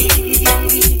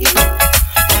deep,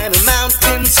 and a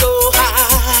mountain so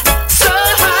high, so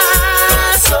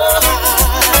high, so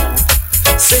high.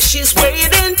 Says she's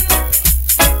waiting.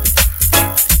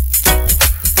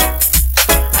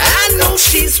 I know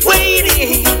she's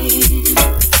waiting.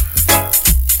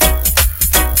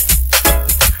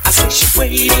 I say she's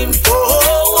waiting for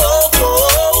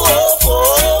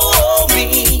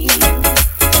me.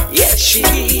 Yes, she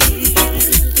is.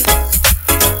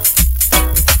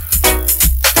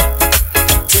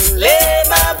 To lay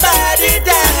my body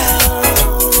down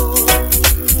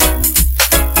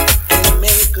and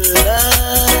make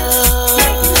love.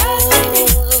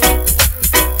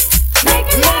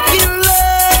 Making love.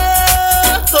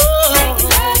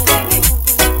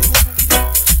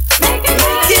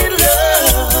 Making love.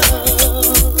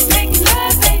 Making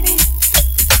love, baby.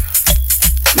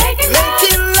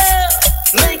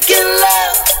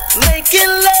 Making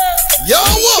love. Yo,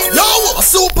 a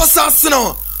super sass, you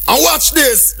know. And watch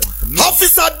this.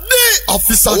 Officer D.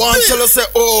 Officer I want D. you to say,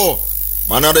 oh,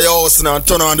 man of the house now,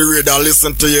 turn on the radio and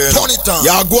listen to you. Turn it on.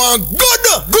 You're going good.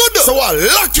 So I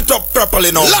lock it up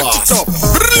properly now, Lock boss. it up.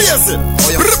 Blaze it.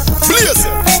 Blaze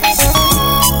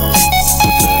it.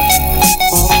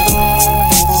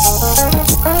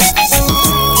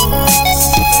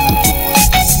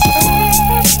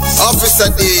 Officer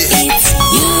D.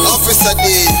 Officer D.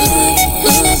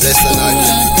 Listen, I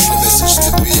give the message to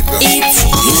people.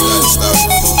 Stop.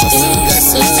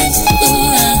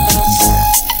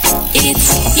 It's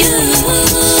you,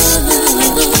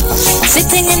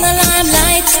 sitting in the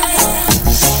limelight,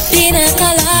 pina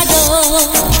colada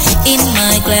in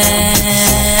my glass,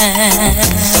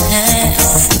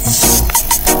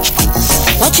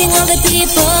 watching all the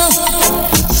people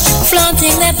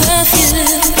flaunting their perfume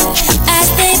as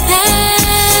they pass.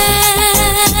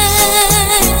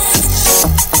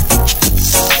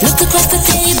 Look across the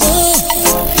table,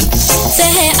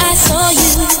 say hey, I saw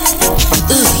you.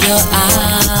 Ooh, your eyes.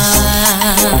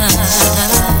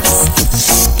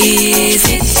 Is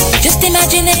it just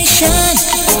imagination?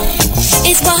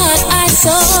 Is what I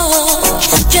saw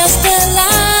just a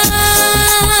lie?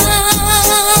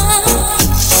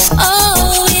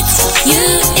 Oh, it's you,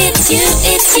 it's you,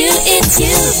 it's you, it's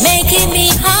you, making me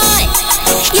high.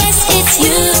 Yes, it's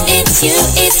you, it's you,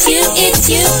 it's you, it's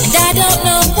you, and I don't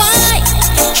know why,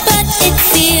 but it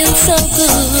feels so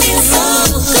good. Feels so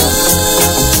good.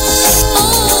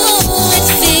 Oh, it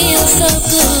feels so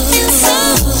good. Feels so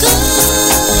good.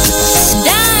 And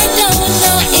I don't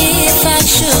know if I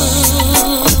should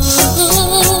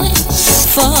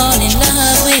fall in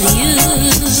love with you.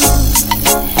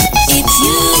 It's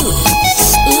you.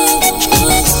 Ooh,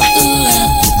 ooh, ooh.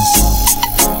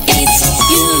 It's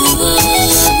you.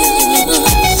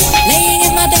 Laying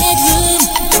in my bedroom,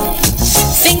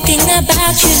 thinking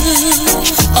about you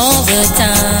all the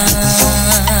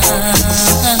time.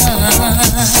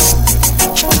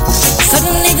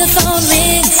 Suddenly the phone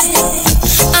rings,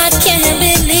 I can't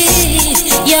believe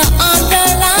you're on the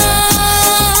line.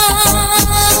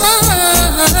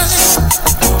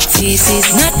 This is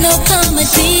not no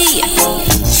comedy,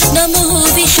 no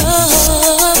movie show.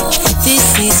 This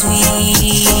is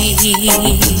real.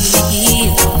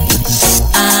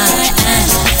 I am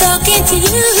talking to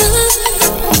you,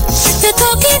 you're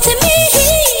talking to me.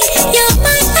 You're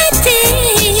my ID.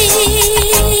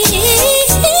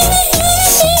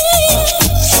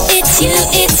 It's you,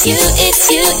 it's you, it's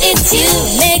you, it's you,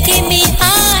 making me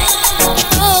high.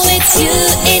 Oh, it's you,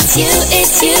 it's you,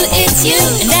 it's you, it's you,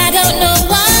 and I don't know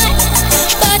why,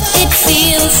 but it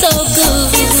feels so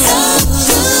good.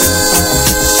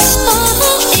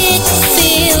 Oh, it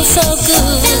feels so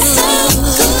good.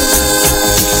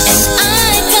 And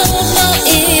I don't know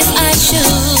if I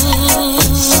should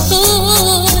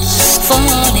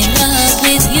fall in love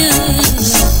with you.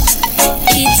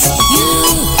 It's you.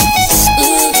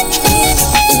 Ooh, ooh,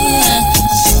 ooh.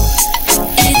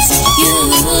 It's you.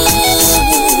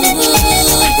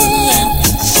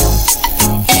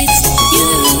 It's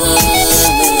you.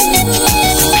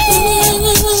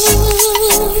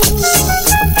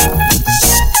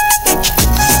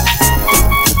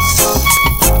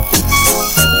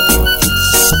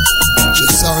 The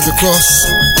sound across.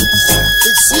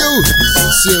 It's you.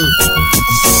 It's you.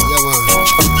 Yeah, man.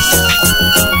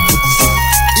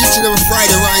 Each and every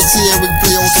Friday right here we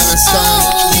play all kind of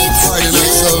style. Friday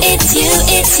night, so It's you,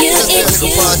 it's you, it's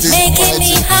you, making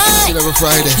me high. each and every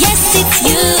Friday. Yes, it's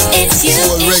you, it's you, It's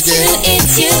all it's reggae. you,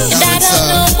 it's you, and I don't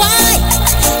know why,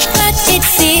 but it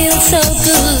feels so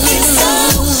good.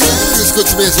 It's good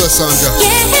to be bass was sound, yeah.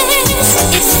 Yes,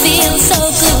 it feels so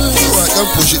good. Alright,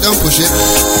 don't push it, don't push it.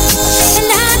 And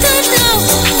I don't know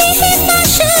if I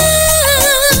should.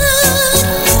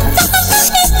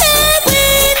 Be there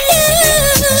with you.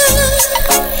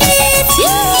 It's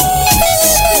you.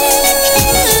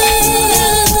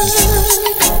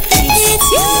 It's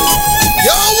you.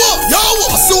 Yo,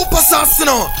 super sassy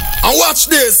now. And watch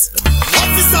this.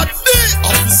 Officer D.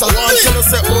 Officer one tell us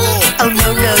say, oh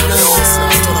no.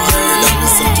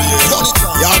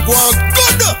 Yeah, go on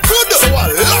good. So I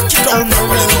lock it up.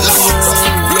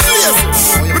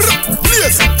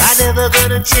 Please. I never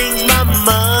gonna change my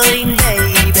mind,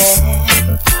 baby,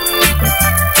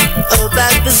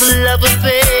 about this love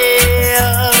affair.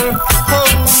 Oh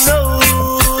no,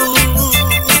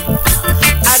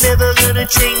 I never gonna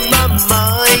change my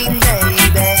mind,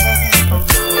 baby. Oh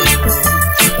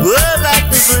no, about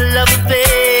this love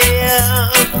affair.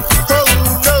 Oh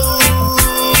no,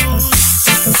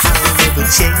 I'll never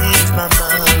change my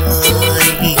mind.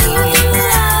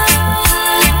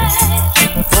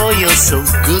 Oh, you're so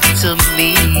good to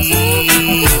me.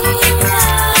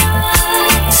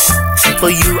 For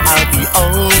you, I'll be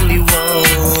only one.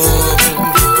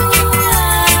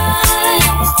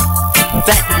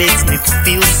 That makes me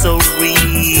feel so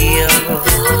real.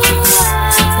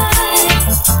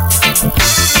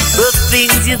 The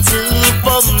things you do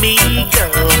for me,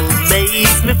 girl,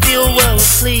 makes me feel well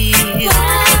pleased.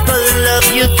 The love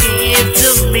you give to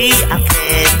me, I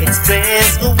can't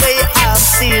express the way I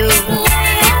feel.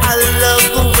 I love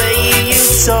the way you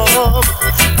talk,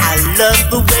 I love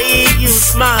the way you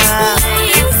smile.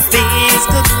 Things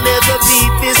could never be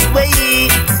this way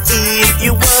if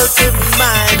you wasn't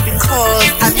mine,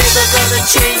 because I'm never gonna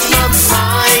change my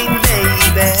mind,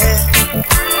 baby,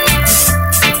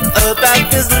 about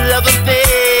this love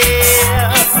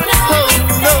affair. Oh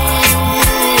no,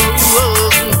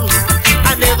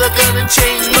 I'm never gonna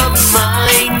change my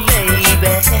mind,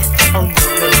 baby. Oh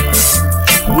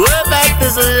no, about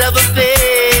this love affair.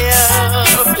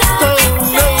 Oh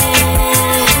no,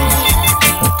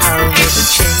 I'll never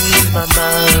change my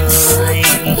mind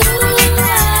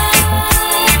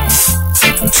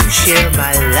to share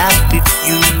my life with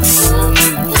you.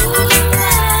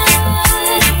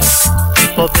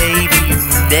 For baby, you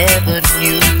never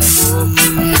knew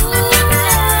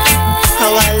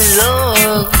how I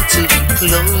long to be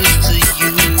close to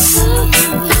you.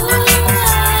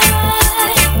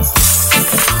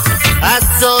 I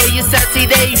saw you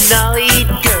Saturday night,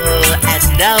 girl, and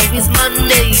now it's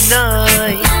Monday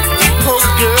night. Oh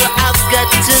girl, I've got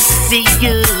to see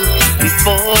you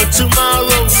before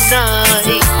tomorrow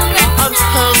night. I'm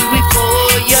hungry for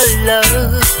your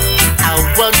love, I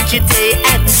want you day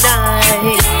and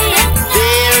night.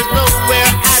 There's nowhere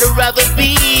I'd rather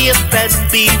be than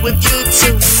be with you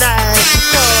tonight.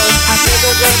 Cause I'm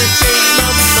never gonna change my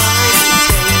mind,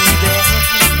 baby,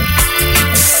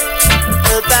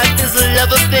 about this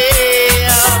love affair.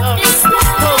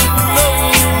 Oh no,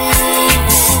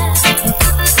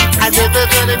 I'm never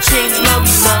gonna change my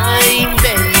mind,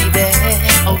 baby.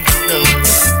 Oh no,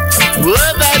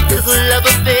 about this love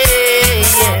affair.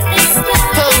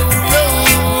 Oh no,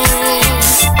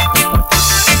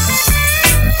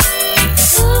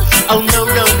 oh no,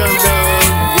 no, no, no.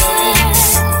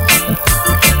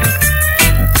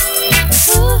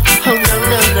 Oh no,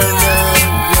 no, no, no.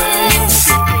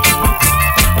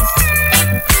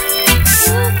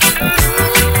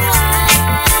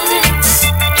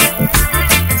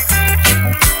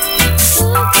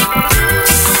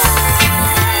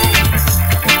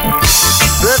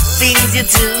 The things you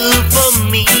do for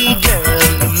me, girl,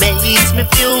 makes me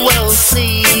feel well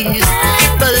pleased.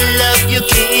 The love you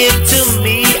give to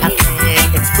me, I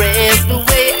can't express the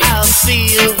way I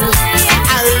feel.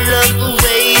 I love the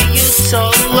way you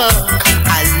talk,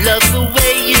 I love the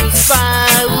way you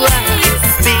smile.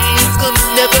 Things could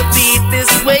never be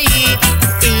this way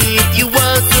if you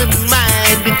wasn't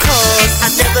mine, because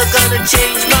I'm never gonna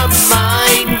change my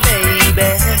mind,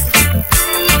 baby,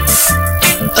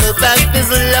 about this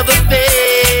love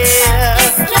affair.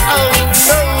 Oh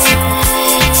no,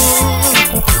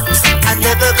 I'm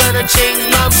never gonna change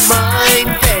my mind,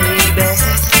 baby.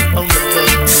 Oh no,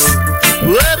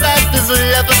 about this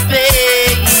love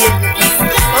affair.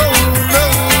 Oh no,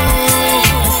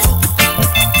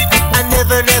 I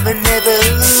never, never, never,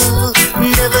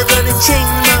 never gonna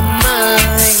change my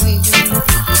mind.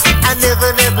 I never,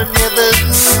 never, never,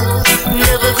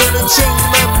 never gonna change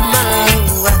my mind.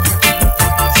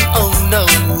 Oh no,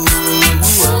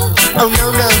 oh no,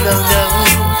 no, no, no,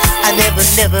 I never,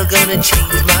 never gonna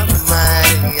change my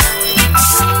mind.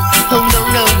 Oh no,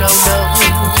 no, no, no,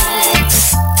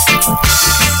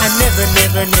 I never,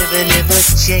 never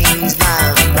change my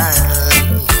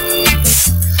mind.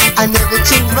 I never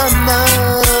change my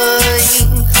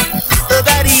mind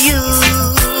about you,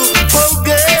 oh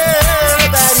girl,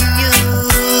 about you,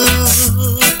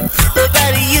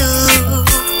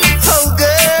 oh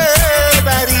girl,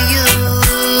 about you.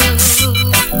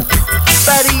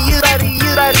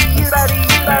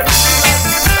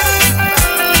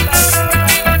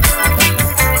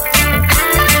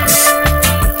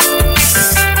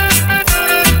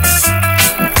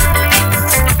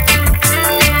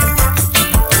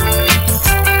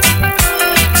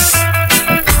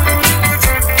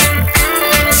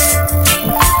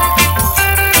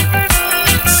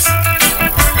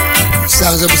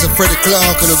 Sounds like Mr. Freddie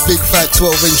Clark on a big fat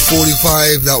 12-inch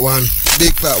 45, that one.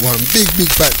 Big fat one. Big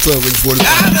fat 12-inch 45.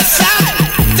 Other side,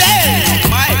 damn,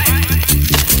 Mike.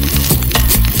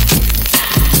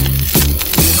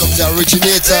 Here comes the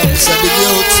originator, Mr. Big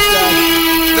Youth.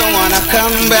 Don't wanna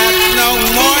come back no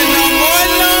more.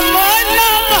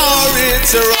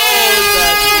 It's a road.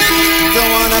 Don't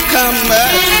wanna come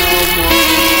back no more.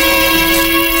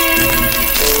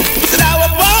 Said I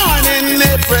was born in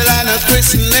April and a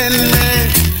christening May.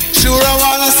 Sure I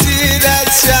wanna see that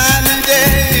shiny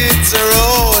day. It's a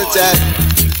road that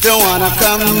don't wanna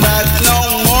come back no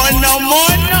more.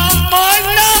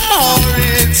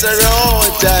 It's a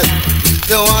road that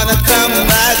don't wanna come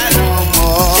back no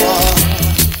more.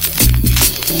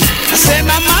 I say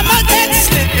my mama gets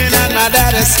slipping and my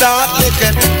daddy start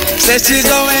licking. Say she's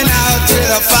going out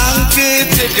with a funky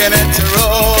ticket. It's a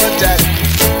road that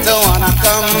don't wanna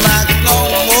come back no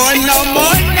more.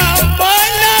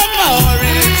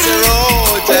 It's a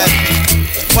road that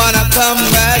wanna come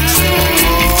back no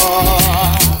more.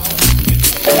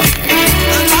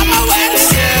 And mama went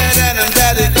said and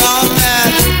daddy gone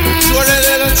mad. For the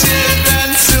little children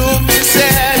soon be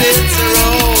said it's a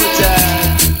road that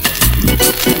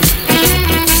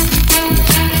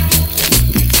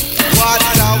what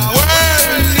the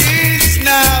world needs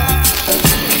now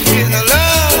is a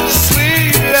love,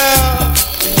 sweet love.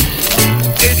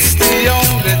 It's the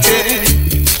only thing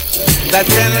that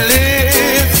can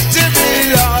live to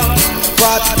be young.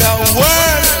 What the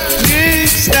world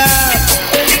needs now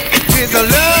is a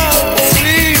love,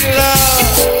 sweet love.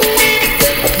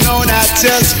 No, not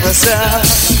just for some,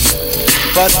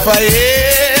 but for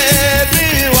everyone.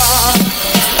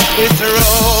 It's a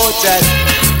road that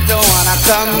don't wanna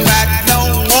come back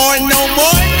no more.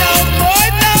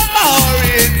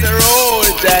 It's a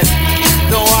road that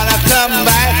don't wanna come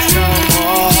back no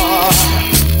more.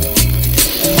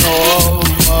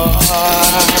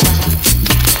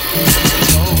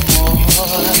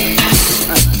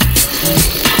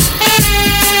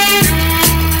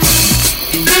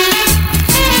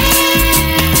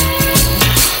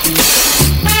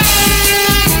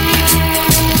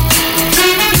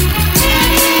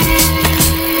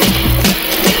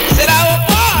 Said I was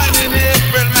born in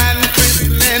April, man,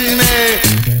 christening May.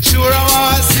 Sure I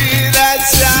wanna see that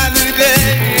shiny day.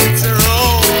 It's a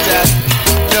road that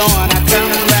don't wanna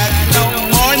come back no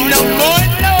more.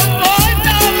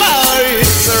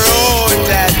 It's a road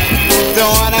that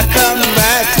don't wanna come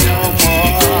back no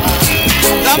more.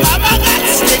 The mama got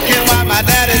sticking while my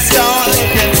daddy's gone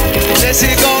licking. Says she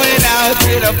going out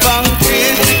with a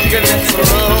funky ticket. It's a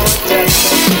road that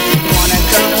wanna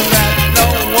come back no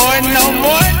more.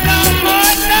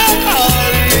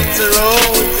 It's a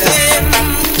road that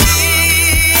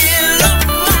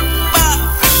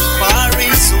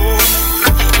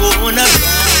wanna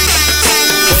ride,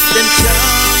 but them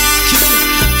can't kill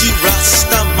the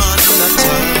Rasta man at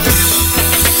all.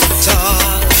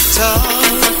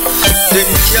 Them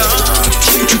can't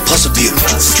kill Tu possibly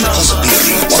rewind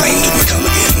and come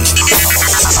again.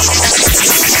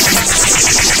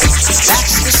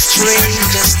 That's the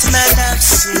strangest man I've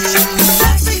seen.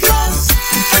 That's because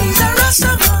he's a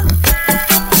Rasta man,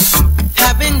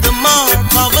 having the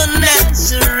mark of a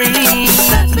Nazarene.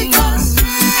 That's because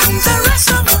he's a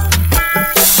Rasta man.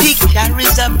 He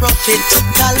carries a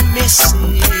prophetical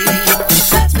message.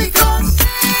 That's because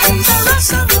he's a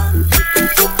Rasta man,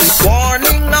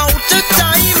 warning out of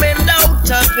time and out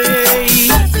of age.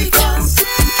 That's because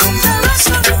he's a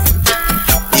Rasta man.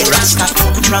 The Rasta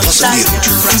come from Zion,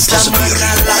 Rasta man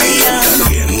a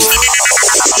lion.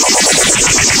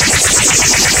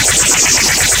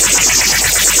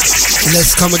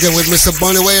 Let's come again with Mr.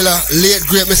 Bonnie Whaler, late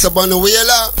great Mr. Bonnie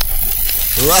Whaler.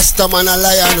 Rasta man a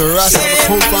lion, Rasta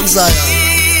come from Zion.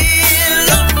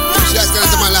 She has got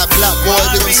a man like Black Boy,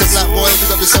 big up Mr. Black Boy,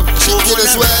 big up Mr. Chicken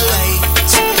as well.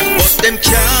 But them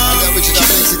can't yeah, which is the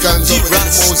Mexicans over the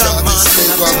most of this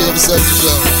state, go and big up yourself as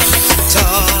well.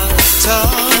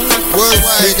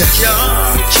 Worldwide.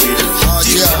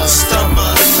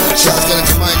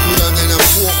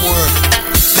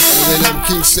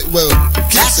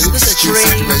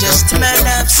 strangest man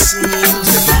I've seen.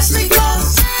 That's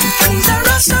because he's a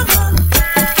Rastaman.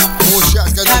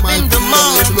 Having the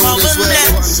mark of a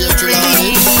necessary.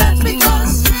 That's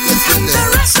because he's a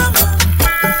Rastaman.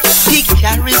 He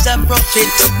carries a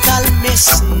prophetical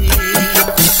message.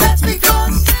 That's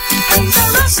because he's a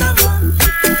Rastaman.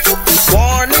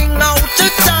 Warning out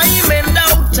of time and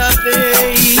out of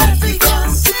age. That's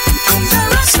because he's a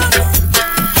Rastaman.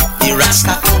 The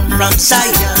Rasta come from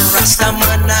Zion,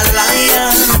 Rastaman a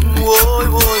lion. Whoa,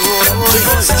 whoa, whoa, whoa.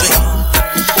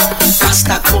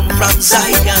 Rasta come from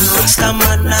Zion,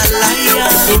 Rastaman a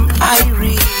lion. Him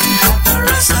Irie,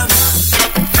 Rastaman.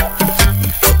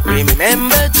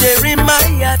 Remember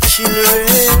Jeremiah,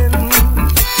 children.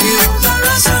 He was a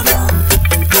Rastaman.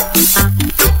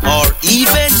 Or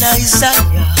even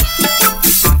Isaiah.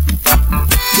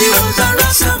 He was a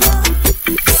Rastaman.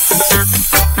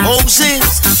 Moses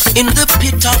in the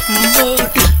pit of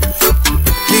mud.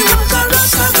 He was a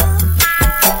Rastaman.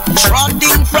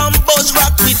 Trotting from Buzz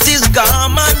Rock with his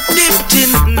garment dipped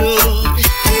in blood.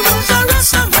 He was a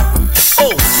Rastaman.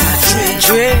 Oh,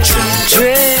 Dre,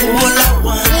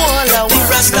 Walla, the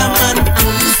Rastaman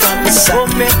come from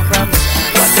Zion.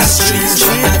 What a strange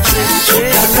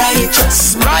Dre,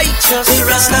 righteous, the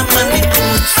Rastaman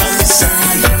come from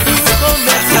Zion.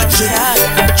 What a Dre,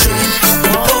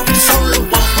 full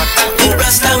one, the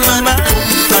Rastaman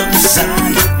come from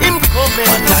Zion. What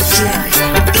a Dre,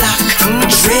 black,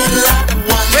 dreadlock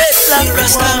one, the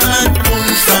Rastaman come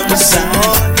from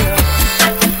Zion.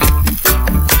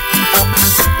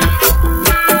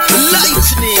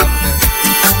 Lightning.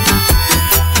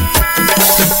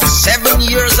 7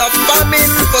 years of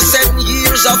famine for 7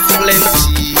 years of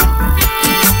plenty.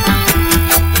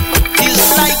 It's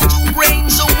like 2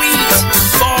 grains of wheat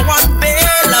for 1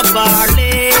 bale of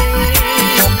barley.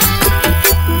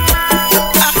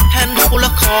 A handful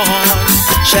of corn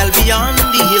shall be on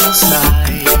the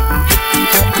hillside.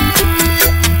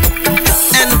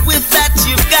 And with that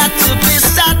you've got to be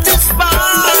satisfied.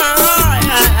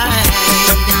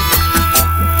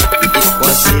 It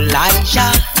was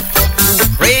Elijah who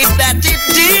prayed that it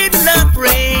did not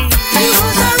rain. He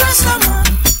was a Rastaman.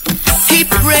 He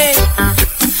prayed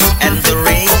and the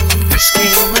rains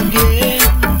came again.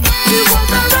 He was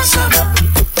a Rastaman.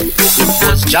 It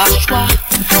was Joshua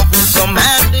who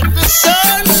commanded the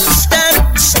sun to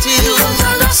stand still. He was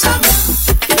a Rastaman.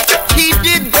 He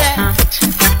did that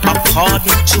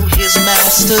according to his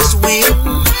master's will.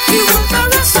 He was a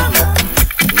Rastaman.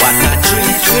 What a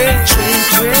trade,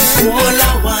 Walla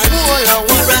one,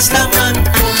 the Rastaman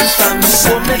come from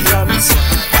Zion.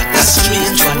 What a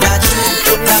strange, what a trade,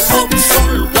 what a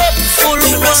hopeful,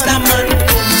 the Rastaman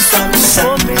come from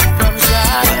Zion.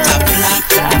 What a black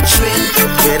trade,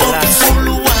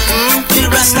 hopeful one, the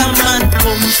Rastaman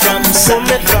come from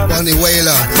Zion. Bunny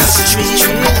Wailer.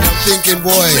 I'm thinking,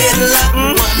 boy,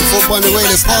 before Bunny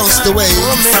Wailer passed away,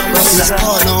 his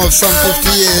partner of some 50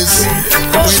 years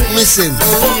went missing.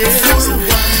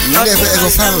 Never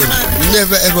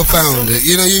ever found.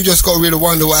 You know, you just got to really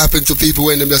wonder what happened to people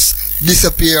when they just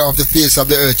disappear off the face of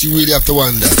the earth. You really have to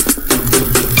wonder.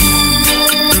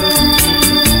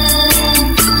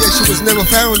 Yeah, she was never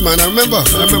found, man. I remember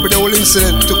the whole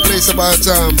incident took place about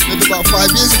maybe about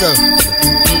 5 years ago.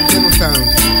 Never found.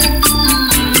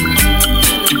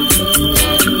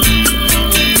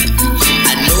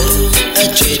 I know a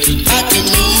dread by the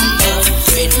name of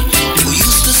Fred who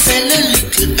used to sell a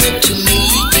little bit to me.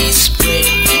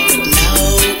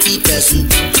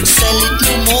 Doesn't sell it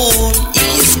no more. He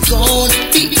is gone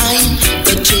behind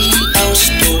the jailhouse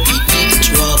door. He didn't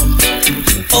rob.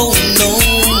 Oh no,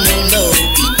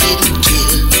 he didn't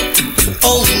kill.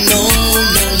 Oh no,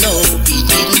 he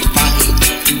didn't fight.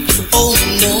 Oh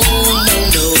no,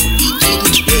 he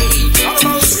didn't rape.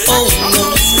 Oh no,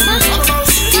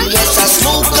 it was a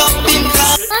smoke up in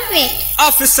car.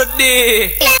 Officer D.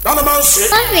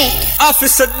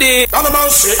 Officer D.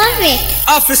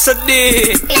 Officer D.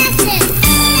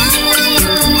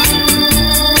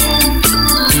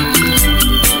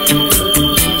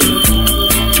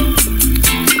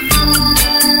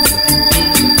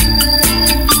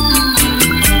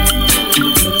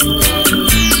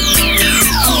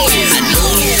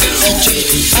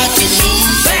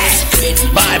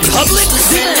 By public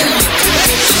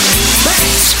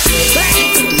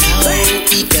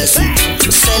he doesn't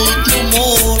sell it no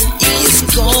more. He is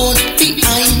gone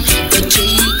behind the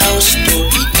jailhouse door.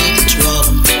 He didn't rob.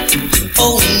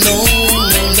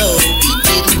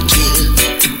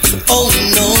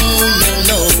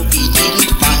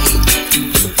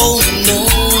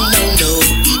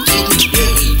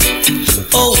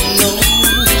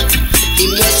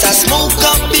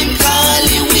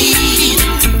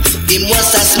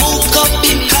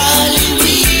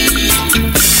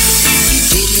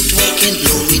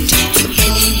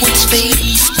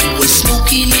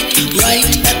 seen it right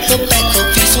at the back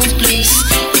of his own place.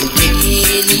 And then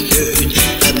he heard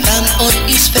a bang on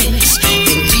his fence.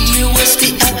 And there was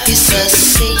the officer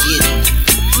saying,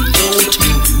 don't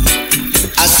move.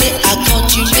 I said, I caught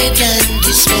you red and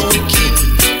smoking.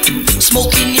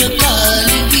 Smoking your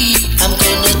cali weed, I'm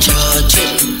gonna charge you.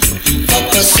 For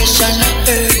possession of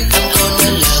earth, I'm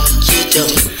gonna lock you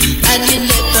down. And you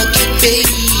never get paid.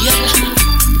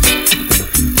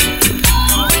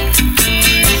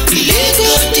 Let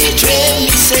go the dream,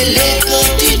 me say let go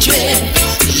the dream.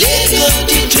 Let go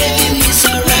the dream, is a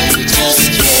righteous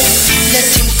dream. Let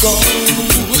him go.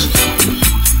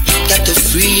 Got to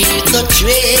free the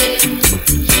dream.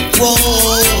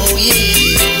 Whoa, yeah.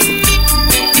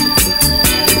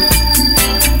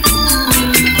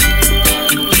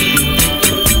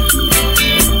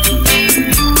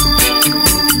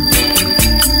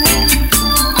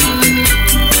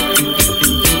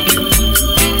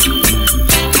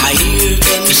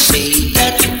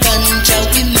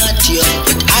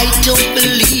 Don't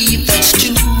believe that's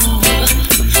true.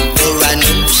 For I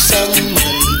know some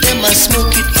man, they must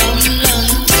smoke it for a long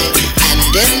time. And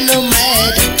then no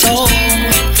matter at all,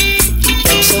 it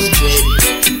helps some dread.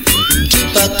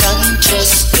 Keep a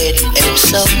conscious head, helps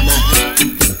some man.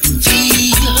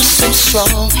 Feel so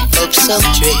strong, helps some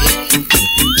dread.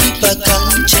 Keep a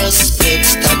conscious head,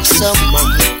 stop some man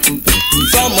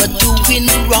from a doing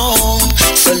wrong.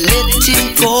 So let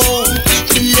him go,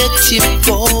 let him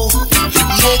go.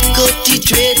 Let go the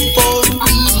dread, for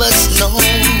we must know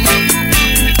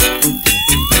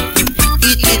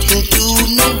he didn't do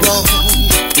no wrong.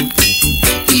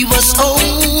 He was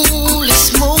only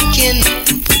smoking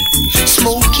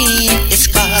his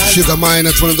car. Sugar Mine,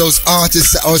 that's one of those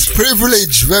artists that I was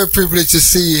privileged, very privileged to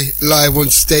see live on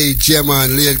stage. Yeah,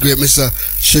 man, late great Mr.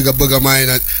 Sugar Booger Mine.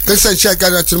 Can send shout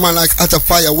out to the man like At a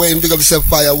Fire Wayne, big up yourself,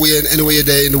 Fire Wayne, anywhere you're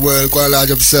there in the world, go and large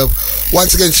up yourself.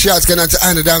 Once again, shouts going out to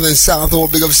Anna down there in South Hall,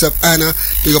 big up yourself, Anna.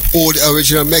 Big up all the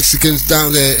original Mexicans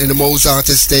down there in the Mozart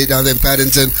Estate down there in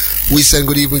Paddington. We send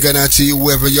good evening going out to you,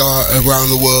 wherever you are around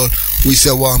the world. We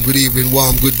say warm good evening,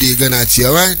 warm good day going out to you,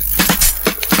 alright?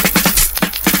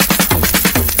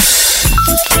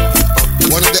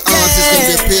 One of the artists going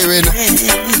to be appearing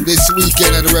this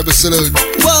weekend at the Rebel Saloon.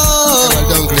 Emma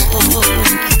Dunkley.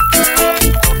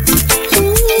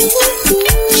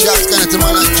 Shouts going to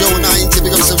man like Joe 90,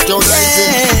 big up some Joe 90.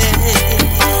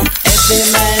 Every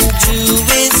man do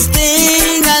his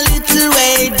thing a little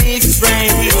way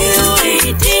different.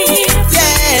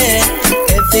 Yeah,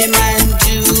 every man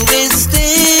do his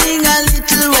thing a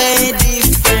little way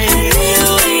different.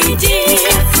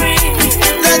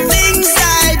 The things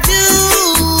I do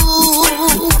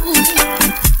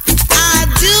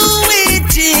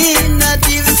it in a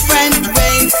different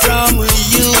way from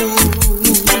you.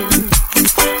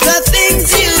 The things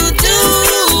you do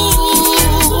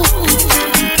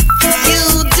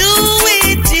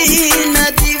it in a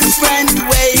different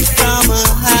way from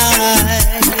I.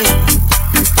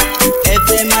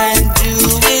 Every man do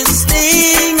his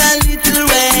thing a little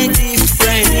way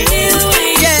different.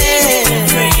 Yeah.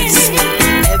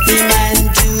 Every man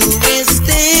do his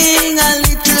thing a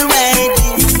little way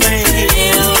different.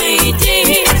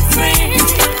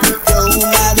 No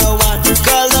matter what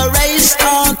color, race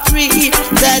or creed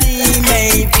that he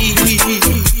may be.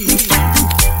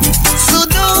 So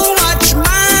don't watch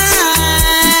mine.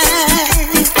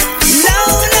 No.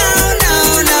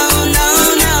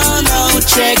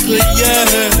 Check yours.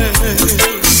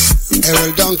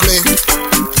 Errol Dunkley.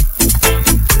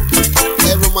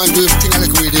 Every man do his thing a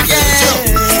little way different.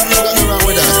 Nothing wrong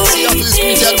with that. See after this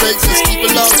weekend breaks, let's keep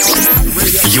it long.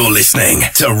 You're listening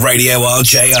to Radio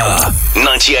RJR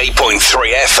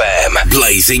 98.3 FM.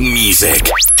 Blazing music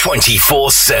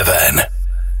 24/7.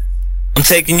 I'm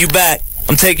taking you back.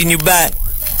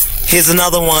 Here's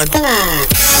another one.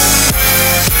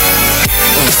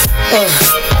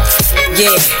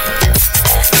 Yeah.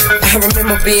 I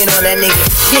remember being on that nigga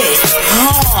shit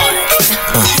hard.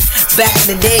 Back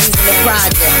in the days in the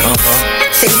project.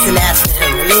 Chasing after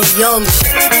him, a little young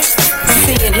shit.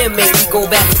 Seeing him make me go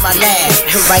back to my lab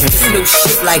and write this new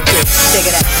shit like this. Check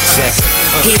it out.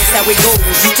 Here's how it goes.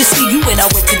 Used to see you when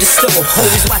I went to the store.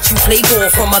 Always watch you play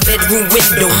ball from my bedroom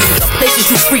window. The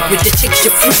places you freak with, the chicks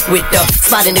you freak with. The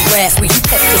spot in the grass where you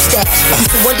kept your stash.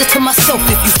 Used to wonder to myself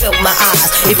if you felt my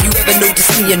eyes. If you ever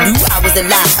noticed me and knew I was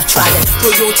alive. I tried to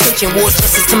throw your attention, wore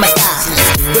dresses to my thighs.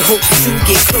 With hopes to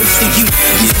get close to you.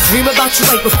 Used to dream about you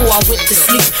right before I went to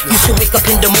sleep. Used to wake up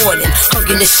in the morning,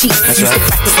 hugging the sheets. Used to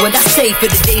practice what I say for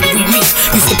the day that we meet.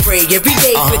 Used to pray every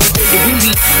day for the day that we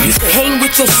meet. Used to hang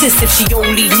with your sis if she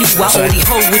only knew. I only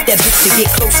hung with that bitch to get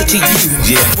closer to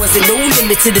you. Wasn't no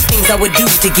limit to the things I would do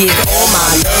to give all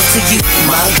my love to you,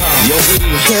 my God.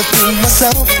 Can't fool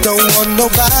myself, don't want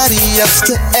nobody else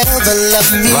to ever love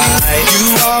me.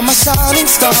 You are my shining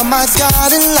star, my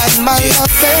guiding light, my love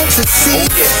fantasy.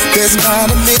 There's not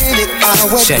a minute,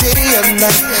 hour, day or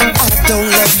night I don't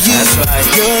love you.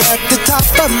 You're at the top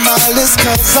of my list,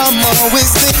 cause I'm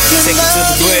always thinking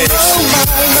of you. Oh my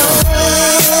love,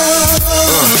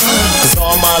 cause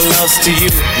all my love's to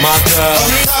you, my girl.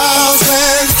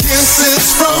 1,000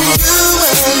 kisses from you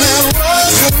and it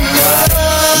wasn't enough.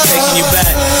 I'm taking you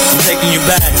back, I'm taking you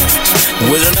back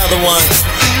with another one.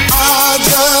 I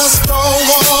just don't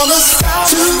wanna stop.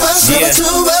 Too much, never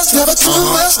too much, never too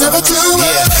much, never too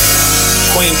much.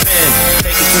 Queen Pen,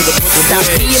 take it to the Brooklyn Stop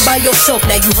being by yourself,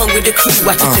 now you hung with the crew.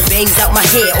 I took the bangs out my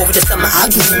hair over the summer.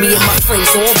 I grew me and my friends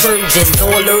all virgins,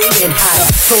 all learning how to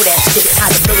throw that shit,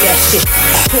 how to blow that shit.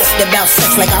 Talked about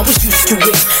sex like I was used to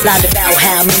it. Lied about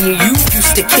how me and you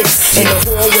used to kiss in the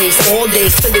hallways all day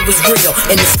till it was real.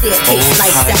 In the staircase,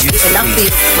 lights out, and I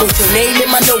feel. Wrote your name in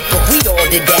my notebook, we all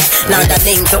did that. Lined our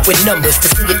names up with numbers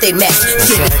to see if they match.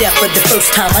 Scared to death for the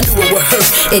first time, I knew it would hurt.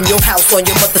 In your house, on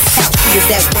your mother's couch, she is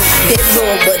that one. Dead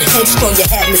wrong, but headstrong, you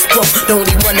had me sprung. The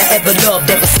only one I ever loved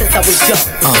ever since I was young.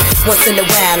 Once in a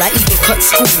while, I even cut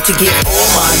school to give all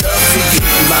my love to you,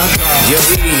 my God.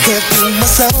 Can't fool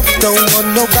myself, don't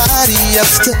want nobody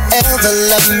else to ever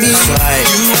love me.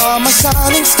 You are my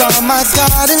shining star, my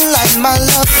guiding light, my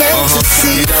love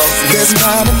fantasy. There's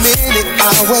not a minute,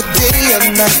 hour, day or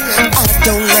night I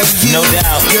don't love you. No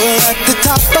doubt. You're at the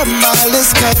top of my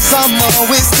list, cause I'm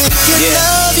always thinking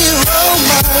of you. Oh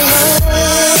my love,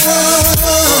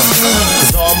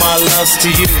 cause all my love's to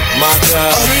you, my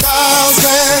girl.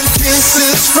 1,000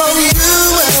 kisses from you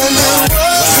and it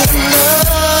wasn't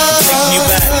enough. Taking you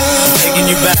back, I'm taking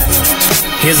you back.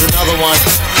 Here's another one.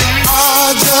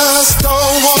 I just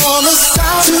don't wanna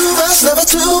stop. Too much, never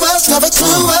too much, never too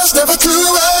much, never too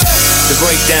much. The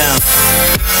breakdown.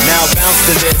 Now bounce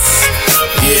to this.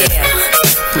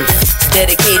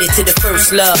 Dedicated to the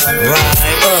first love.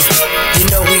 Right. You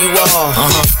know who you are.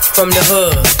 From the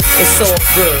hood. It's all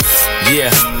good.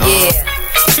 Yeah.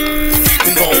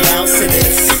 We gon' bounce to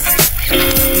this.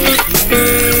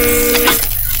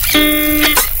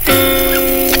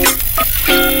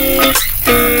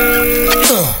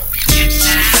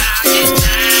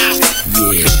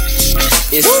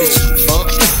 It's the funk.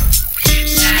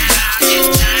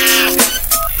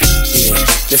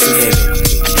 Listen here,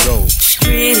 baby. Go.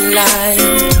 Street life,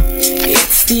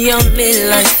 it's the only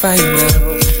life I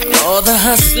know. All the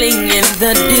hustling and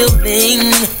the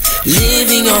dealing,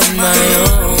 living on my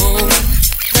own.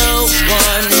 No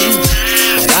one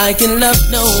that I can love,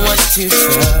 no one to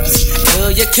trust.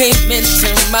 Till you came into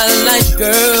my life,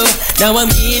 girl. Now I'm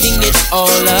giving it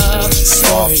all up.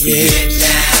 So get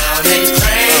down and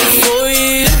pray for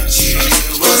you that you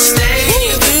will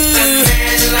stay with a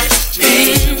man like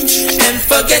me and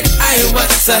forget I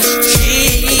was a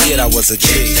G. Forget I was a G.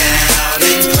 Get down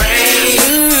and pray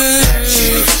that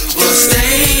you will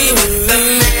stay with a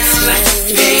man like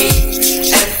me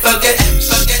and forget.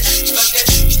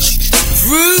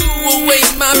 Threw away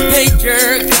my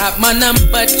pager, got my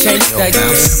number changed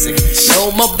again.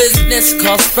 No more business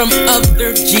calls from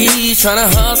other G's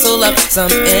tryna hustle up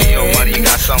some air.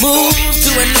 Move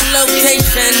to a new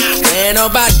location where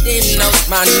nobody knows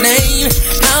my name.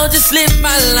 I'll just live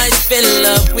my life in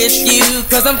love with you,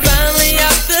 cause I'm finally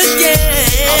out the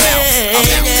game. I'm out.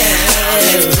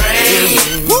 And pray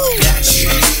that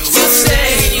you will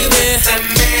stay with a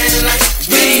man like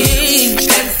me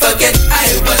and forget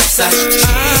I was a G.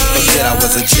 Forget I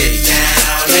was a G.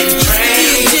 Down and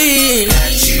pray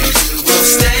that you will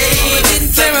stay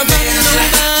with a man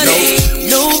like me.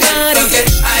 Nobody. Forget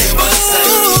I was a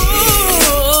G.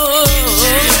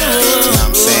 You know what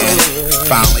I'm saying?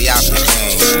 Finally out the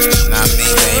game. You know what I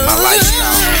mean? That ain't my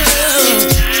lifestyle.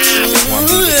 Wanna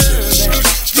be with you.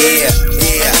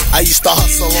 Yeah. I used to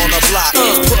hustle on the block.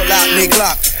 Pull out me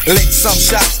Glock. Lick some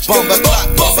shots, bump a clock.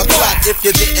 If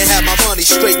you didn't have my money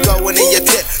straight going in your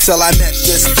tip, till I met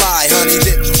this fly honey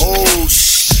dip. Oh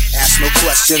ask no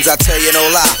questions, I tell you no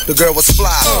lie. The girl was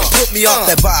fly, put me off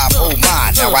that vibe. Oh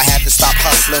my, now I had to stop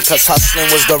hustling, cause hustling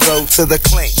was the road to the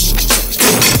clink.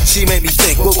 She made me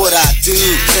think, what would I do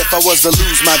if I was to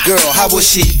lose my girl? How would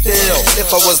she feel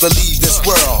if I was to leave this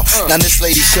world? Now this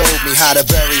lady showed me how to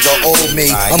bury the old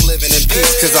me. I'm living in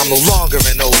peace cause I'm no longer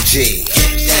an OG.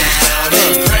 Get down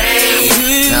and pray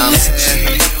that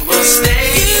you will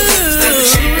stay with the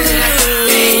man like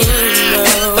me and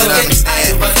forget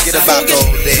I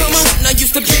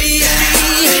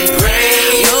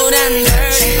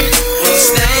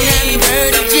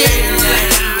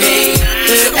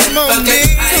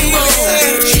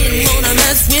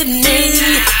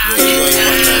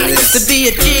To be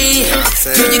a G,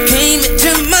 till you came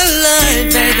into my life,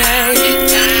 baby.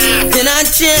 Then I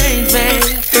changed,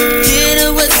 baby.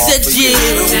 Dinner was a G. I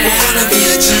don't wanna be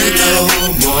a G no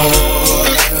more.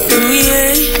 Ooh,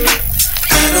 yeah.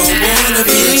 I don't wanna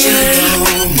be a G no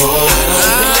more.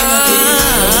 I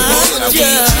don't wanna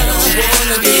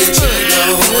be a G no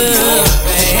more.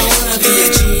 I don't wanna be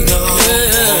a G no more.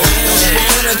 I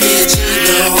don't wanna be a G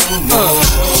no more.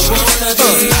 I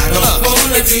don't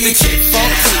wanna be a G.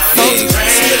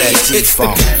 It's the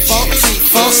G-Funk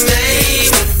stay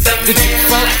with the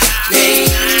G-Funk name.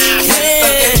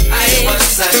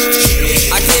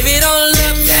 I give it all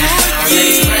up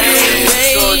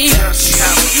for you. You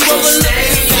overlook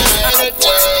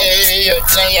your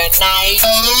day and night.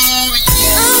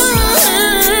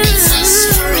 It's us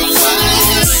for a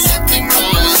while. Nothing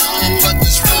going on but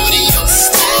this rodeo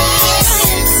style.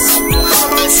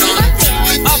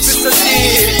 Officer D.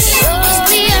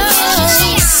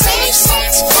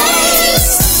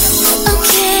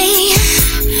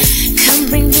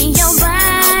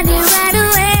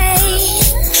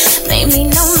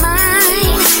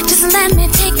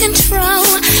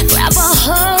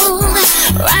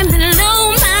 Right below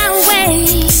my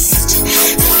waist.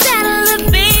 Saddle up,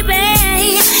 baby.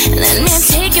 Let me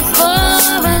take it for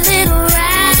a little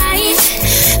ride.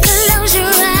 Close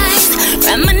your eyes,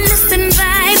 reminisce and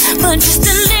vibe for just a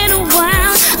little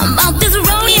while about this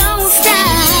rodeo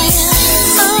style.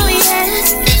 Oh yeah,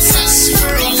 it's us for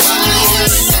a while.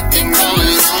 Nothing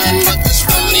going on but this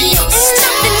rodeo style.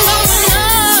 Nothing going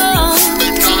on.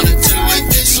 We're gonna do it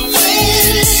this way.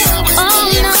 Oh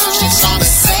no, she's on the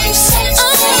same side.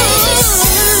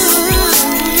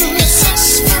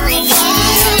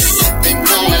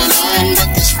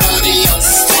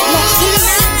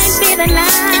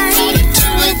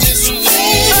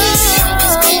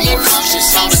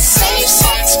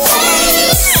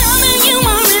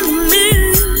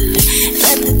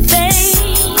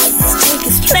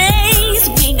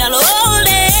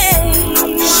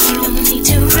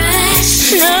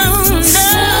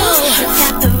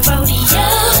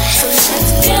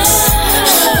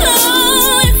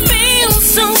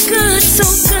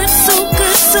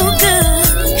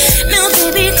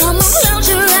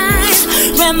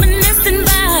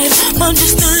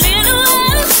 Just a little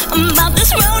while about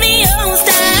this rodeo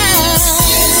style.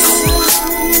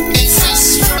 It's us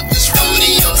for this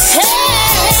rodeo style.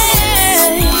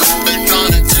 Hey, we're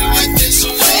gonna do it this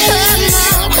way.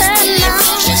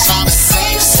 She's on the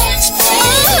same sex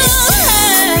page.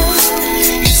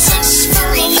 It's us for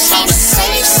us on the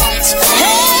same sex page.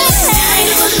 Hey,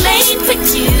 it was made for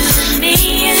you and me.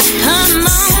 Come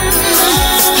on.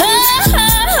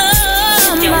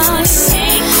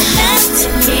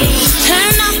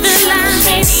 Turn off the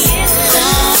lights,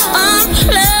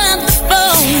 unplug the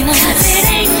phone, 'cause it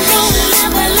ain't no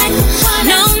lover like the one.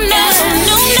 No, no,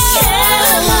 no,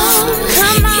 no.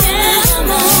 Come on.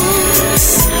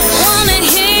 Wanna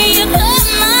hear you call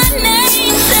my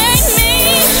name, take me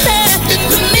there. It's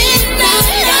the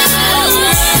midnight hour.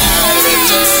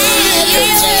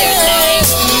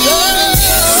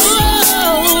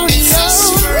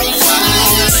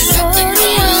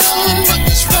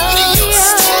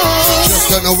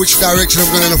 Don't know which direction I'm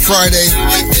going on a Friday.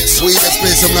 We let's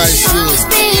play some nice tunes.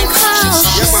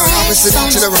 Yeah man, obviously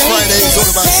each and every Friday is all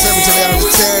about 7 to the hour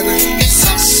of 10.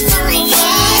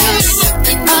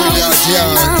 We are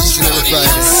GR each and every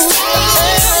Friday.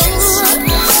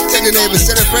 Tell your neighbors,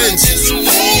 tell your friends. It's the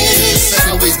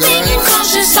second week, alright?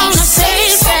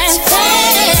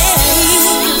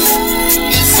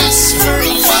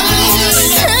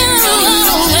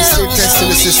 Still testing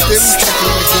the system, checking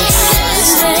the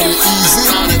nice, making it easy,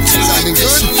 sounding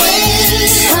good.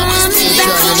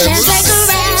 Trying your levels.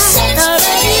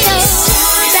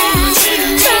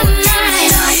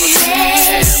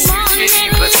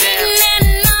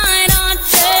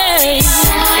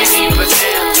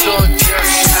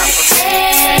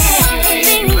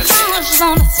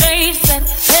 On the face that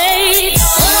fades.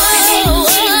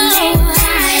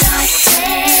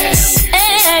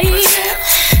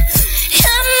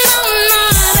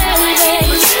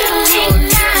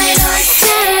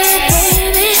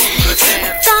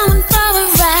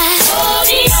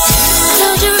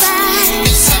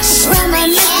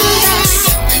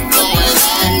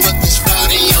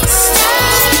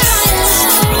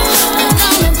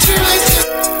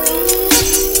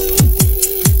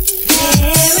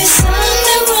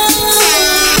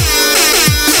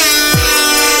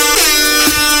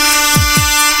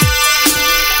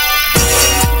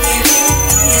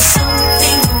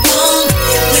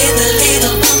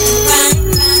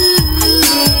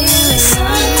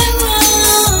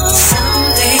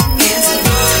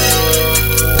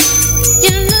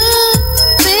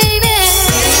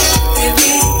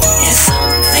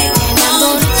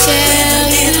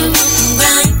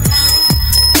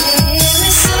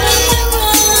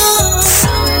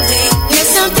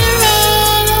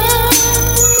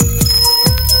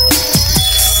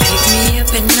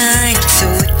 up at night so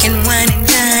we can wine and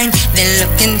dine. Then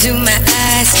look into my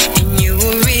eyes and you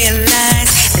will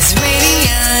realize this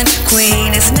radiant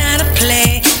queen is not a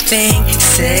plaything.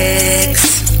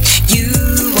 Sex, you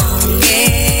won't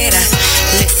get her.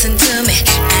 Listen to me,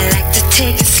 I like to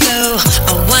take it slow.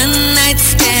 A one night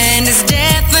stand is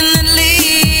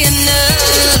definitely a no.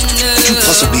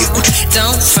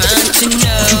 Don't front to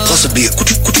know.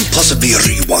 Could you possibly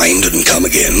rewind and come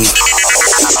again?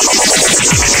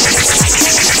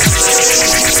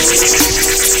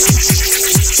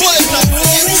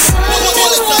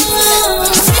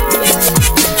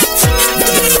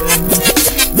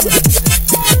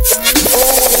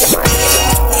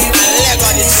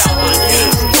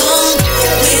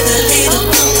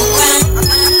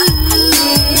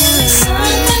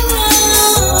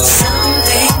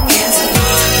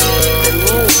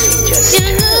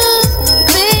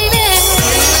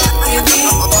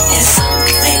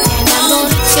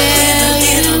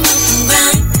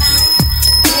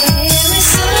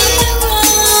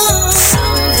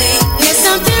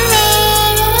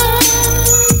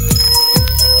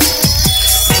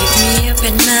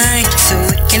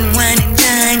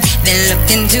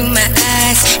 Into my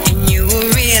eyes and you will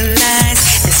realize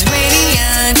this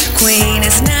radiant queen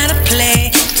is not a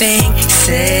plaything.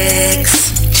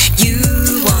 Sex, you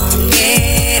won't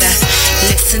get her.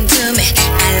 Listen to me,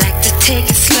 I like to take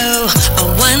it slow. A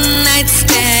one night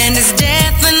stand is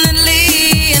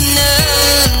definitely a no.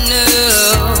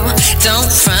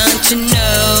 Don't front, you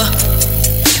know.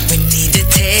 We need to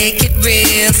take it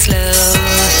real slow.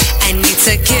 I need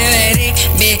security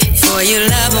before you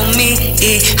love on me.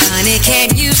 Honey,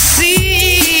 can't you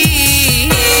see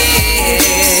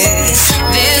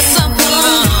there's something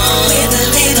wrong with a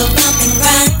little bump and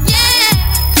grind? Yeah,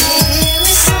 there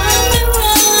is something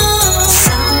wrong.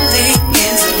 Something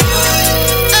is wrong.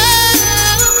 Oh,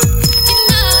 you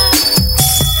know,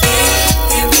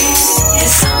 there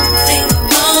is something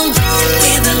wrong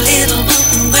with a little bump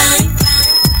and grind.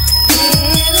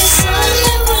 There is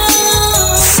something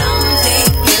wrong. Something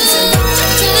is wrong.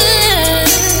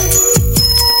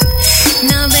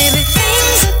 Now, baby,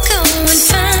 things are going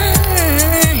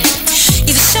fine.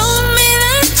 You've shown me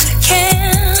that you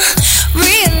can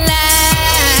realize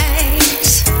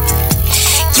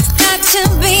you've got to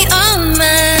be on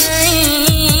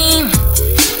mine.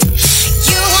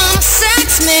 You wanna sex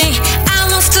me, I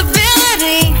want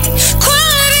stability,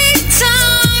 quality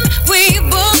time. We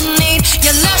both need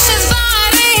your luscious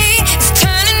body. It's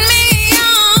turning me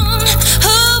on.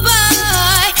 Oh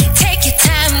boy, take your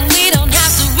time. We don't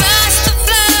have to rush the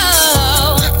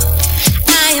flow.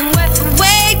 I am worth the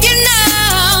wait, you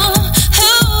know.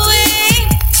 Ooh-wee,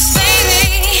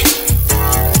 baby,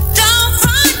 don't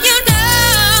front, you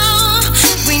know.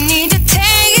 We need to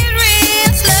take it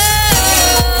real slow.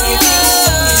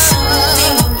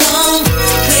 Something wrong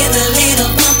with a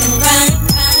little bump and grind.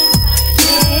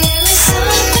 There is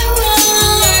something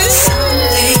wrong.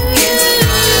 Something is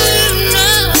wrong.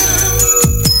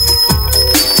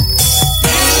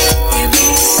 There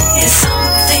is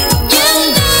something wrong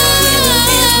with a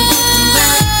little bump and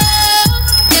grind.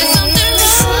 There's something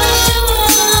wrong.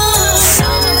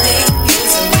 Something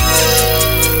is wrong.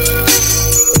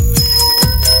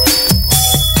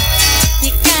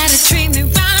 You gotta treat me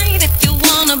right if you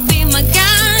wanna be my guy.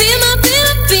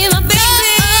 Be my baby.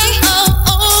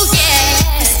 Oh,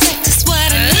 yeah. Sex is what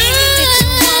I need if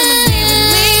you wanna be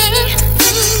with me.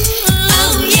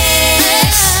 Oh, yeah.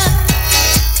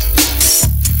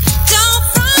 Don't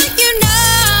front, you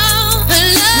know. We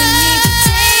need to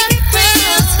take it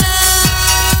real slow.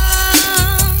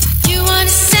 You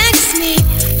wanna sex me,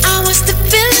 I want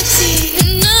stability.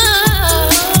 No.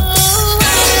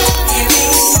 There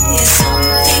is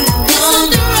something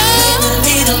wrong with a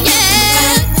little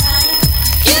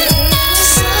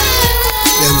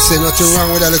Them say nothing wrong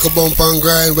with that little bump and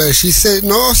grind. Well, she said,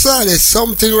 no, sir, there's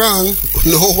something wrong.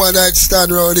 No one that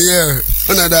stand around here.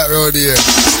 None of that around here.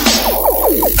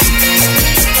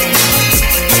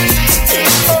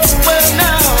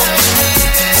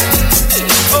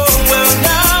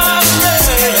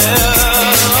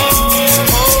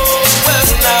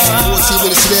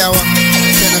 Minutes to the hour,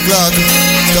 10 o'clock.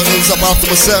 Don't lose up after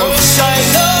myself.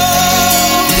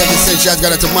 Devin said she has got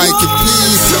it to Mikey P.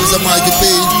 Loves a Mikey P.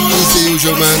 He's the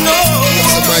usual man.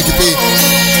 Loves a Mikey P.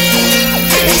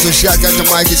 Also she has got to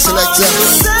Mikey Selector.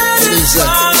 It is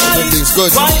everything's good.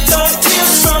 Wipe the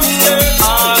tears from your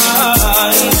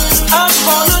eyes. I'm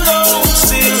all alone,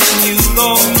 seeing you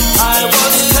go. I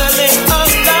was telling a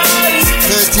lie.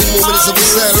 13 more minutes of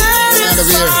myself. Out of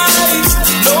here.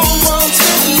 No one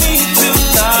told me to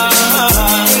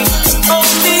die.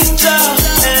 Only Jah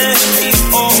and me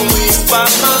always by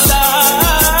my side.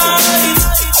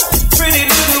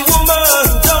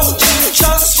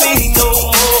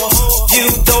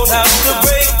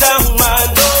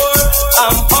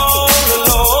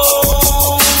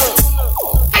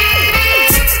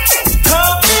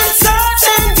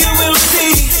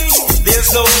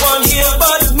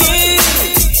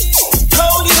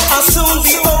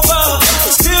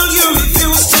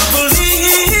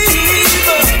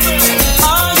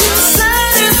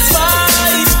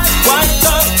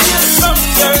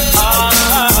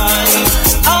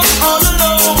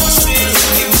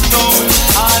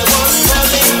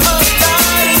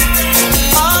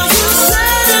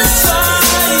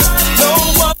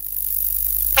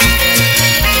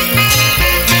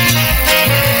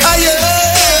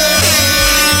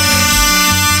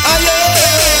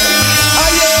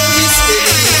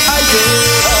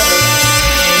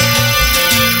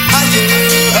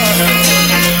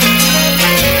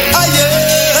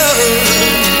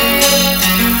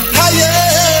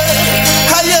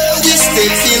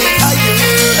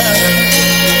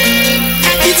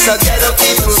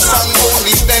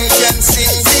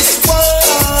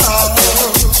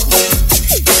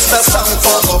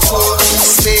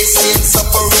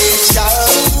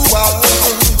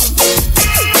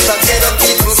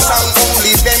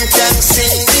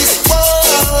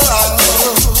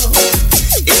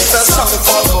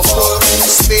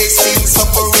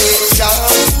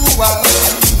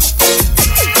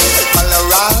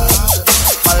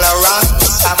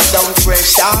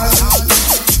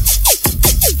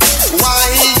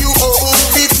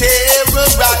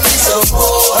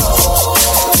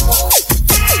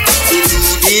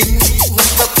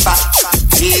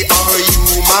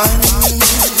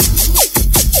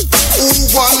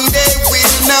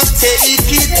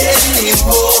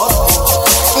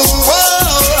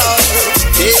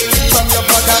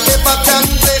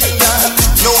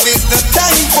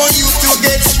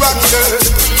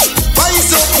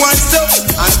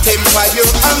 your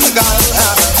anger.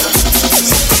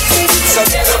 So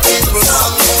get the people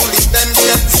song, only them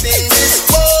can sing this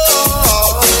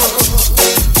song.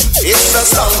 It's a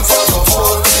song for the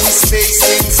whole space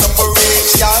in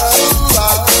separation.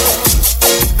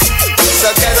 So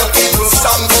get the people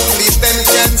song, only them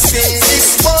can sing this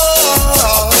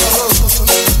song.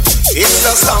 It's a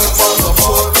song for the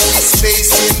whole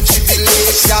space in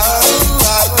tribulation.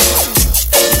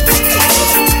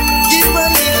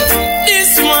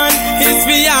 This one is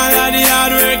for all of the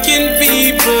hard-working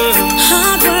people,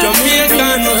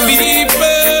 Jamaican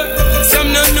people.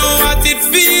 Some don't know what it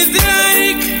feels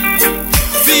like.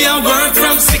 See, I work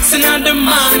from 6 in the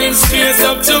morning, straight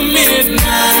up to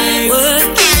midnight.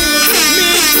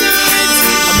 Midnight.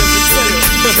 I'm going to tell you.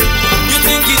 You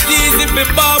think it's easy for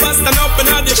barbers stand up and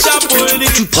have the shop all day?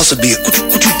 Could you possibly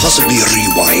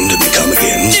rewind and come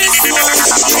again?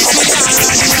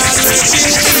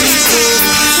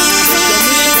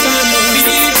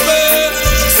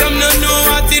 Some don't know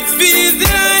what it feels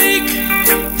like.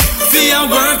 See, I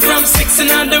work from 6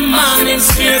 in the morning,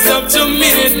 straight up to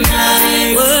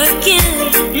midnight. Working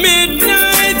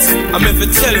midnight. I'm here to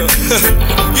tell you.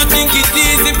 You think it's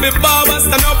easy for barbers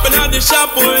stand up and have the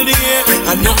shop all day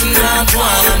and nothing like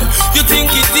one. You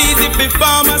think it's easy for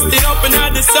farmers stay up and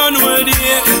have the sun all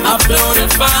day I blow the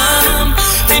farm.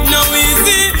 It's no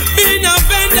easy being a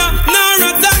vendor nor a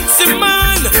taxi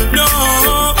man. No.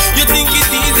 You think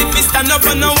it's easy to stand up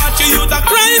and watch you use a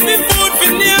cry for food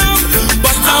for them.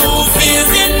 But how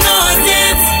feels it knows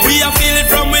it. We are feeling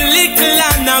from a little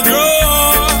and a grow.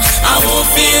 How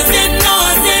feels it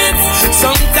knows it.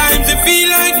 Sometimes we feel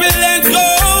like we let go.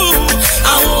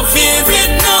 How feels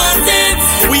it knows it.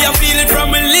 We are feeling from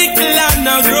a little and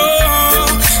a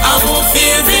grow. How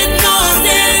feels it knows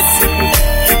it.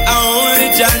 Only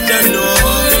Jah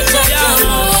knows.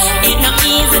 It's not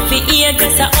easy for ear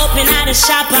just to open at the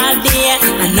shop all day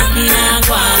and nothing I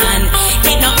want.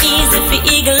 It's not easy for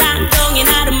eagle lock down in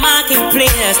the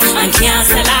marketplace and can't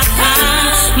sell a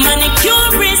car.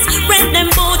 Manicurists rent them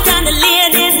both and the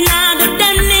ladies now do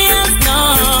them nails.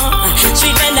 No,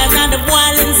 street vendors are the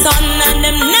boiling sun and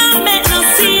them now make no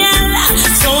sale.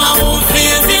 So I won't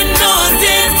feel it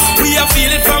notice. We are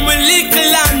feeling from a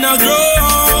little and a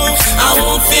grow. I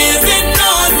won't feel it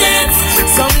notice.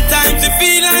 Sometimes we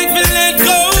feel like we let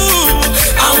go.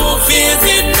 I won't feel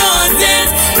it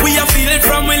notice. We are feeling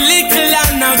from a little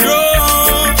and a grow.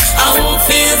 I won't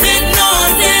feel it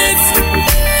notice.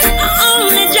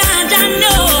 Only Jah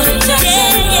knows.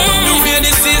 Yeah. You hear the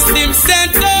system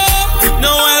set up. No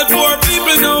help poor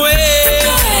people, no way.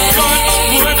 But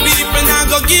poor people not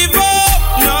go give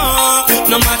up.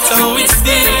 No matter how it's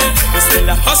there, we still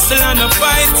a hustle and a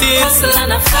fight it.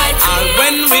 And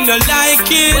when we no like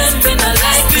it,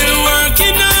 still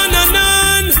working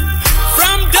on.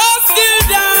 From dusk till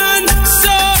dawn.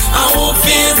 So I won't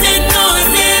feel it,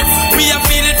 knows it. We are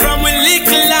feeling from a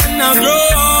little and a grow.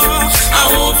 I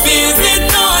won't feel it,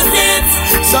 knows it.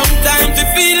 Sometimes we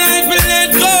feel like we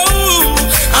let go.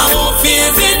 I won't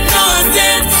feel it, knows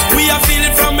it. We are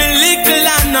feeling from a little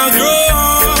and a grow.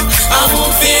 I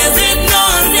won't feel it,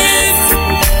 knows it.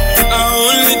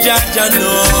 Only Jah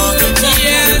know.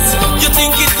 Yes, you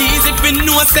think it's easy for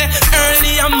no say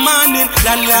early in morning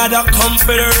landlord a come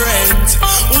for the rent.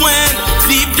 When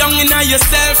deep down in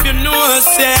yourself you know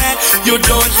say you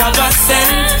don't have a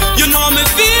cent. You know me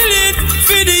feel it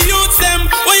for the youth them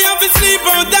when you have to sleep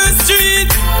on the street.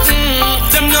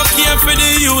 Them not care for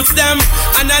the youth them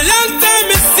and a long time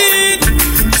it's seen.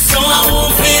 So I won't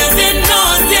feel it,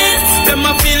 knows it. Them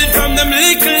I feel it from them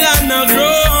little and I grow.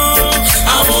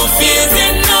 I won't feel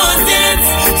it, knows it.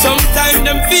 Sometimes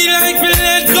them feel like we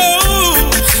let go.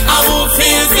 I won't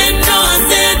feel it, knows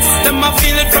it. Them I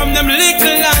feel it from them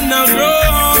little and I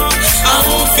grow. I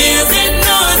won't feel it,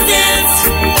 knows it.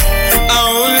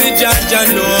 Only Jah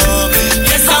know.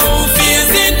 Yes, I won't feel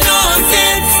it, knows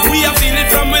it. We are feeling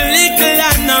from a little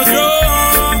and I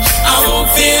grow. I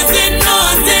won't feel it,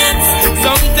 knows it.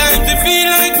 Sometimes we feel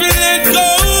like we let go.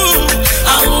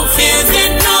 I won't feel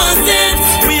it, knows it.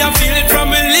 We are feeling from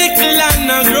a little and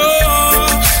I grow.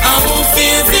 I won't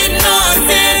feel it, knows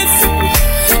it.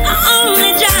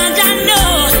 Only Jah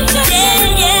knows.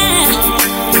 Yeah.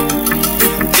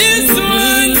 This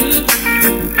one,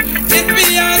 it be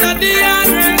all of the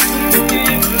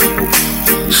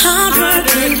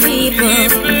hard-working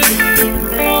people.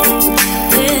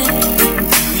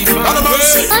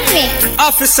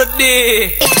 Officer D.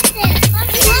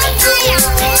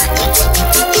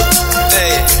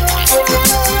 Hey.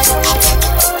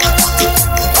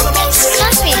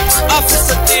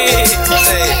 Officer D.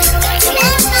 Hey.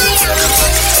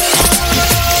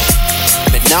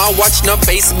 Now watch no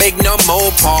face, beg no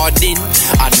more pardon.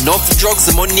 Enough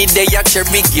drugs, money they a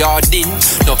cherry garden.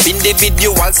 Enough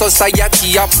individual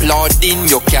society applauding.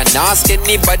 You can ask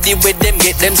anybody where them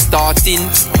get them starting.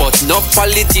 But no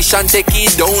politician take a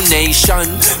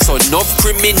donation. So no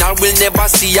criminal will never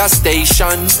see a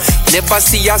station. Never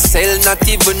see a cell, not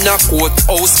even a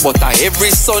courthouse. But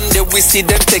every Sunday we see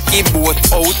them take a boat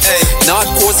out. North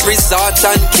Coast Resort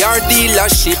and car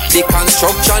dealership. The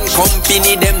construction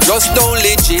company, them just don't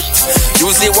legit.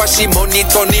 Usually wash the money,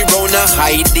 turn it round and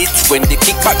hide it. When the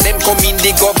kickback them come in,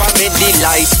 the government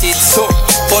delighted. So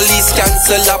police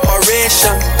cancel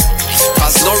operation,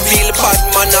 cause no real bad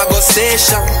man a go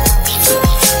station.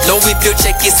 Now if you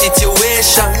check the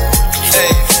situation,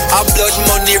 a blood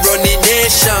money running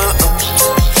nation.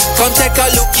 Come take a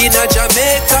look in a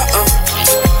Jamaica.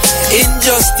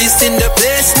 Injustice in the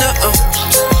place now.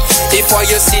 If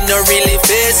what you see no really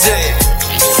face you,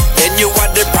 then you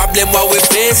are the problem what we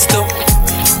face now.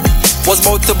 Was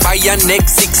about to buy a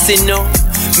next 60 now.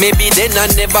 Maybe then I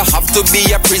never have to be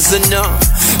a prisoner.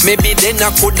 Maybe then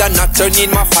I coulda not turn in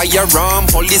my firearm.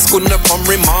 Police couldn't come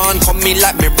remand, come me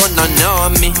like me run an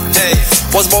army.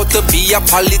 Was about to be a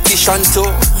politician too.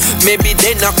 Maybe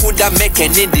then I coulda make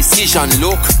any decision.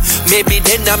 Look, maybe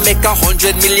then I make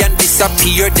 100 million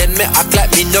disappear. Then me act like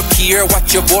me no care.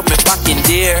 Watch you vote me back in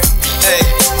there.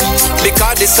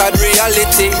 Because this sad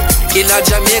reality. In a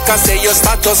Jamaica say your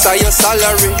status or your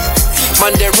salary.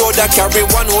 Man the road a carry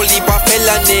one whole heap of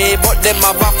felony. But them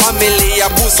have a family, a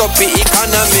boost up the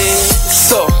economy.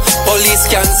 So, police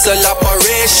cancel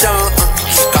operation,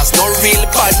 cause no real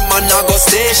bad man a go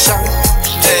station.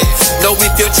 Now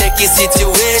if you check the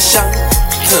situation,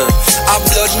 a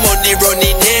blood money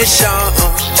running nation.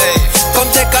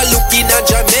 Come take a look in a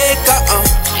Jamaica.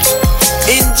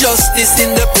 Injustice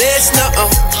in the place now.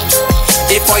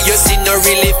 If what you see no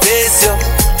really face you,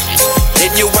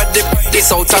 then you are the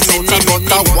this out of many,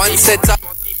 but one set up.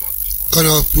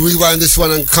 Gonna rewind this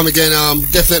one and come again.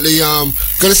 Definitely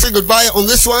gonna say goodbye on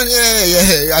this one.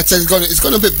 Yeah. I tell you, it's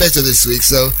gonna be better this week.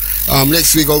 So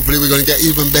next week hopefully we're gonna get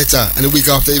even better, and the week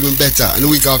after even better, and the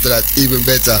week after that even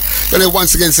better. Gonna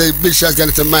once again say big shout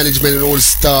out to management and all the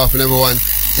staff and everyone.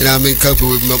 You know what I mean,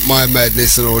 coping with my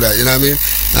madness and all that. You know what I mean,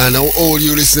 and all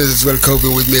you listeners as well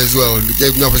coping with me as well.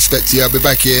 Gave enough respect to you. I'll be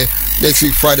back here next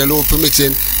week Friday, Lord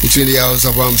permitting, between the hours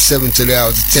of 7 to the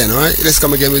hours of 10. All right, let's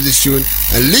come again with this tune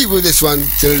and leave with this one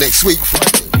till next week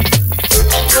Friday.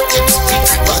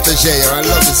 Dr. J, I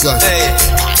love this one.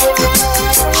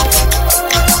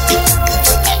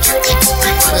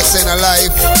 Let's say in a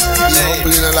life, be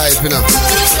humble in a life, you know.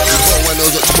 No one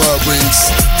knows what tomorrow brings.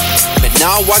 But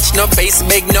now watch no face,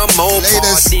 beg no more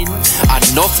pardon.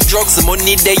 Enough drugs,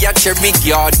 money they a cherry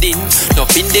garden.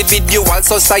 Enough individual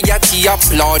society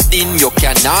applauding. You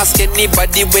can ask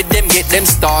anybody where them get them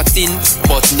starting.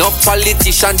 But no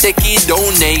politician take a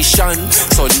donation.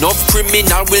 So no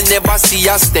criminal will never see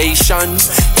a station.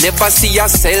 Never see a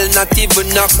cell, not even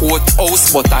a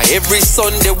courthouse. But every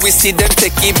Sunday we see them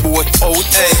take a boat out.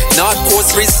 North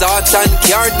Coast Resort and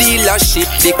car dealership.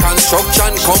 The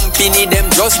construction company, them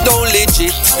just don't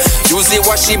legit. Usually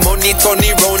wash the money, turn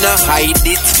it round and hide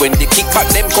it. When the kickback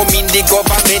them come in, the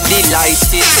government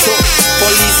delighted. So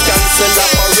police cancel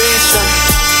operation,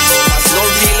 cause no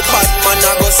real bad man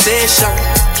a go station.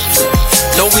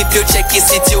 Now if you check the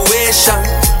situation,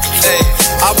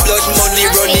 a blood money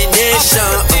running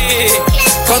nation.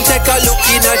 Come take a look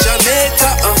in a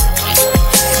Jamaica.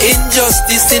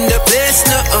 Injustice in the place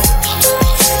now.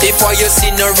 If what you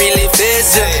see no really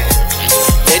face you,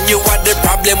 then you are the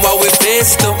problem what we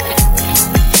face now.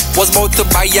 Was about to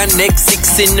buy a next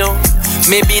 60 now.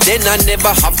 Maybe then I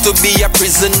never have to be a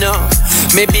prisoner.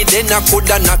 Maybe then I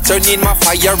coulda not turn in my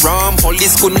firearm.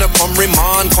 Police couldn't come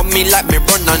remand, come me like me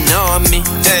run an army.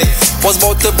 Was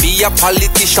about to be a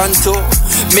politician too.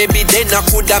 Maybe then I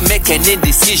coulda make any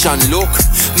decision. Look,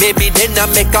 maybe then I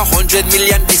make 100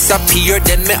 million disappear.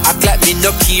 Then me act like me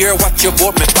no care. Watch you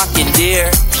vote me back in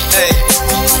there.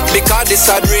 Because this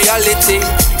sad reality.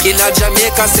 In a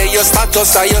Jamaica say your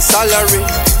status or your salary.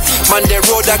 Man the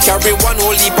road a carry one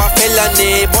whole heap of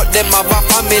felony. But them have a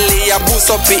family, a boost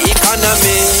up the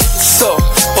economy. So,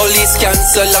 police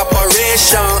cancel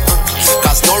operation,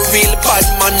 cause no real bad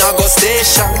man a go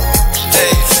station.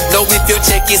 Now if you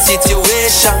check the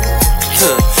situation,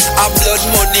 a blood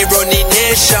money running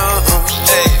nation.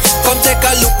 Come take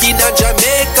a look in a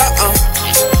Jamaica.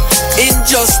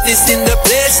 Injustice in the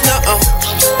place now.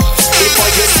 If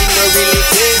all you see no really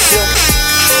face you,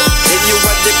 then you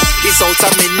are the it's out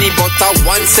of many but a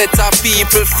one One set of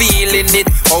people feeling it.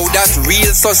 How that real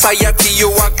society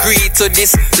you agree to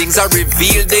this? Things are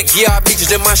revealed, the garbage,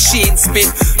 the machine spit.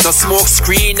 No smoke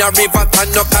screen, a river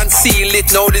and no conceal it.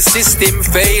 Now the system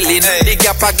failing, the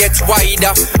gap gets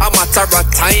wider. A matter of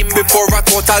time before a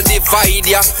total divide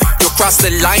ya. You cross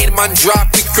the line, man, draw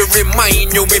quick to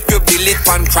remind you. If you build it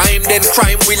on crime, then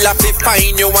crime will have to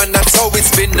find you. And that's how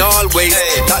it's been always.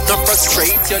 That not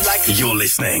frustrate you like. You're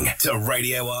listening to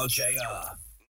Radio RJR.